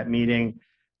 revisions for that meeting,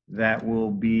 that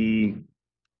will be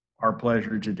our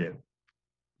pleasure to do.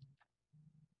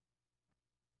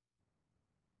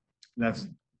 That's,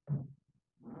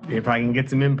 if I can get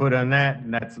some input on that,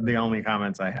 and that's the only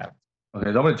comments I have. Okay,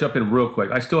 I'm going to jump in real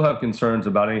quick. I still have concerns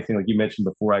about anything like you mentioned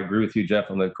before. I agree with you, Jeff,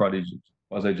 on the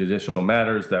quasi-judicial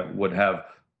matters that would have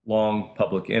long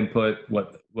public input,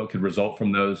 what could result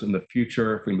from those in the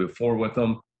future if we move forward with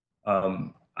them.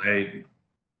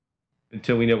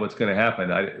 Until we know what's going to happen,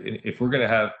 if we're going to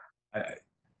have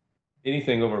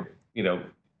anything over,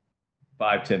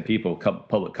 5-10 people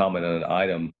public comment on an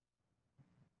item,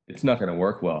 it's not going to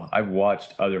work well. I've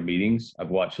watched other meetings. I've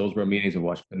watched Hillsborough meetings. I've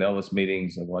watched Pinellas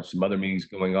meetings. I've watched some other meetings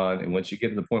going on. And once you get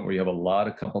to the point where you have a lot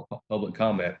of public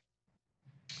comment,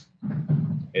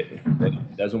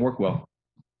 it doesn't work well.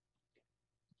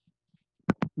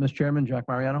 Mr. Chairman, Jack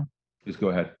Mariano. Please go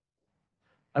ahead.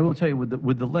 I will tell you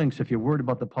with the links, if you're worried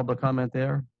about the public comment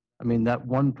there, I mean, that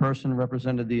one person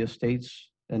represented the estates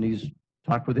and he's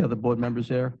talked with the other board members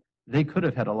there. They could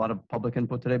have had a lot of public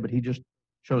input today, but he just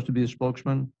chose to be a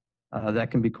spokesman.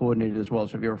 That can be coordinated as well.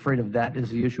 So if you're afraid of that is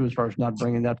the issue as far as not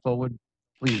bringing that forward,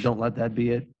 please don't let that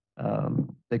be it.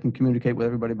 They can communicate with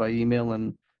everybody by email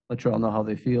and let you all know how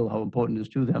they feel, how important it is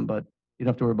to them, but you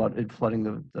don't have to worry about it flooding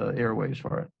the airways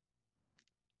for it.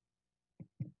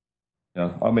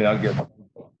 Yeah, I mean, I'll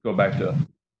go back to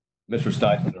Mr.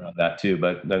 Steinson on that too,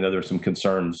 but I know there's some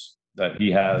concerns that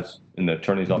he has and the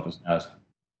attorney's office has.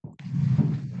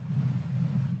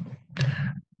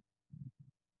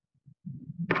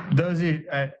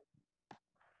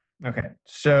 Okay,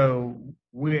 so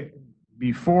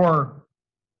before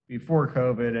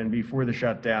COVID and before the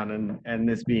shutdown and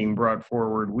this being brought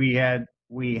forward, we had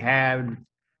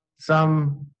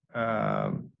some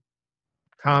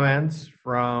comments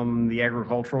from the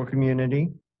agricultural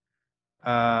community.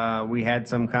 We had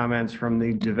some comments from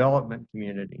the development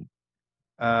community.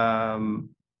 I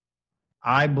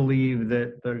believe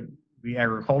that the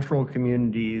agricultural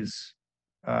community's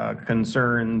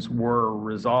concerns were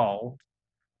resolved.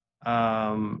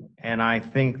 And I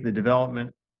think the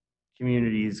development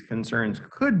community's concerns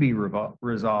could be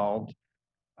resolved.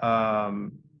 But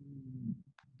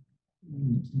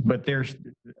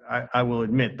I will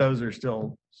admit, those are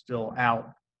still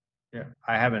out. Yeah,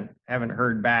 I haven't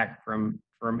heard back from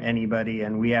anybody,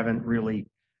 and we haven't really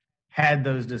had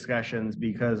those discussions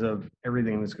because of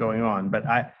everything that's going on. But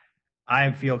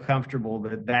I feel comfortable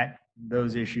that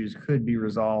those issues could be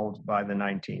resolved by the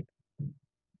 19th.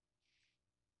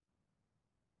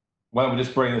 Why don't we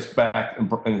just bring this back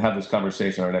and have this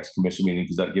conversation at our next commission meeting,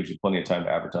 because that gives you plenty of time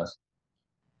to advertise.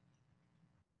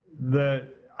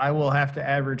 I will have to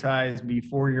advertise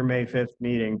before your May 5th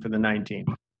meeting for the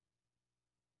 19th.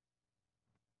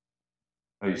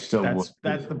 Are you still?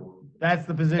 That's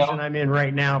the position I'm in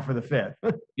right now for the 5th.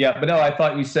 Yeah, but no, I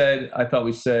thought we said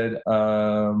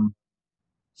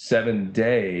 7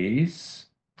 days.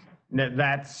 No,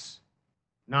 that's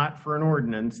not for an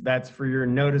ordinance. That's for your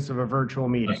notice of a virtual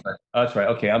meeting. That's right.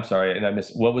 Okay, I'm sorry, and I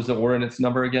missed. What was the ordinance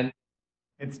number again?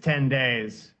 It's 10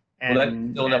 days.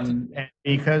 And, Well, and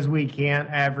because we can't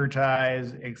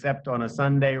advertise except on a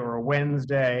Sunday or a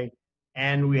Wednesday,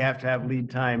 and we have to have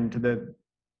lead time to the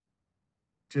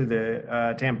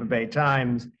Tampa Bay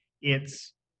Times,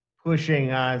 it's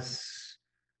pushing us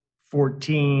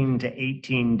 14 to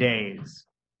 18 days.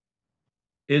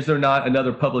 Is there not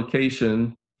another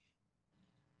publication,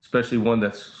 especially one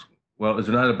that's, well, is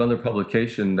there not another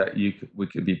publication that we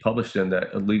could be published in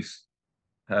that at least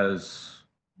has,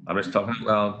 I'm just talking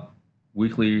about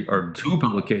weekly or 2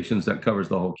 publications that covers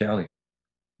the whole county?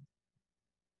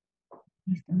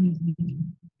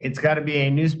 It's got to be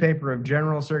a newspaper of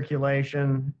general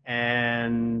circulation,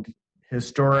 and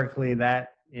historically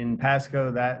that in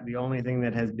Pasco, that the only thing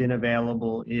that has been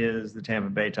available is the Tampa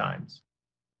Bay Times.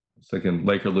 Second,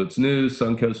 Laker Lutz News,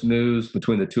 Suncoast News,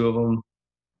 between the 2 of them.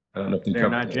 I don't know if They're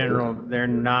not general, they're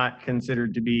not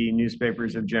considered to be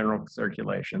newspapers of general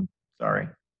circulation. Sorry.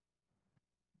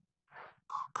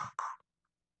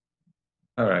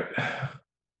 All right.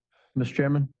 Mr.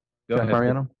 Chairman? Go Jack ahead.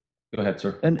 Mariano? Go ahead,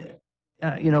 sir. And,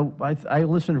 I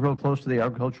listened real close to the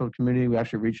agricultural community. We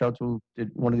actually reached out to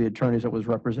one of the attorneys that was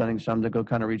representing some to go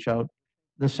kind of reach out.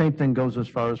 The same thing goes as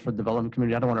far as for development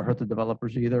community. I don't want to hurt the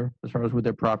developers either, as far as with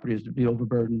their properties to be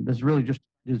overburdened. This really just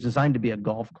is designed to be a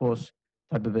golf course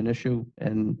type of an issue.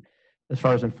 And as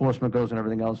far as enforcement goes and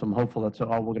everything else, I'm hopeful that's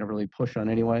all we're going to really push on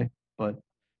anyway. But,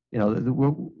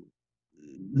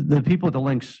 the people at the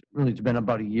links, really, it's been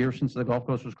about a year since the golf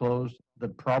course was closed. The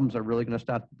problems are really going to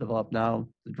start to develop now.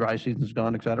 The dry season's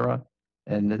gone, et cetera.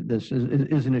 And this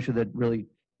is an issue that really,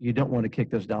 you don't want to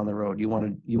kick this down the road. You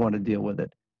want to deal with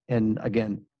it. And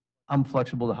again, I'm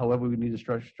flexible to however we need to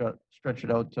stretch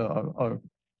it out to, or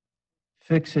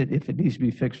fix it if it needs to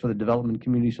be fixed for the development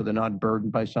community so they're not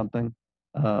burdened by something.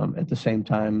 At the same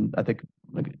time, I think,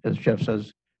 like, as Jeff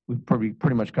says, we've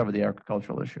pretty much covered the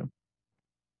agricultural issue.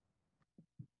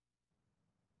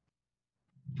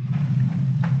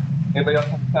 Anybody else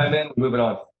want to chime in? Moving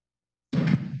on.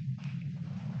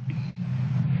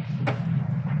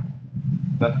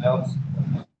 Nothing else?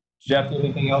 Jeff,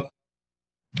 anything else?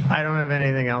 I don't have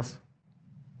anything else.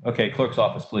 Okay, clerk's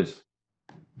office, please.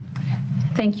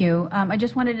 Thank you. I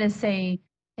just wanted to say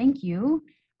thank you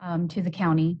to the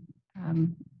county.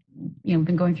 We've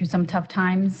been going through some tough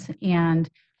times, and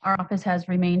our office has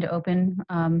remained open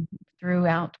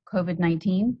throughout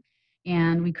COVID-19,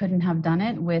 and we couldn't have done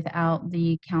it without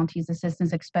the county's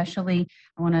assistance, especially,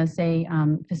 I want to say,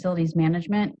 facilities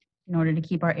management, in order to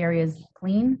keep our areas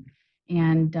clean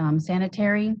and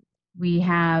sanitary. We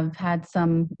have had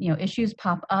some issues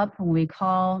pop up when we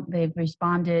call. They've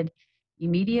responded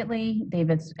immediately, they've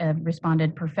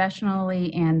responded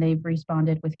professionally, and they've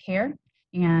responded with care.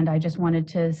 And I just wanted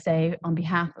to say, on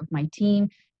behalf of my team,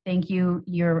 thank you.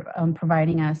 You're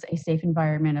providing us a safe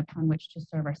environment upon which to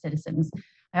serve our citizens.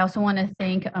 I also want to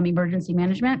thank emergency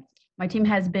management. My team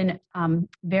has been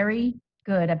very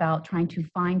good about trying to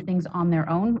find things on their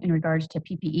own in regards to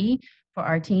PPE for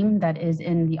our team that is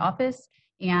in the office.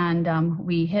 And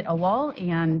we hit a wall,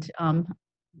 and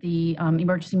the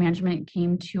emergency management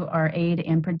came to our aid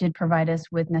and did provide us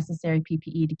with necessary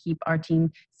PPE to keep our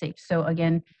team safe. So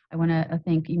again, I want to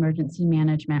thank emergency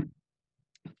management.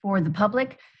 For the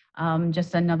public,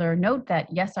 just another note that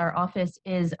yes, our office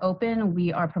is open.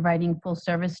 We are providing full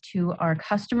service to our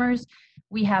customers.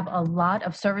 We have a lot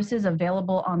of services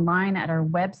available online at our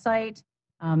website.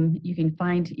 You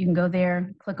can go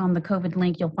there, click on the COVID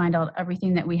link. You'll find out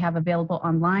everything that we have available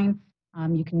online.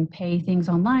 You can pay things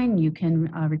online. You can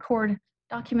record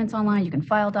documents online. You can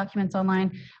file documents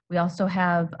online. We also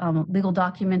have legal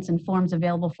documents and forms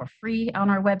available for free on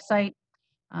our website.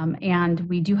 And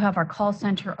we do have our call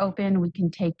center open. We can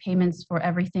take payments for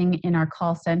everything in our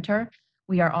call center.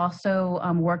 We are also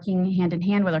working hand in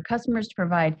hand with our customers to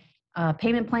provide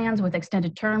payment plans with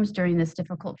extended terms during this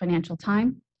difficult financial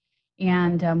time.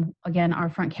 And again, our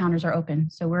front counters are open.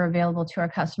 So we're available to our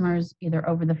customers either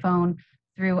over the phone,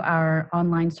 through our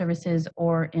online services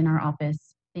or in our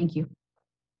office. Thank you.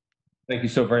 Thank you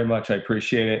so very much. I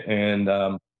appreciate it. And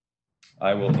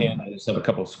I just have a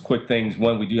couple of quick things.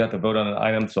 One, we do have to vote on an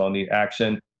item, so I'll need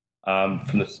action. From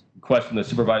the request from the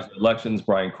supervisor of elections,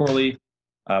 Brian Corley,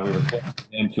 we request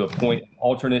him to appoint an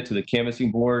alternate to the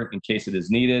canvassing board in case it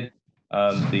is needed.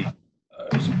 The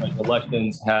supervisor of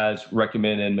elections has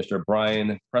recommended Mr.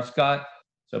 Brian Prescott.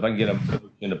 So if I can get a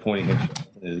motion appointing him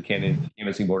to the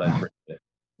canvassing board, I'd appreciate it.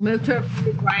 Move to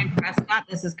approve Brian Prescott.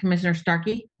 This is Commissioner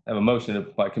Starkey. I have a motion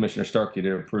by Commissioner Starkey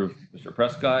to approve Mr.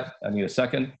 Prescott. I need a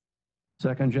second.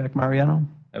 Second, Jack Mariano.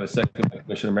 I have a second by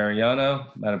Commissioner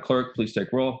Mariano. Madam Clerk, please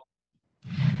take roll.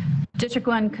 District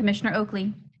 1, Commissioner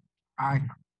Oakley. Aye.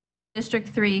 District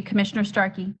 3, Commissioner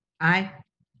Starkey. Aye.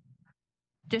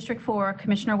 District 4,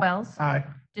 Commissioner Wells. Aye.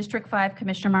 District 5,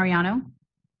 Commissioner Mariano.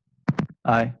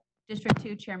 Aye. District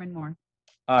 2, Chairman Moore.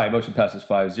 Aye, motion passes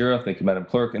 5-0. Thank you, Madam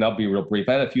Clerk. And I'll be real brief.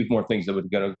 I had a few more things that was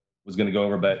going to go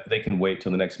over, but they can wait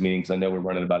till the next meeting because I know we're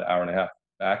running about an hour and a half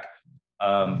back. But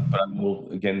I will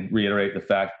again reiterate the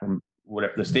fact from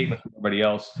whatever the statement from everybody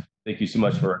else. Thank you so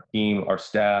much for our team, our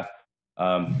staff.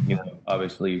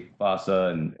 Obviously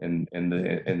FASA and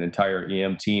the entire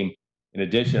EM team. In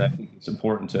addition, I think it's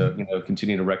important to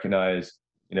continue to recognize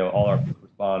all our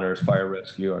responders, fire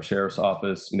rescue, our sheriff's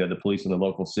office, the police in the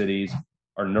local cities,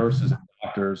 our nurses and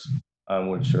doctors,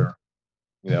 which are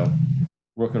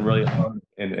working really hard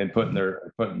and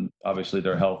putting obviously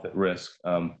their health at risk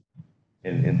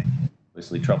in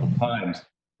obviously troubled times.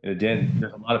 And again,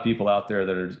 there's a lot of people out there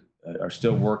that are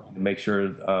still working to make sure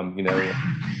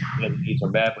the needs are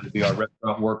met, whether it be our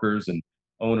restaurant workers and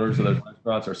owners of those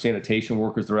restaurants, our sanitation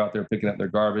workers that are out there picking up their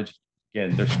garbage.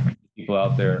 Again, there's people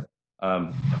out there,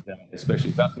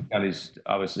 especially Pasco County is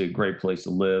obviously a great place to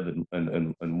live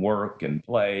and work and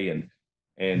play,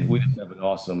 and we just have an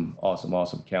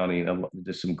awesome county and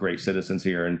just some great citizens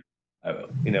here. And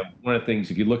one of the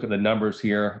things, if you look at the numbers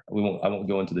here, I won't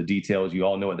go into the details. You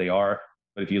all know what they are.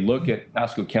 But if you look at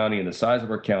Pasco County and the size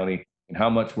of our county and how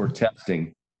much we're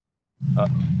testing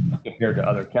compared to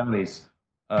other counties,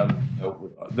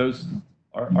 those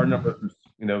our numbers,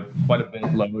 quite a bit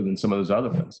lower than some of those other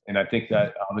ones. And I think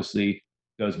that obviously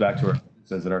goes back to our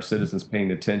citizens and our citizens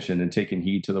paying attention and taking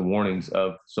heed to the warnings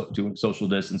of doing social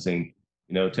distancing,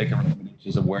 taking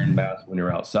recommendations of wearing masks when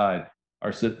you're outside.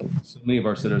 So many of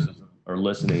our citizens are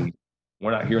listening.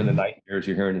 We're not hearing the nightmares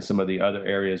you're hearing in some of the other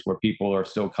areas where people are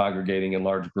still congregating in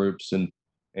large groups and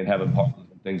having parties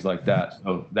and things like that.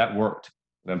 So that worked.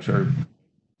 And I'm sure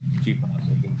Chief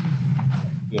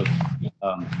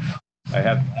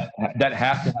that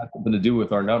has to have something to do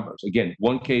with our numbers. Again,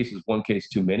 one case is one case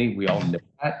too many. We all know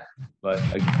that. But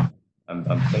again, I'm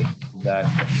thankful that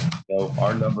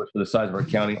our numbers for the size of our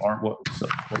county aren't what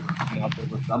we're out there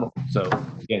with some of them. So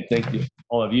again, thank you,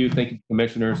 all of you. Thank you,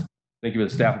 commissioners. Thank you to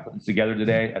the staff for putting this together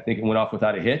today. I think it went off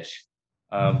without a hitch.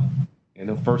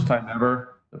 The first time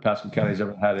ever the Pasco County has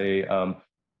ever had a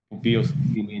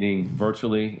BOCC meeting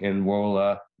virtually, and we'll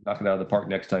knock it out of the park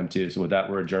next time too. So with that,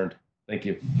 we're adjourned. Thank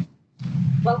you.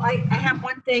 Well, I have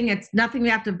one thing. It's nothing we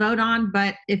have to vote on,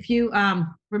 but if you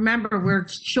remember, we're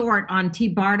short on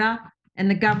T-BARTA, and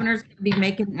the governor's going to be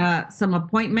making some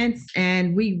appointments,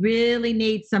 and we really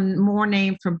need some more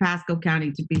names from Pasco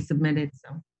County to be submitted.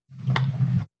 So.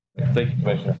 Thank you,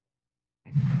 Commissioner.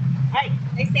 All right,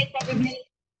 stay safe, everybody.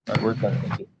 All right, we're done.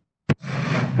 Thank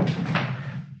you.